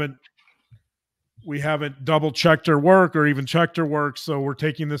we haven't double checked her work or even checked her work, so we're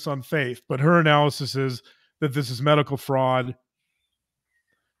taking this on faith. But her analysis is that this is medical fraud,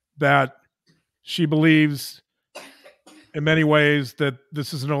 that she believes in many ways that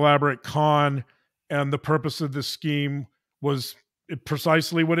this is an elaborate con, and the purpose of this scheme was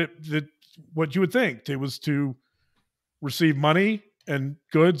precisely what you would think. It was to receive money and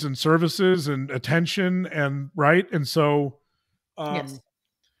goods and services and attention, and right. And so Yes.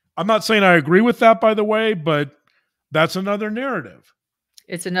 I'm not saying I agree with that, by the way, but that's another narrative.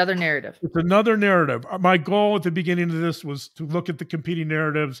 It's another narrative. It's another narrative. My goal at the beginning of this was to look at the competing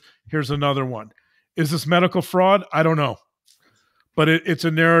narratives. Here's another one. Is this medical fraud? I don't know. But it's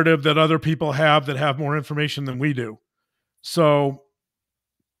a narrative that other people have that have more information than we do. So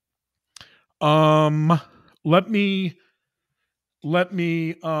let me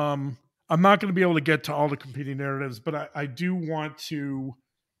I'm not going to be able to get to all the competing narratives, but I do want to.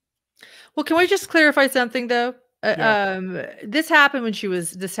 Well, can we just clarify something though? Yeah. This happened when she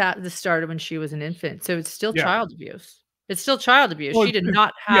was this started when she was an infant, so it's still child abuse. It's still child abuse. Well, she did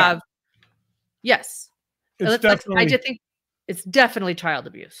not have. Yes, I just think it's definitely child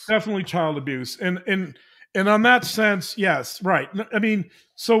abuse. Definitely child abuse, and on that sense, yes, right. I mean,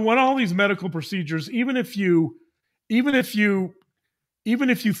 so when all these medical procedures, even if you think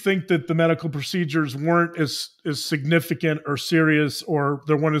that the medical procedures weren't as significant or serious, or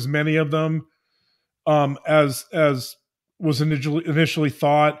there weren't as many of them as was initially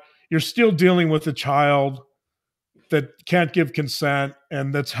thought, you're still dealing with a child that can't give consent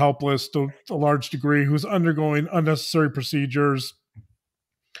and that's helpless to a large degree, who's undergoing unnecessary procedures.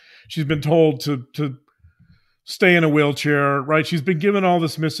 She's been told to stay in a wheelchair, right? She's been given all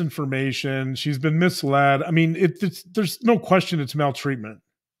this misinformation. She's been misled. I mean, there's no question it's maltreatment.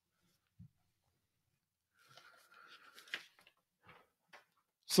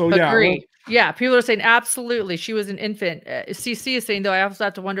 So agree. Yeah, people are saying absolutely. She was an infant. CC is saying, though, I also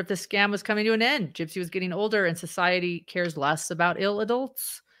have to wonder if this scam was coming to an end. Gypsy was getting older and society cares less about ill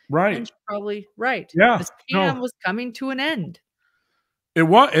adults. Right. And she's probably right. Yeah. The scam was coming to an end. It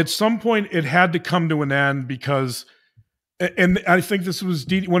was, at some point, it had to come to an end because, and I think this was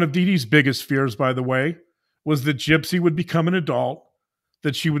one of Dee Dee's biggest fears, by the way, was that Gypsy would become an adult,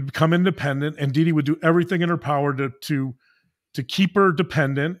 that she would become independent, and Dee Dee would do everything in her power to keep her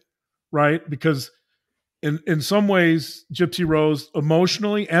dependent, right? Because in some ways, Gypsy Rose,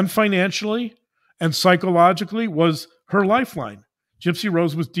 emotionally and financially and psychologically, was her lifeline. Gypsy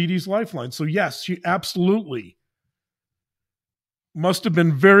Rose was Dee Dee's lifeline. So yes, she absolutely must have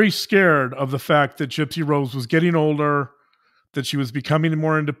been very scared of the fact that Gypsy Rose was getting older, that she was becoming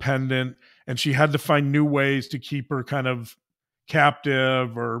more independent, and she had to find new ways to keep her kind of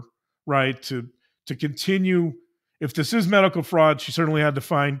captive, or right, to continue. If this is medical fraud, she certainly had to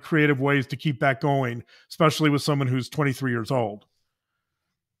find creative ways to keep that going, especially with someone who's 23 years old.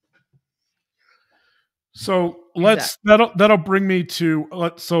 So that'll bring me to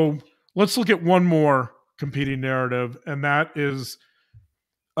let's look at one more competing narrative, and that is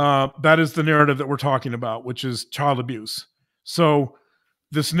the narrative that we're talking about, which is child abuse. So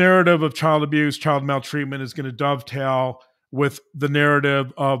this narrative of child abuse, child maltreatment, is going to dovetail with the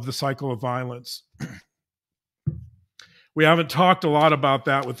narrative of the cycle of violence. We haven't talked a lot about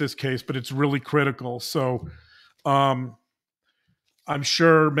that with this case, but it's really critical. So I'm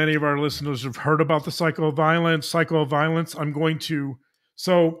sure many of our listeners have heard about the cycle of violence. I'm going to,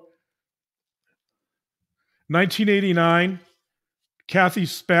 1989, Kathy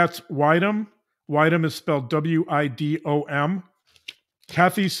Spatz Widom is spelled Widom.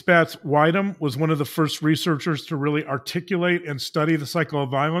 Kathy Spatz Widom was one of the first researchers to really articulate and study the cycle of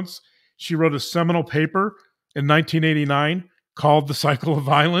violence. She wrote a seminal paper in 1989 called The Cycle of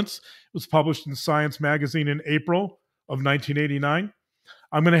Violence. It was published in Science magazine in April of 1989.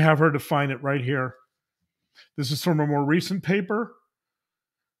 I'm going to have her define it right here. This is from a more recent paper.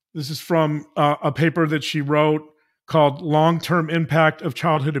 This is from a paper that she wrote called Long-Term Impact of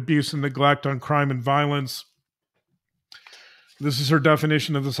Childhood Abuse and Neglect on Crime and Violence. This is her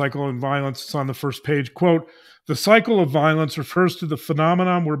definition of the cycle of violence. It's on the first page. Quote, "The cycle of violence refers to the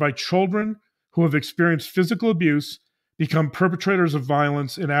phenomenon whereby children who have experienced physical abuse become perpetrators of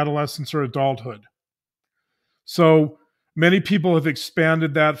violence in adolescence or adulthood." So many people have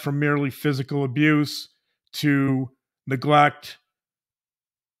expanded that from merely physical abuse to neglect,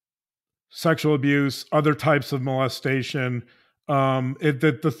 sexual abuse, other types of molestation.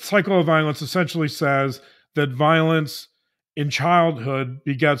 That the cycle of violence essentially says that violence in childhood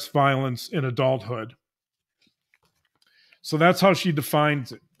begets violence in adulthood. So that's how she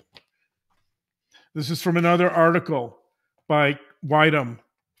defines it. This is from another article by Widom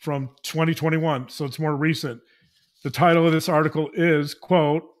from 2021, so it's more recent. The title of this article is,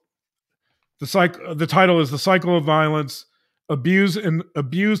 quote, The title is The Cycle of Violence, Abused and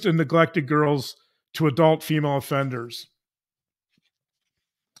Neglected Girls to Adult Female Offenders.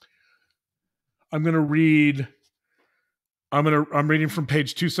 I'm reading from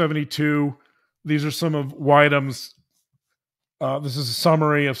page 272. These are some of Whiteham's. This is a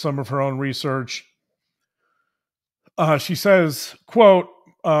summary of some of her own research. She says, quote,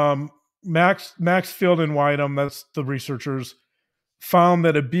 Maxfield and Whiteham, that's the researchers, found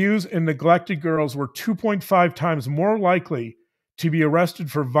that abused and neglected girls were 2.5 times more likely to be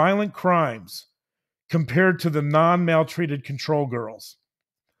arrested for violent crimes compared to the non-maltreated control girls.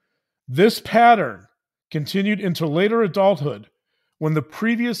 This pattern continued into later adulthood when the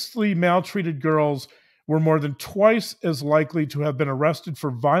previously maltreated girls were more than twice as likely to have been arrested for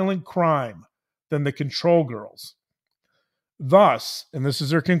violent crime than the control girls. Thus, and this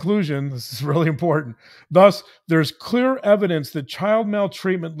is their conclusion, this is really important, thus, there's clear evidence that child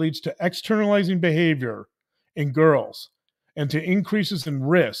maltreatment leads to externalizing behavior in girls and to increases in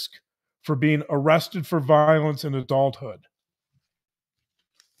risk for being arrested for violence in adulthood.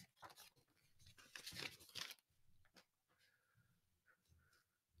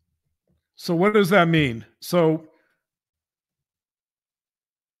 So what does that mean? So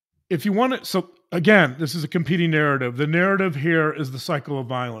if you want to, so again, this is a competing narrative. The narrative here is the cycle of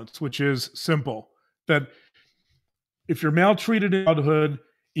violence, which is simple. That if you're maltreated in childhood,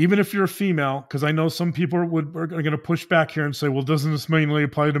 even if you're a female, because I know some people are going to push back here and say, well, doesn't this mainly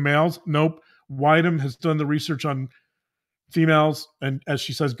apply to males? Nope. Whiteham has done the research on females, and as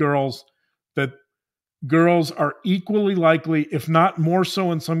she says, girls, that girls are equally likely, if not more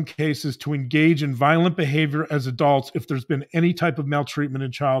so in some cases, to engage in violent behavior as adults if there's been any type of maltreatment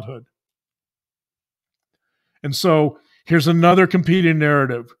in childhood. And so here's another competing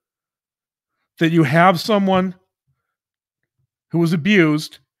narrative, that you have someone who was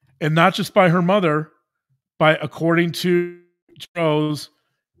abused, and not just by her mother, by, according to Rose,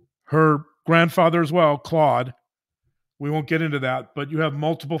 her grandfather as well, Claude. We won't get into that, but you have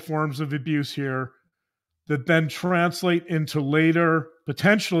multiple forms of abuse here that then translate into later,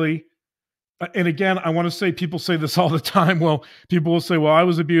 potentially, and again, I want to say, people say this all the time. Well, people will say, well, I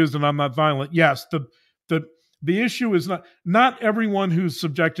was abused and I'm not violent. Yes, the issue is not everyone who's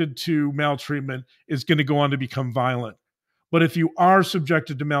subjected to maltreatment is going to go on to become violent. But if you are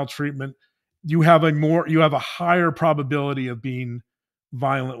subjected to maltreatment, you have a higher probability of being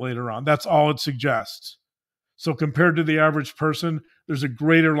violent later on. That's all it suggests. So compared to the average person, there's a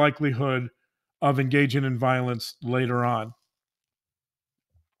greater likelihood of engaging in violence later on.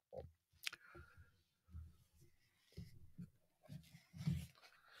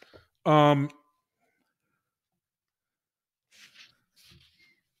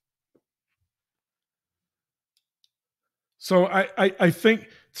 So I think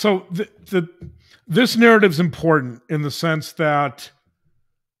so. This narrative is important in the sense that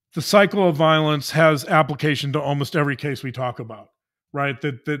the cycle of violence has application to almost every case we talk about, right?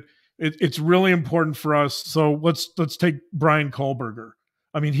 It's really important for us. So let's take Brian Kohlberger.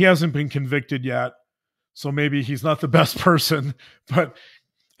 I mean, he hasn't been convicted yet, so maybe he's not the best person. But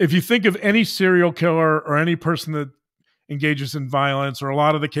if you think of any serial killer or any person that engages in violence, or a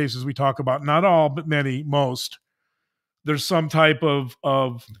lot of the cases we talk about, not all, but many, most, there's some type of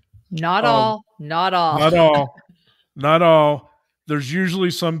not all. There's usually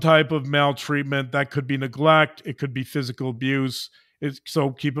some type of maltreatment. That could be neglect. It could be physical abuse.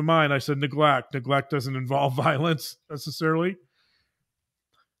 So keep in mind, I said neglect. Neglect doesn't involve violence necessarily.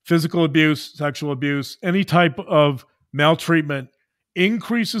 Physical abuse, sexual abuse, any type of maltreatment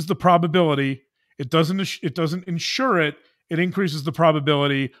increases the probability. It doesn't ensure it. It increases the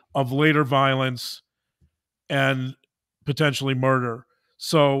probability of later violence and potentially murder.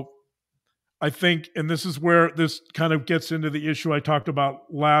 So I think, and this is where this kind of gets into the issue I talked about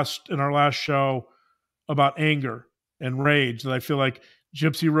in our last show about anger and rage, that I feel like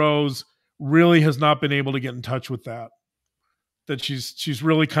GYPSY Rose really has not been able to get in touch with that. That she's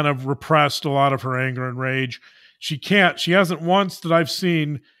really kind of repressed a lot of her anger and rage. She hasn't once that I've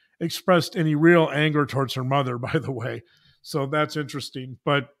seen expressed any real anger towards her mother, by the way. So that's interesting.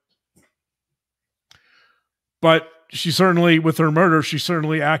 But she certainly, with her murder, she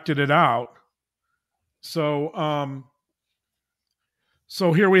certainly acted it out. So,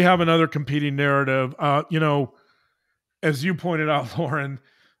 so here we have another competing narrative. As you pointed out, Lauren,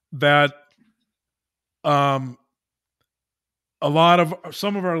 that some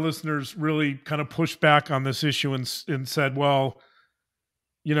of our listeners really kind of pushed back on this issue and said, well,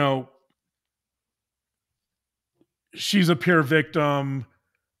 she's a pure victim.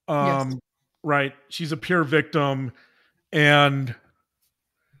 Yes. Right. She's a pure victim. And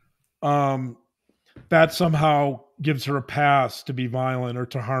that somehow gives her a pass to be violent or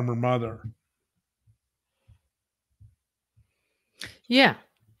to harm her mother. Yeah.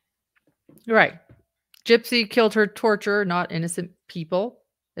 Right. Gypsy killed her torturer, not innocent people,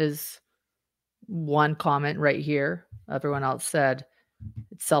 is one comment right here. Everyone else said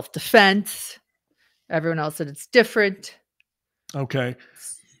it's self-defense. Everyone else said it's different. Okay.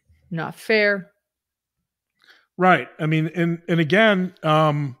 It's not fair. Right. I mean, and again,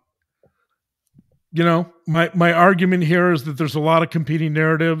 you know, my argument here is that there's a lot of competing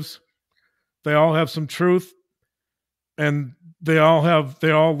narratives. They all have some truth, and they all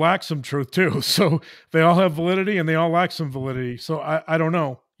lack some truth too. So they all have validity and they all lack some validity. So I don't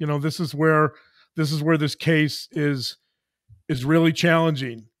know. You know, this is where this case is really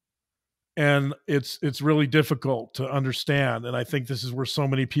challenging, and it's really difficult to understand. And I think this is where so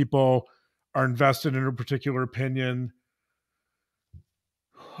many people are invested in a particular opinion.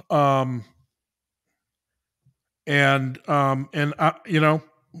 You know,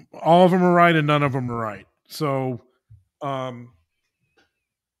 all of them are right and none of them are right. So,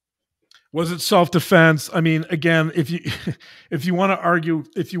 was it self-defense? I mean, again, if you want to argue,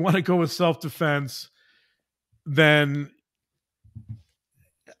 if you want to go with self-defense, then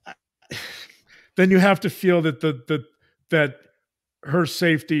you have to feel that that her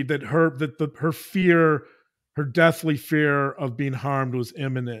safety, that her fear, her deathly fear of being harmed was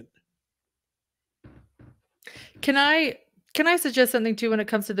imminent. Can I suggest something too when it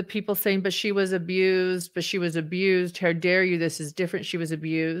comes to the people saying, but she was abused, how dare you, this is different, she was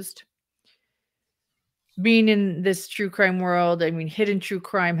abused? Being in this true crime world, I mean, hidden true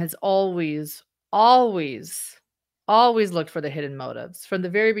crime has always looked for the hidden motives from the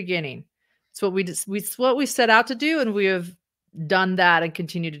very beginning. It's what we set out to do, and we have done that and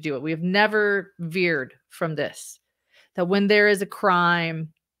continue to do it. We have never veered from this. That when there is a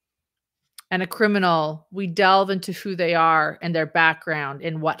crime and a criminal, we delve into who they are and their background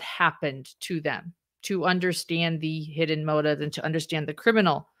and what happened to them to understand the hidden motive and to understand the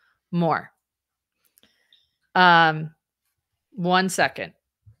criminal more. 1 second.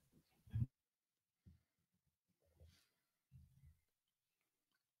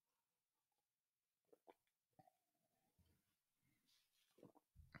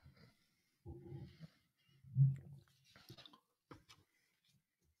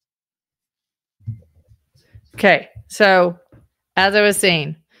 Okay, so as I was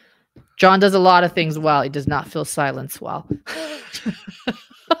saying, John does a lot of things well. He does not feel silence well.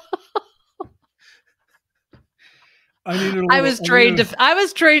 I was trained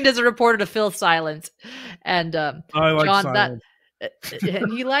as a reporter to feel silence, and I like John silence.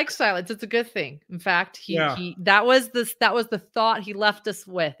 And he likes silence. It's a good thing. In fact, that was the thought he left us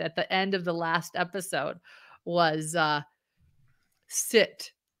with at the end of the last episode was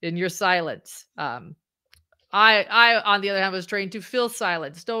sit in your silence. I on the other hand was trained to feel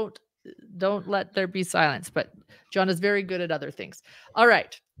silence. Don't let there be silence. But John is very good at other things. All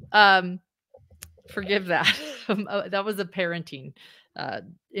right. Forgive that. That was a parenting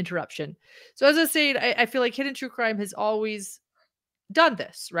interruption. So as I was saying, I feel like hidden true crime has always done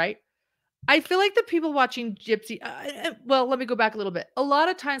this, right? I feel like the people watching Gypsy, well, let me go back a little bit. A lot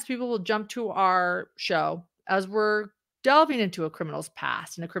of times people will jump to our show as we're delving into a criminal's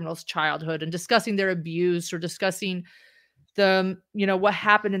past and a criminal's childhood and discussing their abuse or discussing what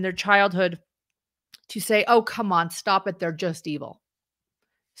happened in their childhood to say, oh, come on, stop it. They're just evil.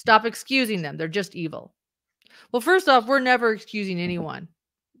 Stop excusing them. They're just evil. Well, first off, we're never excusing anyone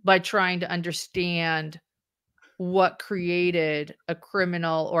by trying to understand what created a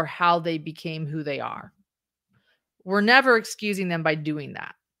criminal or how they became who they are. We're never excusing them by doing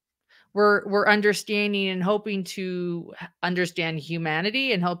that. We're understanding and hoping to understand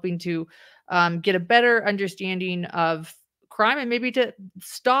humanity and hoping to get a better understanding of crime and maybe to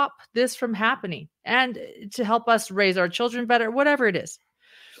stop this from happening and to help us raise our children better, whatever it is.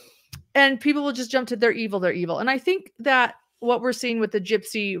 And people will just jump to they're evil. And I think that what we're seeing with the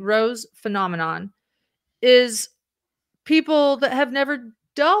GYPSY ROSE phenomenon is people that have never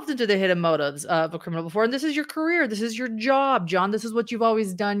delved into the hidden motives of a criminal before. And this is your career. This is your job, John. This is what you've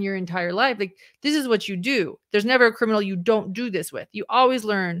always done your entire life. Like, this is what you do. There's never a criminal you don't do this with. You always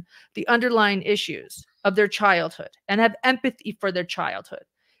learn the underlying issues of their childhood and have empathy for their childhood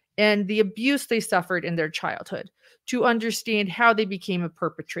and the abuse they suffered in their childhood to understand how they became a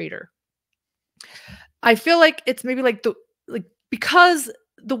perpetrator. I feel like it's maybe because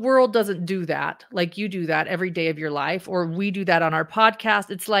the world doesn't do that, like you do that every day of your life, or we do that on our podcast.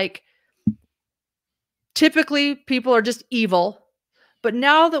 It's like typically people are just evil. But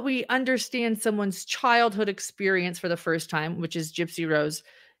now that we understand someone's childhood experience for the first time, which is GYPSY ROSE,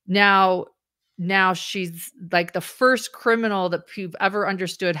 Now she's like the first criminal that you've ever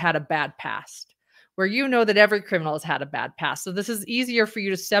understood had a bad past, where you know that every criminal has had a bad past. So this is easier for you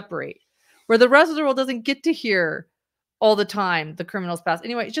to separate, where the rest of the world doesn't get to hear all the time the criminal's past.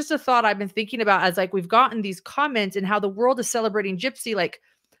 Anyway, it's just a thought I've been thinking about as like we've gotten these comments and how the world is celebrating Gypsy, like,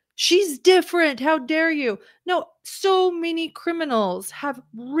 she's different. How dare you? No, so many criminals have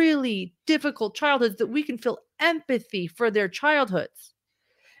really difficult childhoods that we can feel empathy for their childhoods.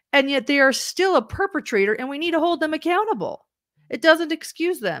 And yet they are still a perpetrator and we need to hold them accountable. It doesn't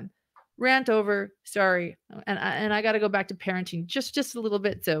excuse them. Rant over. Sorry. And I got to go back to parenting just a little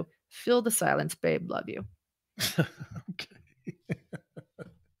bit. So fill the silence, babe. Love you. Okay.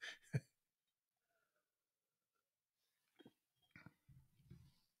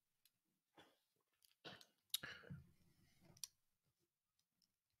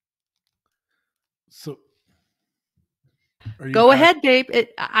 So go ahead, babe.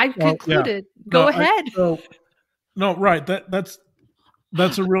 I've concluded. Yeah. Go ahead. No, right. That's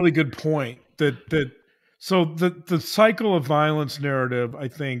a really good point. So the cycle of violence narrative, I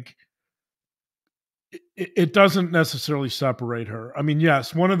think, it doesn't necessarily separate her. I mean,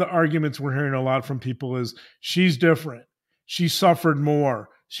 yes, one of the arguments we're hearing a lot from people is she's different. She suffered more.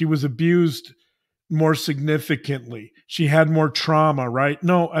 She was abused more significantly. She had more trauma, right?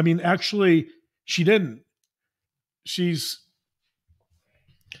 No, I mean, actually, she didn't. She's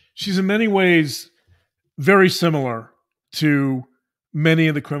in many ways very similar to many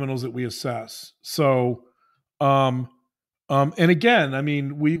of the criminals that we assess. So, and again, I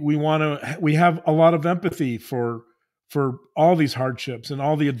mean, we have a lot of empathy for all these hardships and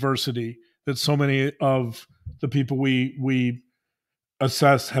all the adversity that so many of the people we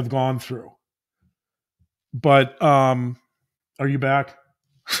assess have gone through. But are you back?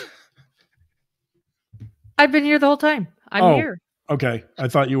 I've been here the whole time. I'm here. Okay. I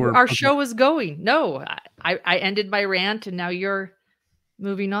thought you were. Our show is going. No, I ended my rant and now you're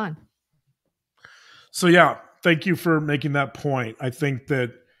moving on. So yeah, thank you for making that point. I think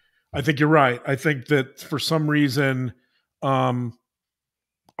you're right. I think that for some reason, a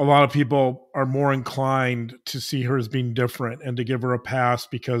lot of people are more inclined to see her as being different and to give her a pass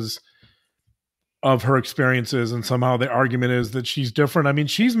because of her experiences. And somehow the argument is that she's different. I mean,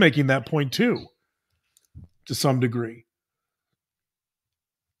 she's making that point too, to some degree.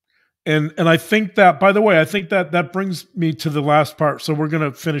 And I think that, by the way, I think that brings me to the last part. So we're going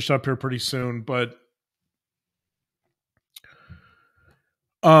to finish up here pretty soon, but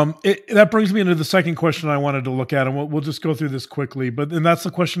that brings me into the second question I wanted to look at, and we'll just go through this quickly. And that's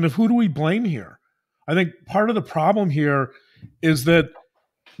the question of who do we blame here? I think part of the problem here is that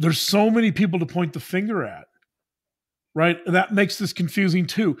there's so many people to point the finger at, right? That makes this confusing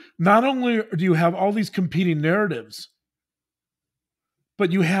too. Not only do you have all these competing narratives,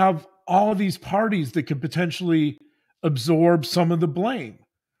 but you have all these parties that could potentially absorb some of the blame,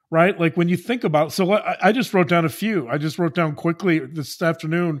 right? Like when you think about, so I just wrote down a few. I just wrote down quickly this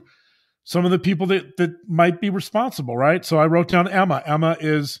afternoon some of the people that might be responsible, right? So I wrote down Emma. Emma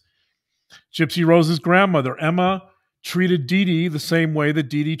is Gypsy Rose's grandmother. Emma treated Dee Dee the same way that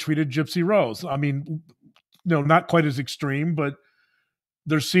Dee Dee treated Gypsy Rose. I mean, no, not quite as extreme, but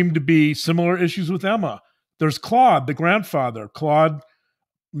there seemed to be similar issues with Emma. There's Claude, the grandfather. Claude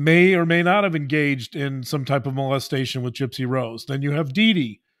may or may not have engaged in some type of molestation with Gypsy Rose. Then you have Dee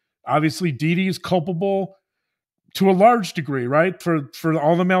Dee. Obviously, Dee Dee is culpable to a large degree, right? For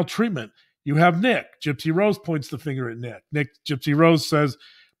all the maltreatment. You have Nick. Gypsy Rose points the finger at Nick. Gypsy Rose says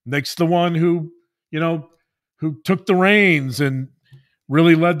Nick's the one who took the reins and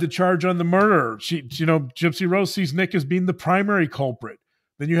really led the charge on the murder. Gypsy Rose sees Nick as being the primary culprit.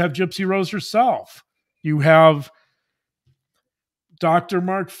 Then you have Gypsy Rose herself. You have Dr.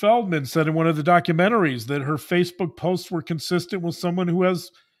 Mark Feldman said in one of the documentaries that her Facebook posts were consistent with someone who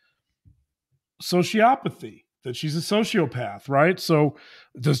has sociopathy, that she's a sociopath, right? So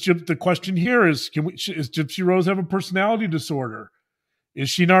the question here is, is Gypsy Rose have a personality disorder?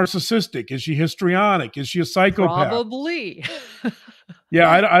 Is she narcissistic? Is she histrionic? Is she a psychopath? Probably. Yeah,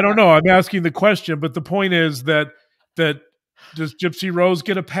 I don't know. I'm asking the question, but the point is that does Gypsy Rose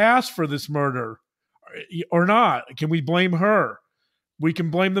get a pass for this murder or not? Can we blame her? We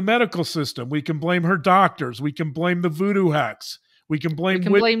can blame the medical system. We can blame her doctors. We can blame the voodoo hacks. We can blame Nick.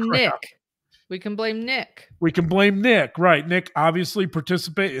 We can blame Nick. We can blame Nick, right? Nick obviously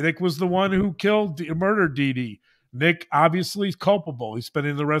participated. Nick was the one who murdered Dee Dee. Nick obviously is culpable. He's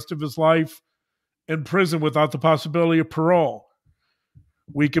spending the rest of his life in prison without the possibility of parole.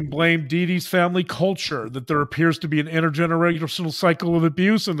 We can blame Dee Dee's family culture, that there appears to be an intergenerational cycle of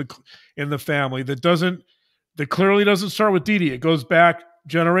abuse in the family that clearly doesn't start with Dee Dee. It goes back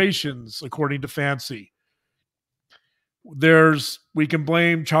generations, according to Fancy. We can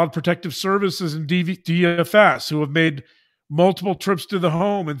blame Child Protective Services and DFS, who have made multiple trips to the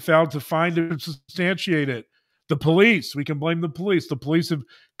home and failed to find it and substantiate it. The police, we can blame the police. The police have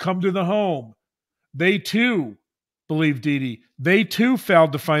come to the home. They too believe Dee Dee. They too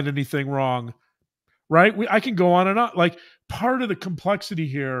failed to find anything wrong, right? I can go on and on. Like, part of the complexity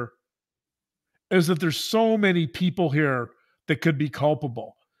here is that there's so many people here that could be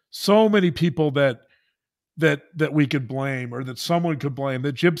culpable. So many people that we could blame, or that someone could blame,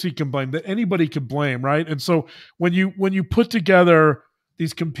 that GYPSY can blame, that anybody could blame, right? And so when you put together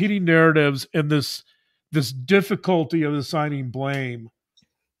these competing narratives and this difficulty of assigning blame,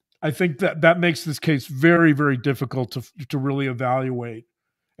 I think that makes this case very, very difficult to really evaluate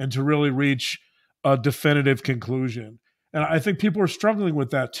and to really reach a definitive conclusion. And I think people are struggling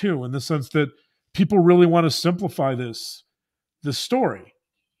with that too, in the sense that people really want to simplify this story.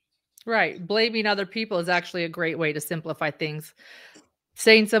 Right. Blaming other people is actually a great way to simplify things.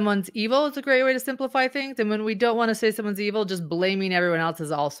 Saying someone's evil is a great way to simplify things. And when we don't want to say someone's evil, just blaming everyone else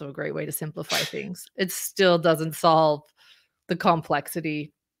is also a great way to simplify things. It still doesn't solve the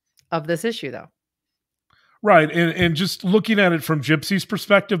complexity of this issue, though. Right. And just looking at it from GYPSY's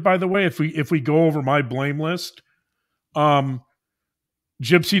perspective, by the way, if we go over my blame list, GYPSY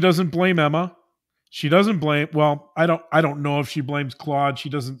doesn't blame Emma. She doesn't blame, well, I don't know if she blames Claude.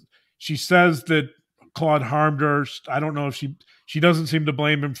 She says that Claude harmed her. I don't know if she doesn't seem to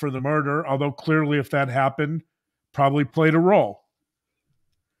blame him for the murder, although clearly if that happened, probably played a role.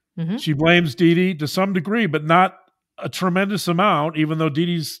 Mm-hmm. She blames Dee Dee to some degree, but not a tremendous amount, even though Dee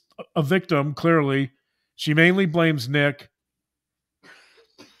Dee's a victim, clearly. She mainly blames Nick.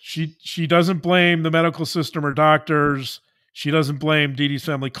 She doesn't blame the medical system or doctors. She doesn't blame Dee Dee's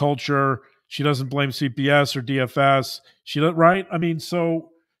family culture. She doesn't blame CPS or DFS. Right? I mean, so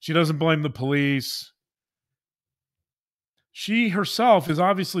she doesn't blame the police. She herself is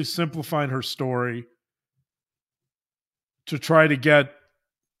obviously simplifying her story to try to get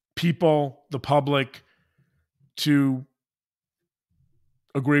people, the public, to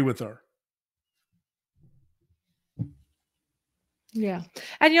agree with her. Yeah.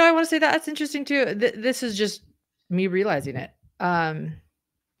 And, I want to say that's interesting too. This is just me realizing it.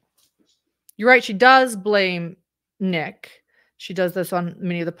 You're right. She does blame Nick. She does this on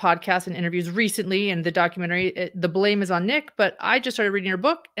many of the podcasts and interviews recently, and the documentary. The blame is on Nick, but I just started reading her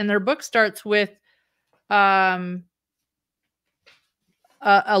book, and their book starts with a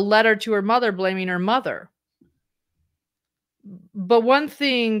letter to her mother blaming her mother. But one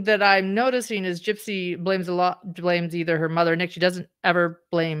thing that I'm noticing is GYPSY blames either her mother or Nick. She doesn't ever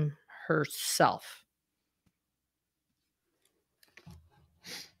blame herself.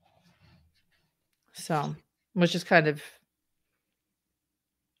 So, which is kind of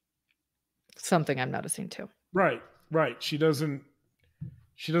something I'm noticing too. Right. She doesn't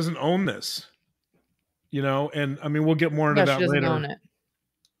own this, and I mean, we'll get more into that later. She doesn't own it.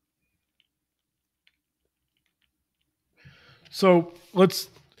 So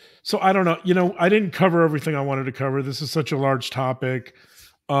I don't know, I didn't cover everything I wanted to cover. This is such a large topic.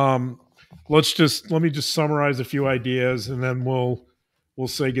 Let me just summarize a few ideas, and then we'll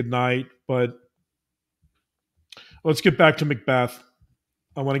say goodnight. But let's get back to Macbeth.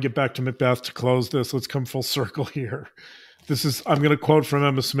 I want to get back to Macbeth to close this. Let's come full circle here. I'm going to quote from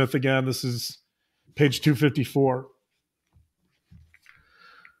Emma Smith again. This is page 254.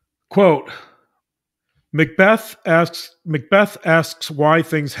 Quote, Macbeth asks why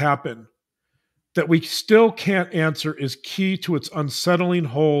things happen. That we still can't answer is key to its unsettling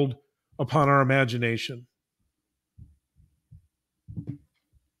hold upon our imagination.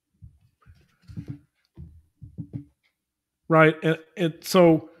 Right. And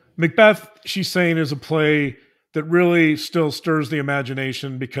so Macbeth, she's saying, is a play that really still stirs the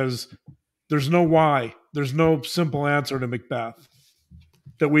imagination because there's no why. There's no simple answer to Macbeth.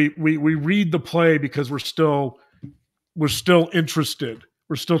 That we read the play because we're still interested.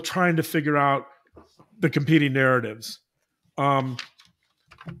 We're still trying to figure out the competing narratives. On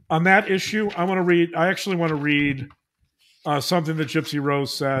that issue, I actually want to read something that GYPSY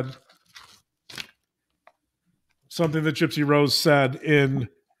Rose said. Something that GYPSY Rose said in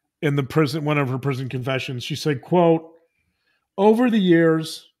the prison, one of her prison confessions. She said, quote, over the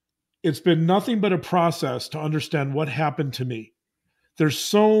years, it's been nothing but a process to understand what happened to me. There's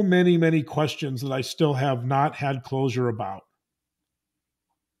so many, many questions that I still have not had closure about.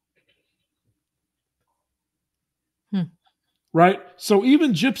 Right? So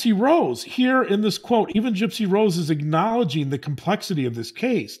even GYPSY Rose, here in this quote, even GYPSY Rose is acknowledging the complexity of this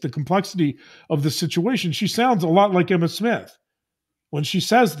case, the complexity of the situation. She sounds a lot like Emma Smith. when she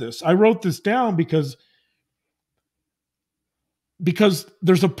says this. I wrote this down because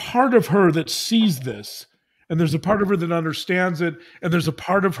there's a part of her that sees this, and there's a part of her that understands it, and there's a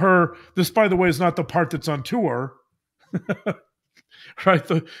part of her, this, by the way, is not the part that's on tour, right?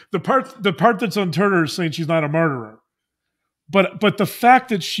 The part that's on tour is saying she's not a murderer. But the fact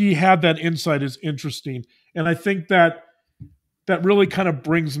that she had that insight is interesting. And I think that really kind of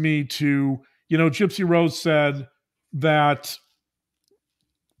brings me to, GYPSY Rose said that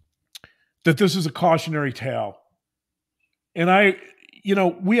this is a cautionary tale. And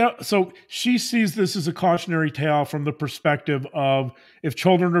so she sees this as a cautionary tale from the perspective of if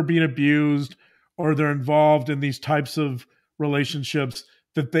children are being abused or they're involved in these types of relationships,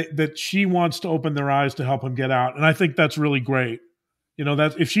 that she wants to open their eyes to help them get out. And I think that's really great.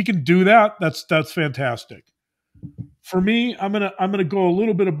 That if she can do that, that's fantastic. For me, I'm gonna go a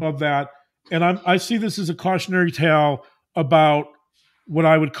little bit above that, and I see this as a cautionary tale about what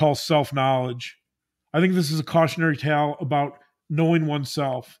I would call self-knowledge. I think this is a cautionary tale about knowing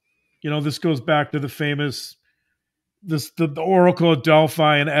oneself. This goes back to the famous the oracle of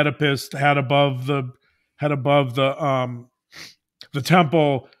Delphi, and Oedipus had above the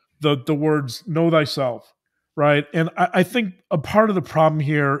temple the words "know thyself," right? And I think a part of the problem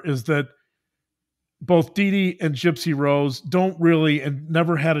here is that both Dee Dee and GYPSY Rose don't really, and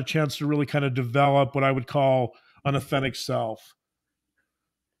never had a chance to really kind of develop what I would call an authentic self.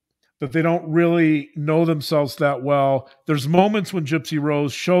 That they don't really know themselves that well. There's moments when GYPSY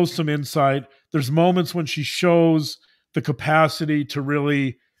Rose shows some insight. There's moments when she shows the capacity to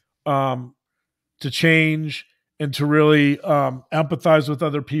really to change and to really empathize with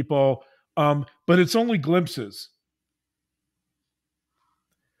other people. But it's only glimpses.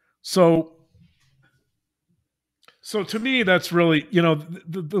 So to me, that's really,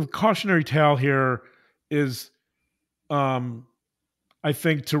 the cautionary tale here is, I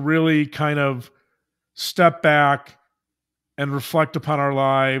think, to really kind of step back and reflect upon our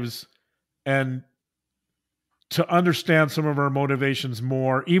lives and to understand some of our motivations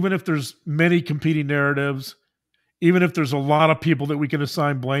more, even if there's many competing narratives, even if there's a lot of people that we can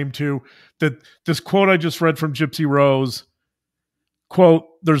assign blame to. That this quote I just read from GYPSY Rose, quote,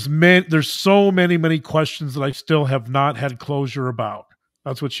 there's so many questions that I still have not had closure about.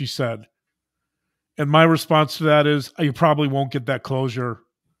 That's what she said. And my response to that is, you probably won't get that closure.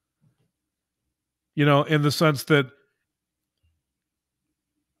 In the sense that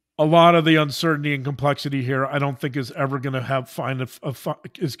a lot of the uncertainty and complexity here, I don't think is ever going to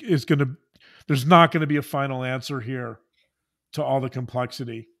there's not going to be a final answer here to all the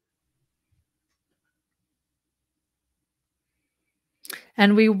complexity.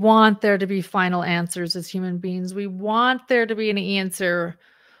 And we want there to be final answers as human beings. We want there to be an answer.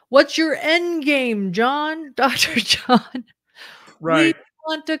 What's your end game, John? Dr. John. Right. We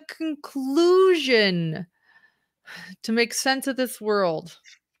want a conclusion to make sense of this world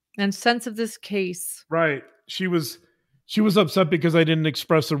and sense of this case. Right. She was upset because I didn't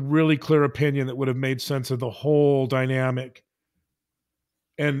express a really clear opinion that would have made sense of the whole dynamic.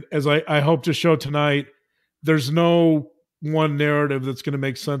 And as I hope to show tonight, there's no one narrative that's going to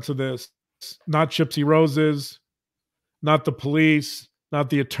make sense of this. Not GYPSY Rose's, not the police,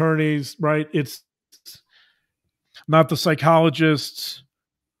 not the attorneys, right? It's not the psychologists.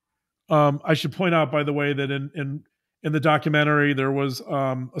 I should point out, by the way, that in the documentary, there was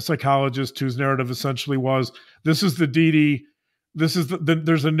a psychologist whose narrative essentially was, this is the Dee Dee,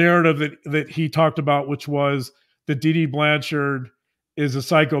 there's a narrative that he talked about, which was that Dee Dee Blanchard is a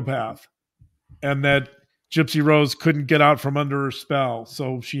psychopath and that GYPSY Rose couldn't get out from under her spell.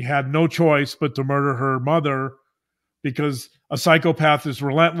 So she had no choice but to murder her mother, because a psychopath is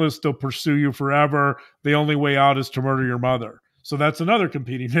relentless. They'll pursue you forever. The only way out is to murder your mother. So that's another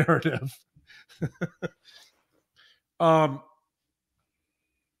competing narrative.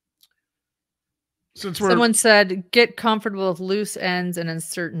 Someone said, get comfortable with loose ends and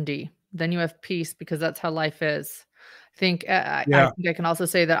uncertainty. Then you have peace, because that's how life is. I think I think I can also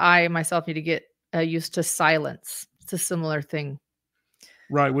say that I myself need to get used to silence. It's a similar thing.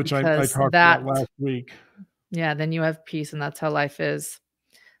 Right, which I talked about last week. Yeah, then you have peace, and that's how life is.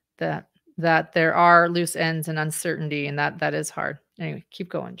 That there are loose ends and uncertainty, and that is hard. Anyway, keep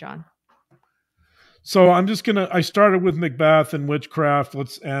going, John. So I started with Macbeth and witchcraft.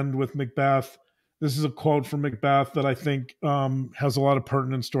 Let's end with Macbeth. This is a quote from Macbeth that I think has a lot of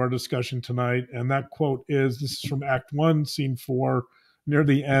pertinence to our discussion tonight. And that quote this is from Act 1, Scene 4, near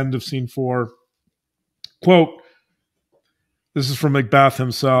the end of Scene 4. Quote, this is from Macbeth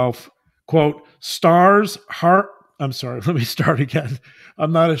himself. Quote, I'm sorry, let me start again.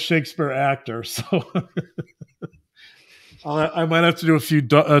 I'm not a Shakespeare actor, so I might have to do a few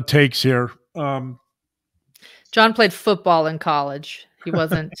takes here. John played football in college. He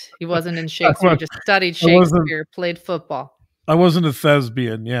wasn't in Shakespeare. He just studied Shakespeare, played football. I wasn't a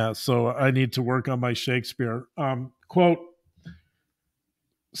thespian, yeah, so I need to work on my Shakespeare. Quote,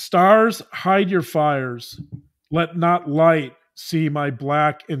 "Stars, hide your fires. Let not light see my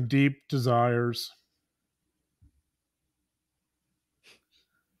black and deep desires."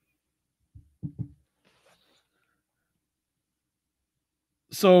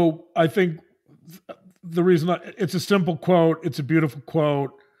 So I think the reason it's a simple quote, it's a beautiful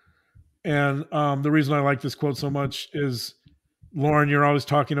quote. And the reason I like this quote so much is, Lauren, you're always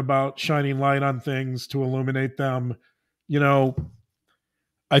talking about shining light on things to illuminate them. You know,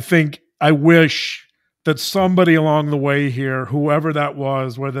 I wish that somebody along the way here, whoever that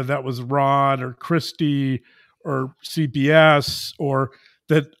was, whether that was Rod or Christy or CPS or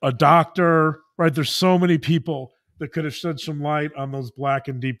that a doctor, right? There's so many people that could have shed some light on those black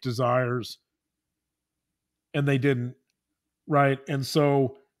and deep desires, and they didn't, right? And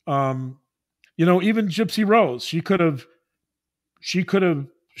so, even GYPSY Rose, she could have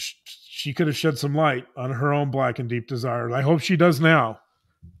shed some light on her own black and deep desires. I hope she does now.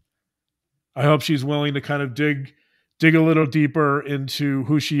 I hope she's willing to kind of dig a little deeper into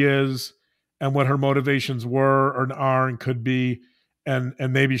who she is and what her motivations were or are and could be, and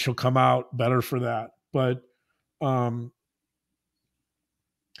maybe she'll come out better for that. But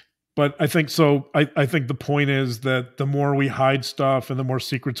I think so. I think the point is that the more we hide stuff and the more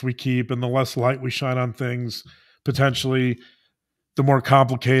secrets we keep and the less light we shine on things, potentially, the more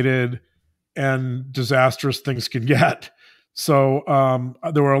complicated and disastrous things can get. So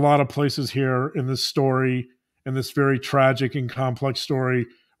there were a lot of places here in this story, in this very tragic and complex story,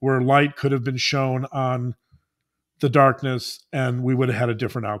 where light could have been shown on the darkness and we would have had a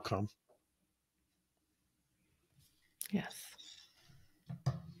different outcome. Yes.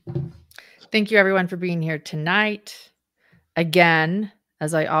 Thank you, everyone, for being here tonight. Again,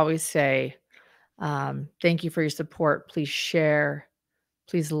 as I always say, thank you for your support. Please share.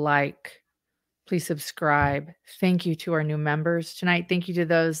 Please like. Please subscribe. Thank you to our new members tonight. Thank you to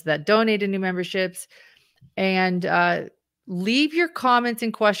those that donated new memberships. And leave your comments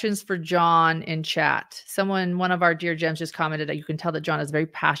and questions for John in chat. One of our dear gems just commented that you can tell that John is very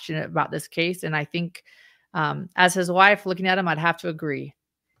passionate about this case. And I think as his wife, looking at him, I'd have to agree.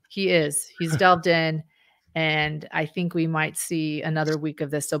 He is. He's delved in. And I think we might see another week of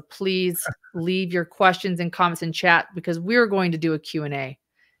this. So please leave your questions and comments in chat, because we're going to do a Q&A.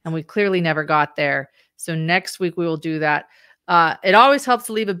 And we clearly never got there. So next week we will do that. It always helps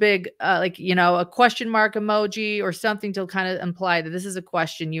to leave a big, a question mark emoji or something to kind of imply that this is a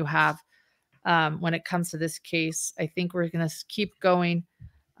question you have when it comes to this case. I think we're going to keep going.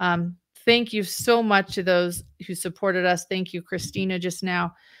 Thank you so much to those who supported us. Thank you, Christina, just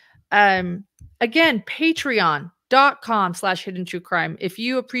now. Again, patreon.com/hidden true crime. If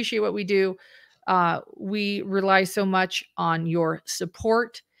you appreciate what we do, we rely so much on your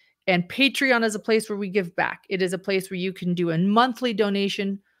support. And Patreon is a place where we give back. It is a place where you can do a monthly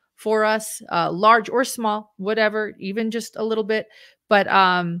donation for us, large or small, whatever, even just a little bit. But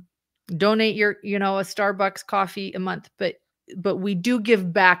donate a Starbucks coffee a month. But we do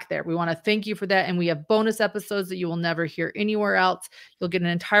give back there. We want to thank you for that. And we have bonus episodes that you will never hear anywhere else. You'll get an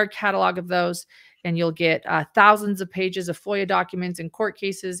entire catalog of those, and you'll get thousands of pages of FOIA documents and court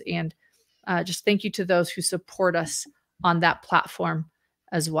cases. And just thank you to those who support us on that platform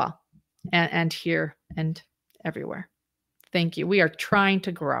as well, and here and everywhere. Thank you. We are trying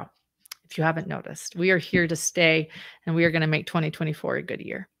to grow. If you haven't noticed, we are here to stay, and we are going to make 2024 a good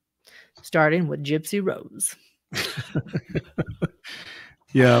year, starting with GYPSY Rose.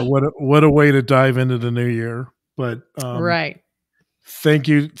 Yeah, what a way to dive into the new year. But right. Thank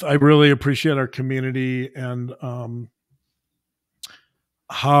you. I really appreciate our community and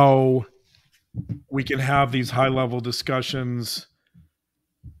how we can have these high-level discussions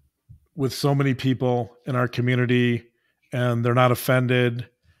with so many people in our community, and they're not offended,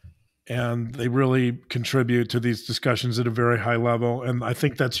 and they really contribute to these discussions at a very high level. And I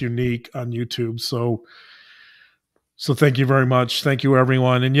think that's unique on YouTube. So thank you very much. Thank you,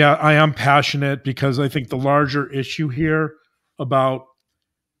 everyone. And yeah, I am passionate because I think the larger issue here about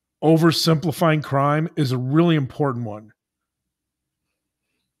oversimplifying crime is a really important one.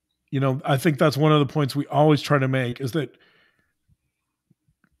 I think that's one of the points we always try to make, is that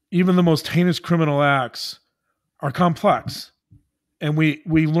even the most heinous criminal acts are complex. And we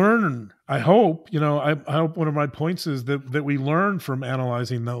learn, I hope, I hope one of my points is that we learn from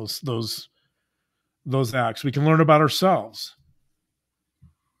analyzing those acts. We can learn about ourselves.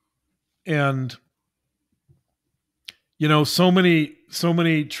 And, you know, so many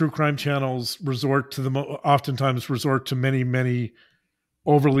true crime channels oftentimes resort to many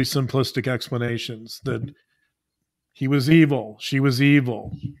overly simplistic explanations that he was evil, she was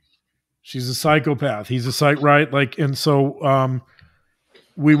evil, she's a psychopath, he's a right? Like, and so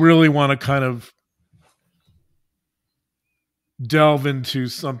we really want to kind of delve into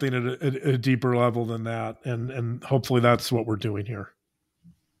something at a deeper level than that, and hopefully that's what we're doing here.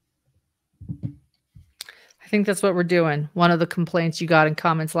 I think that's what we're doing. One of the complaints you got in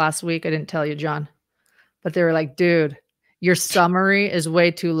comments last week, I didn't tell you, John, but they were like, dude, your summary is way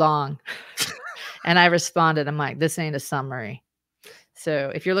too long. And I responded, I'm like, this ain't a summary.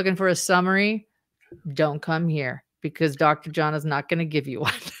 So if you're looking for a summary, don't come here, because Dr. John is not going to give you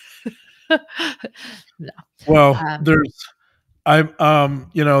one. No. Well, there's a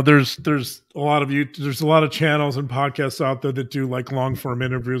lot of there's a lot of channels and podcasts out there that do like long form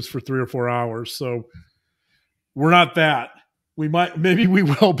interviews for 3 or 4 hours. So we're not that. Maybe we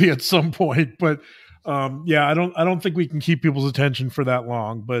will be at some point, but yeah, I don't think we can keep people's attention for that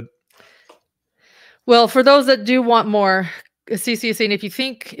long. But well, for those that do want more, CC is saying, if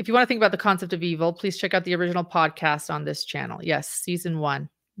you want to think about the concept of evil, please check out the original podcast on this channel. Yes, season 1,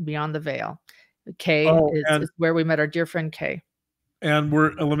 Beyond the Veil. Kay is where we met our dear friend Kay. And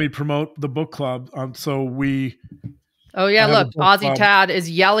let me promote the book club. Oh yeah, look, Aussie Tad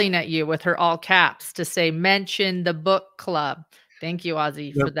is yelling at you with her all caps to say, mention the book club. Thank you,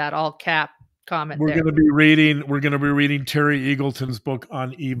 Aussie, for that all cap comment. We're going to be reading Terry Eagleton's book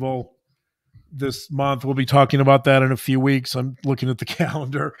on evil this month. We'll be talking about that in a few weeks. I'm looking at the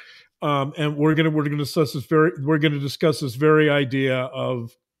calendar. And we're going to discuss this very idea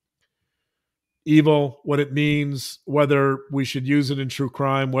of evil, what it means, whether we should use it in true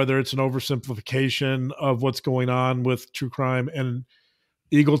crime, whether it's an oversimplification of what's going on with true crime. And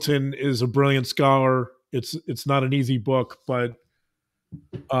Eagleton is a brilliant scholar. It's not an easy book, but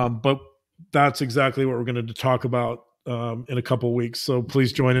that's exactly what we're going to talk about in a couple of weeks. So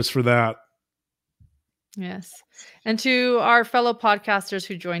please join us for that. Yes. And to our fellow podcasters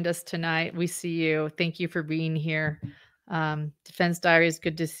who joined us tonight, we see you. Thank you for being here. Defense Diaries,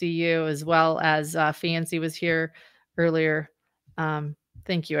 good to see you, as well as Fancy was here earlier.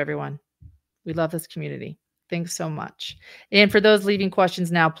 Thank you, everyone. We love this community. Thanks so much. And for those leaving questions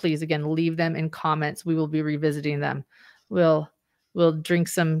now, please, again, leave them in comments. We will be revisiting them. We'll drink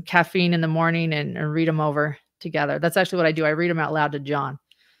some caffeine in the morning and read them over together. That's actually what I do. I read them out loud to John.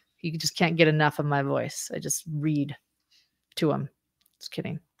 He just can't get enough of my voice. I just read to him. Just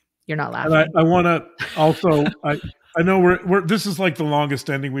kidding. You're not laughing. And I want to also, I know this is like the longest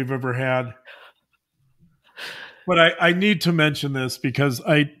ending we've ever had, but I need to mention this because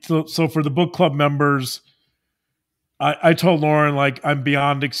so for the book club members, I told Lauren, like, I'm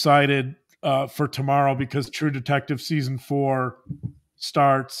beyond excited for tomorrow because True Detective season 4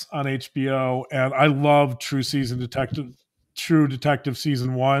 starts on HBO, and I love True Detective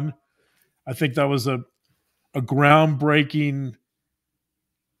season 1. I think that was a groundbreaking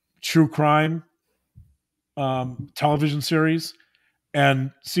true crime television series,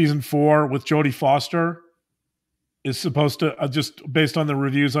 and season 4 with Jodie Foster is supposed to, just based on the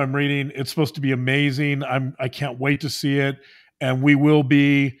reviews I'm reading, it's supposed to be amazing. I can't wait to see it, and it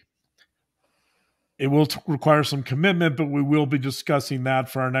will require some commitment, but we will be discussing that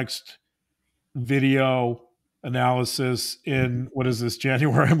for our next video analysis in, what is this,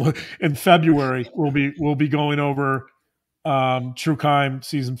 January? In February we'll be going over True Crime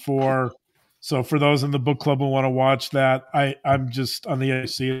season 4. So for those in the book club who want to watch that, I'm just on the edge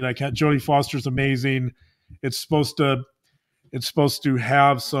to see it. I can't. Jodie Foster's amazing. It's supposed to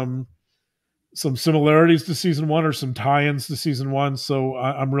have some similarities to season 1 or some tie-ins to season 1. So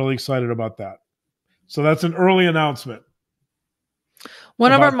I'm really excited about that. So that's an early announcement.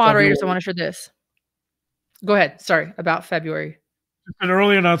 One of our moderators, I want to share this. Go ahead. Sorry, about February. An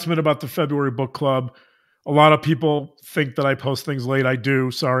early announcement about the February book club. A lot of people think that I post things late. I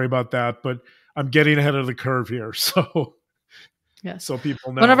do. Sorry about that, but I'm getting ahead of the curve here. So, yes. So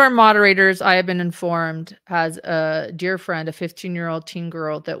people know. One of our moderators, I have been informed, has a dear friend, a 15-year-old teen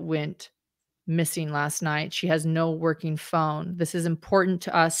girl that went missing last night. She has no working phone. This is important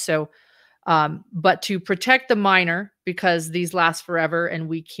to us. So, but to protect the minor, because these last forever and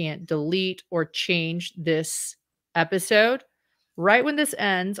we can't delete or change this episode. Right when this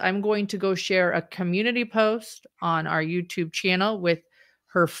ends, I'm going to go share a community post on our YouTube channel with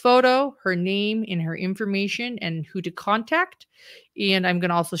her photo, her name, and her information and who to contact. And I'm going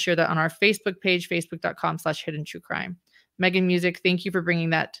to also share that on our Facebook page, facebook.com/hiddentruecrime. Megan Music, thank you for bringing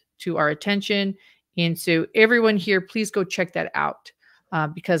that to our attention. And so everyone here, please go check that out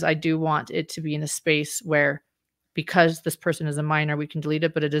because I do want it to be in a space where because this person is a minor, we can delete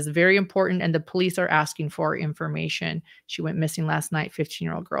it, but it is very important. And the police are asking for information. She went missing last night,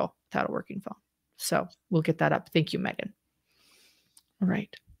 15-year-old girl without a working phone. So we'll get that up. Thank you, Megan. All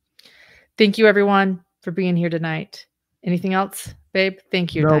right. Thank you, everyone, for being here tonight. Anything else, babe?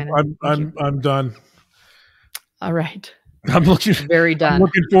 Thank you, No, Dinah. I'm done. All right. I'm very done. I'm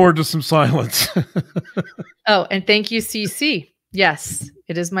looking forward to some silence. Oh, and thank you, CC. Yes,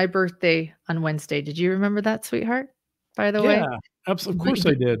 it is my birthday on Wednesday. Did you remember that, sweetheart? By the way, yeah, absolutely. Of course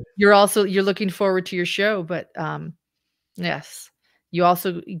I did. You're looking forward to your show, but yes, you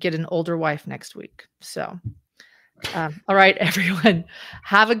also get an older wife next week. So, all right, everyone,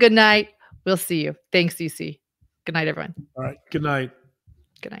 have a good night. We'll see you. Thanks, CC. Good night, everyone. All right. Good night.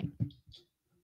 Good night.